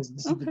year because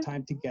this is the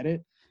time to get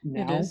it.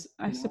 Now, it is.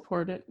 I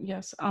support it.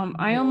 Yes.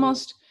 I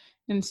almost,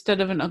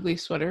 instead of an ugly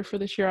sweater for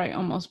this year, I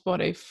almost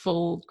bought a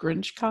full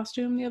Grinch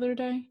costume the other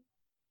day.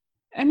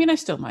 I mean, I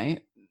still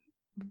might,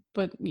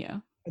 but yeah.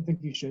 I think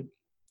you should.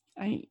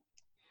 I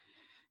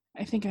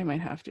think I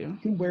might have to. You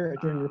can wear it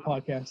during your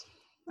podcast.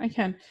 I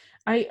can.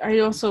 I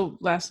also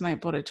last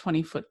night bought a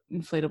 20-foot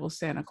inflatable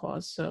Santa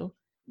Claus, so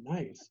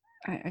nice.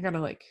 I gotta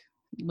like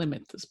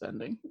limit the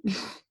spending.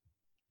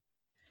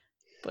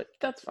 But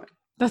that's fine.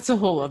 That's a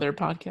whole other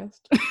podcast.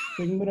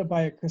 I'm gonna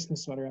buy a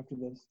Christmas sweater after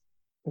this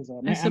because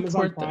my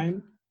Amazon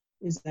Prime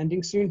is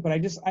ending soon. But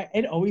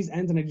it always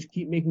ends, and I just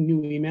keep making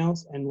new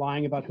emails and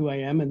lying about who I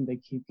am, and they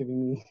keep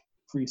giving me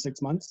free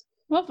 6 months.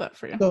 Love that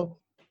for you. So,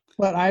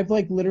 but I've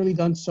like literally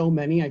done so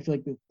many. I feel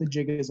like the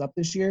jig is up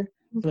this year.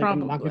 I feel like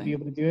I'm not gonna be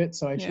able to do it,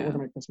 so I should order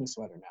my Christmas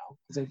sweater now.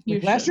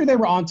 Because last year they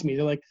were on to me.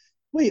 They're like,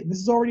 "Wait, this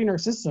is already in our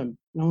system,"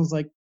 and I was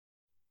like,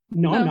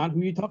 No, I'm not.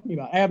 Who are you talking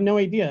about? I have no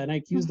idea. And I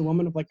accused the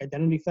woman of like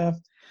identity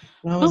theft.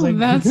 And I was like,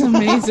 that's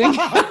amazing.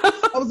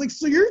 I was like,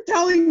 so you're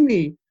telling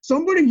me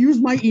somebody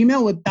used my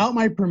email without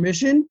my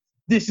permission?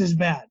 This is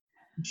bad.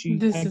 I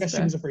guess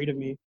she was afraid of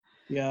me.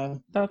 Yeah.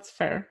 That's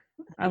fair.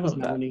 I love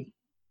Melanie.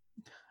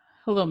 That.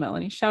 Hello,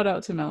 Melanie. Shout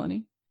out to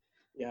Melanie.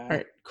 Yeah. All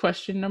right.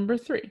 Question number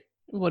 3.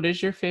 What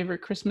is your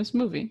favorite Christmas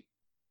movie?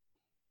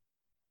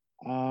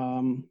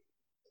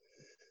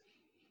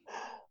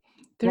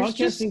 There's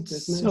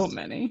just so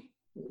many.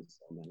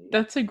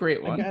 That's a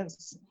great one.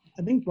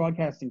 I think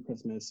Broadcasting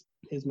Christmas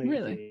is my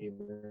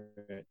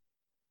favorite.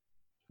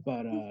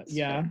 But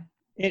yeah,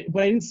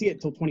 but I didn't see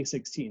it till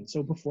 2016.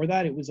 So before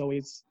that, it was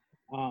always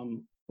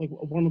like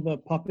one of the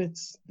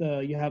puppets.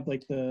 You have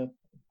like the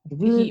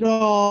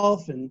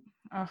Rudolph and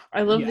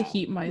I love the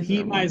Heat Miser.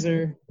 Heat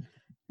Miser.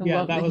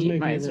 Yeah, that was my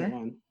favorite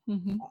one.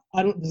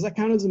 Mm-hmm. Does that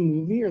count as a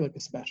movie or like a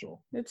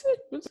special? It's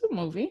a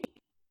movie.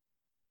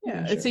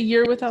 Yeah, it's A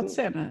Year Without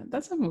Santa.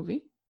 That's a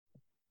movie.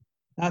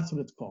 That's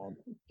what it's called.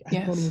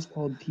 I thought it was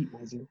called Heat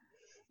Miser.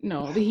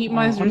 No, the Heat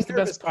Miser is the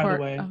best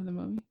part of the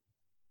movie.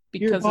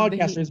 You're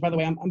podcasters, by the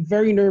way. I'm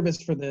very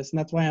nervous for this, and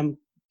that's why I'm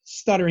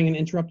stuttering and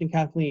interrupting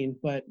Kathleen.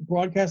 But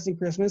Broadcasting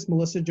Christmas,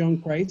 Melissa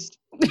Joan Christ,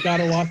 you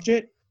gotta watch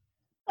it.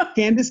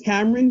 Candace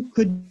Cameron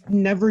could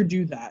never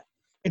do that.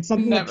 It's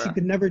something that she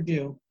could never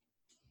do.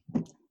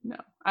 No,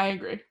 I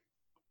agree.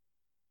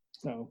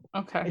 So,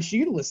 okay. Is she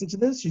going to listen to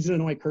this? She's going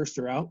to know I cursed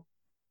her out.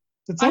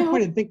 At some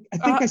point, I think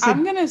I said.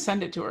 I'm going to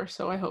send it to her,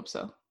 so I hope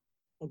so.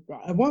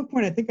 At one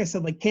point, I think I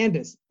said, like,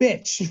 Candace,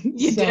 bitch.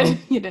 You did.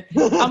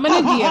 I'm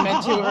going to DM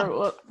it to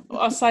her.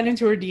 I'll slide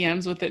into her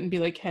DMs with it and be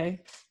like,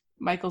 hey,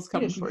 Michael's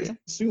coming for you.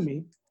 Sue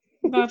me.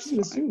 That's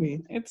fine. Sue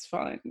me. It's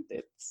fine.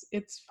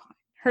 It's fine.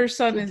 Her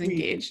son is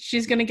engaged.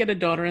 She's going to get a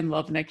daughter in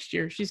love next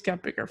year. She's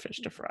got bigger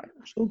fish to fry.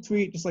 She'll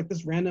tweet just like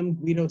this random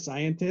Guido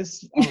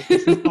scientist on a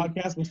Christmas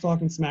podcast was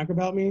talking smack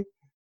about me.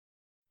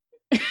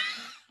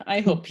 I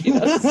hope she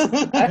does.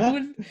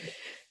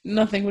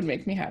 Nothing would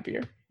make me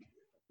happier.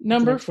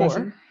 Number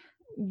 4.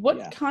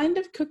 What kind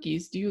of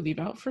cookies do you leave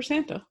out for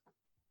Santa?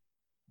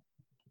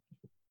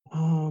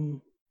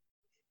 Okay.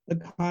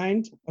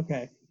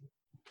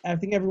 I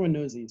think everyone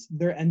knows these.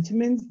 They're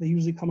Entenmann's. They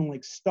usually come in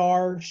like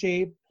star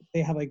shape.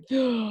 They have like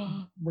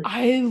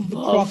I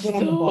love those.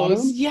 On the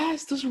bottom.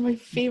 Yes, those are my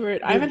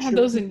favorite. I haven't had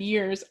those in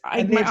years.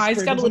 My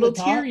eyes got a little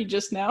teary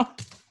just now.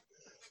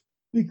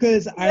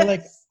 Because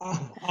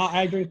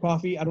I drink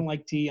coffee. I don't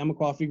like tea. I'm a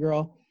coffee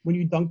girl. When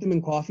you dunk them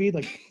in coffee,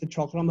 like the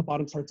chocolate on the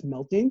bottom starts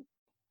melting.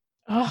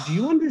 Oh, do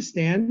you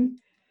understand?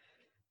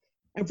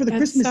 And for the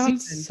Christmas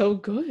season, so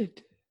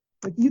good.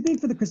 Like, you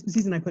think for the Christmas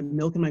season I put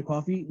milk in my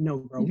coffee? No,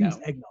 bro. We use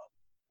eggnog.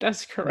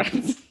 That's correct.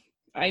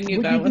 I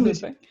knew that was the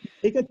thing.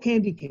 Take a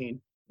candy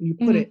cane and you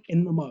put it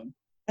in the mug,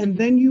 and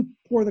then you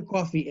pour the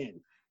coffee in,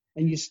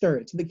 and you stir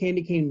it so the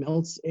candy cane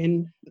melts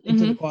into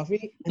the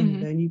coffee,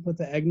 and then you put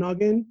the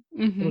eggnog in.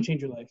 It'll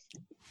change your life.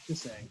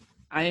 Just saying.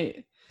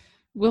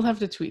 We'll have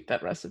to tweet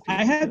that recipe.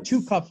 I had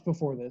 2 cups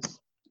before this.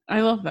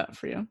 I love that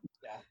for you.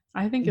 Yeah.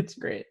 I think it's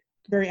great.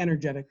 Very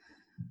energetic.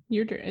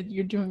 You're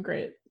doing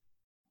great.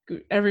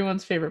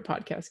 Everyone's favorite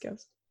podcast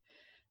guest.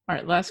 All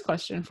right, last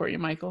question for you,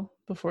 Michael,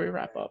 before we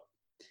wrap up.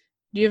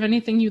 Do you have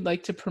anything you'd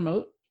like to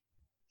promote?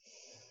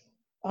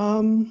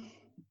 I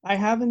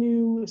have a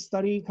new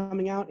study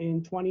coming out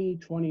in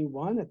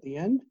 2021 at the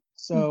end.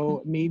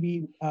 So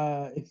maybe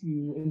if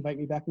you invite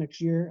me back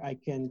next year, I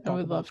can talk about that. I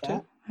would love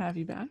to have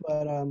you back.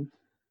 But I'm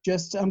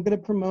going to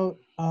promote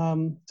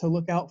to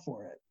look out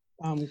for it.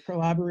 I'm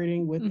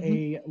collaborating with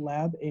a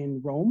lab in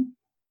Rome,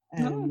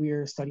 and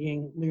we're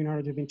studying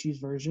Leonardo da Vinci's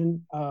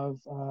version of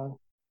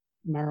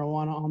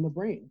marijuana on the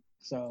brain.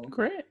 So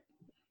great.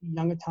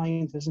 Young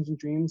Italians' Visions and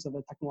Dreams of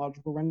a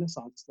Technological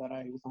Renaissance that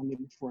I was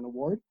nominated for an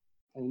award.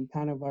 And we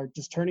kind of are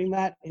just turning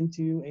that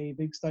into a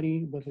big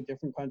study with a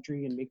different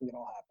country and making it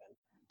all happen.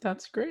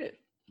 That's great.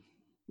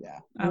 Yeah.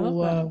 I love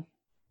that.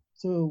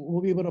 So we'll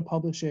be able to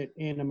publish it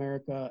in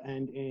America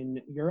and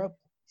in Europe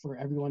for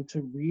everyone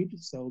to read.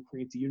 So it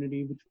creates a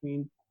unity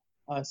between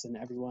us, and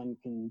everyone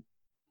can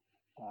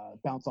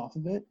bounce off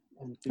of it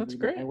and That's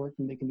great. My work,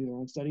 and they can do their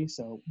own study.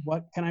 So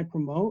what can I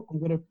promote? I'm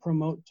going to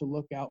promote to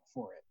look out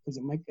for it, because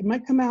it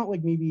might come out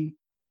like maybe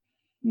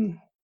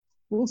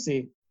we'll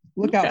see.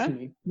 Look out for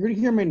me. You're going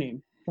to hear my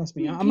name. Trust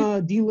me. I'm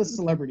a D-list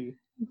celebrity.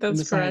 That's in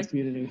the correct. Science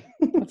community.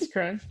 That's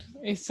correct.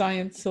 A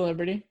science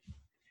celebrity.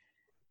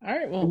 All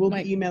right. Well, we'll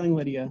be emailing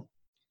Lydia.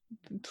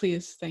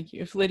 Please, thank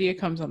you. If Lydia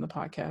comes on the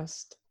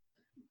podcast,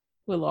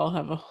 we'll all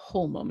have a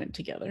whole moment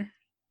together.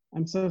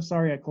 I'm so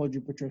sorry I called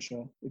you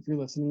Patricia. If you're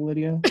listening,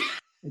 Lydia,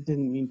 I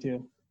didn't mean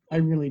to. I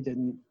really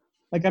didn't.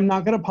 Like, I'm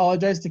not going to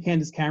apologize to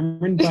Candace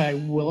Cameron, but I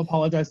will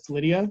apologize to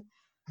Lydia.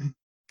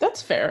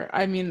 That's fair.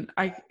 I mean,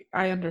 I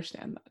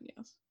understand that,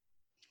 yes.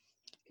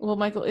 Well,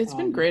 Michael, it's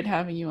been great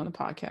having you on the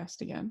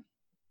podcast again.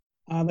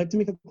 I'd like to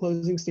make a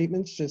closing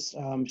statement. Just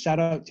shout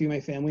out to my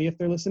family if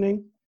they're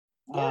listening.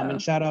 And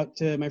shout out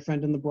to my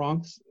friend in the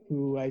Bronx,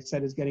 who I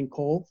said is getting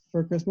coal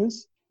for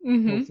Christmas.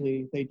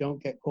 Hopefully they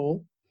don't get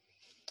coal.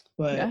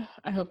 But yeah,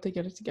 I hope they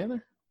get it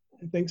together.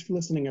 Thanks for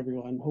listening,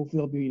 everyone.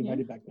 Hopefully I'll be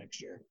invited back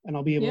next year. And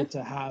I'll be able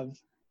to have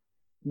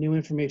new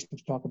information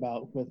to talk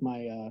about with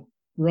my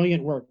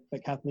brilliant work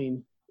that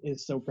Kathleen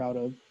is so proud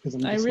of.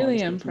 Because I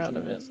really am proud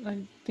of it. I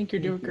think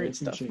you're doing great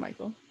stuff,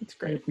 Michael. It's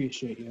great. I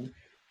appreciate you.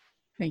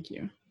 Thank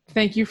you.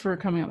 Thank you for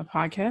coming on the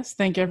podcast.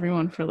 Thank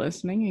everyone for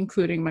listening,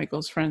 including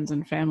Michael's friends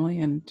and family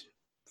and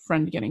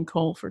friend getting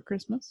coal for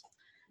Christmas.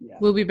 Yeah.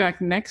 We'll be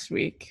back next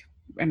week,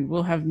 and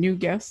we'll have new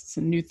guests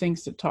and new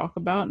things to talk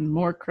about and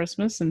more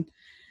Christmas. And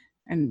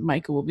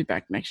Michael will be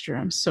back next year.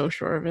 I'm so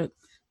sure of it.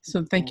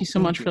 So thank you so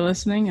much for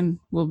listening, and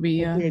we'll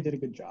be... Hopefully I did a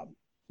good job.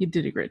 You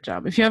did a great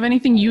job. If you have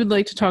anything you'd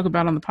like to talk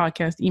about on the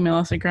podcast, email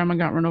us at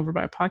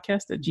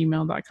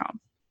grandmagotrunoverbypodcast@gmail.com. All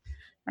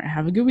right,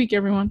 have a good week,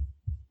 everyone.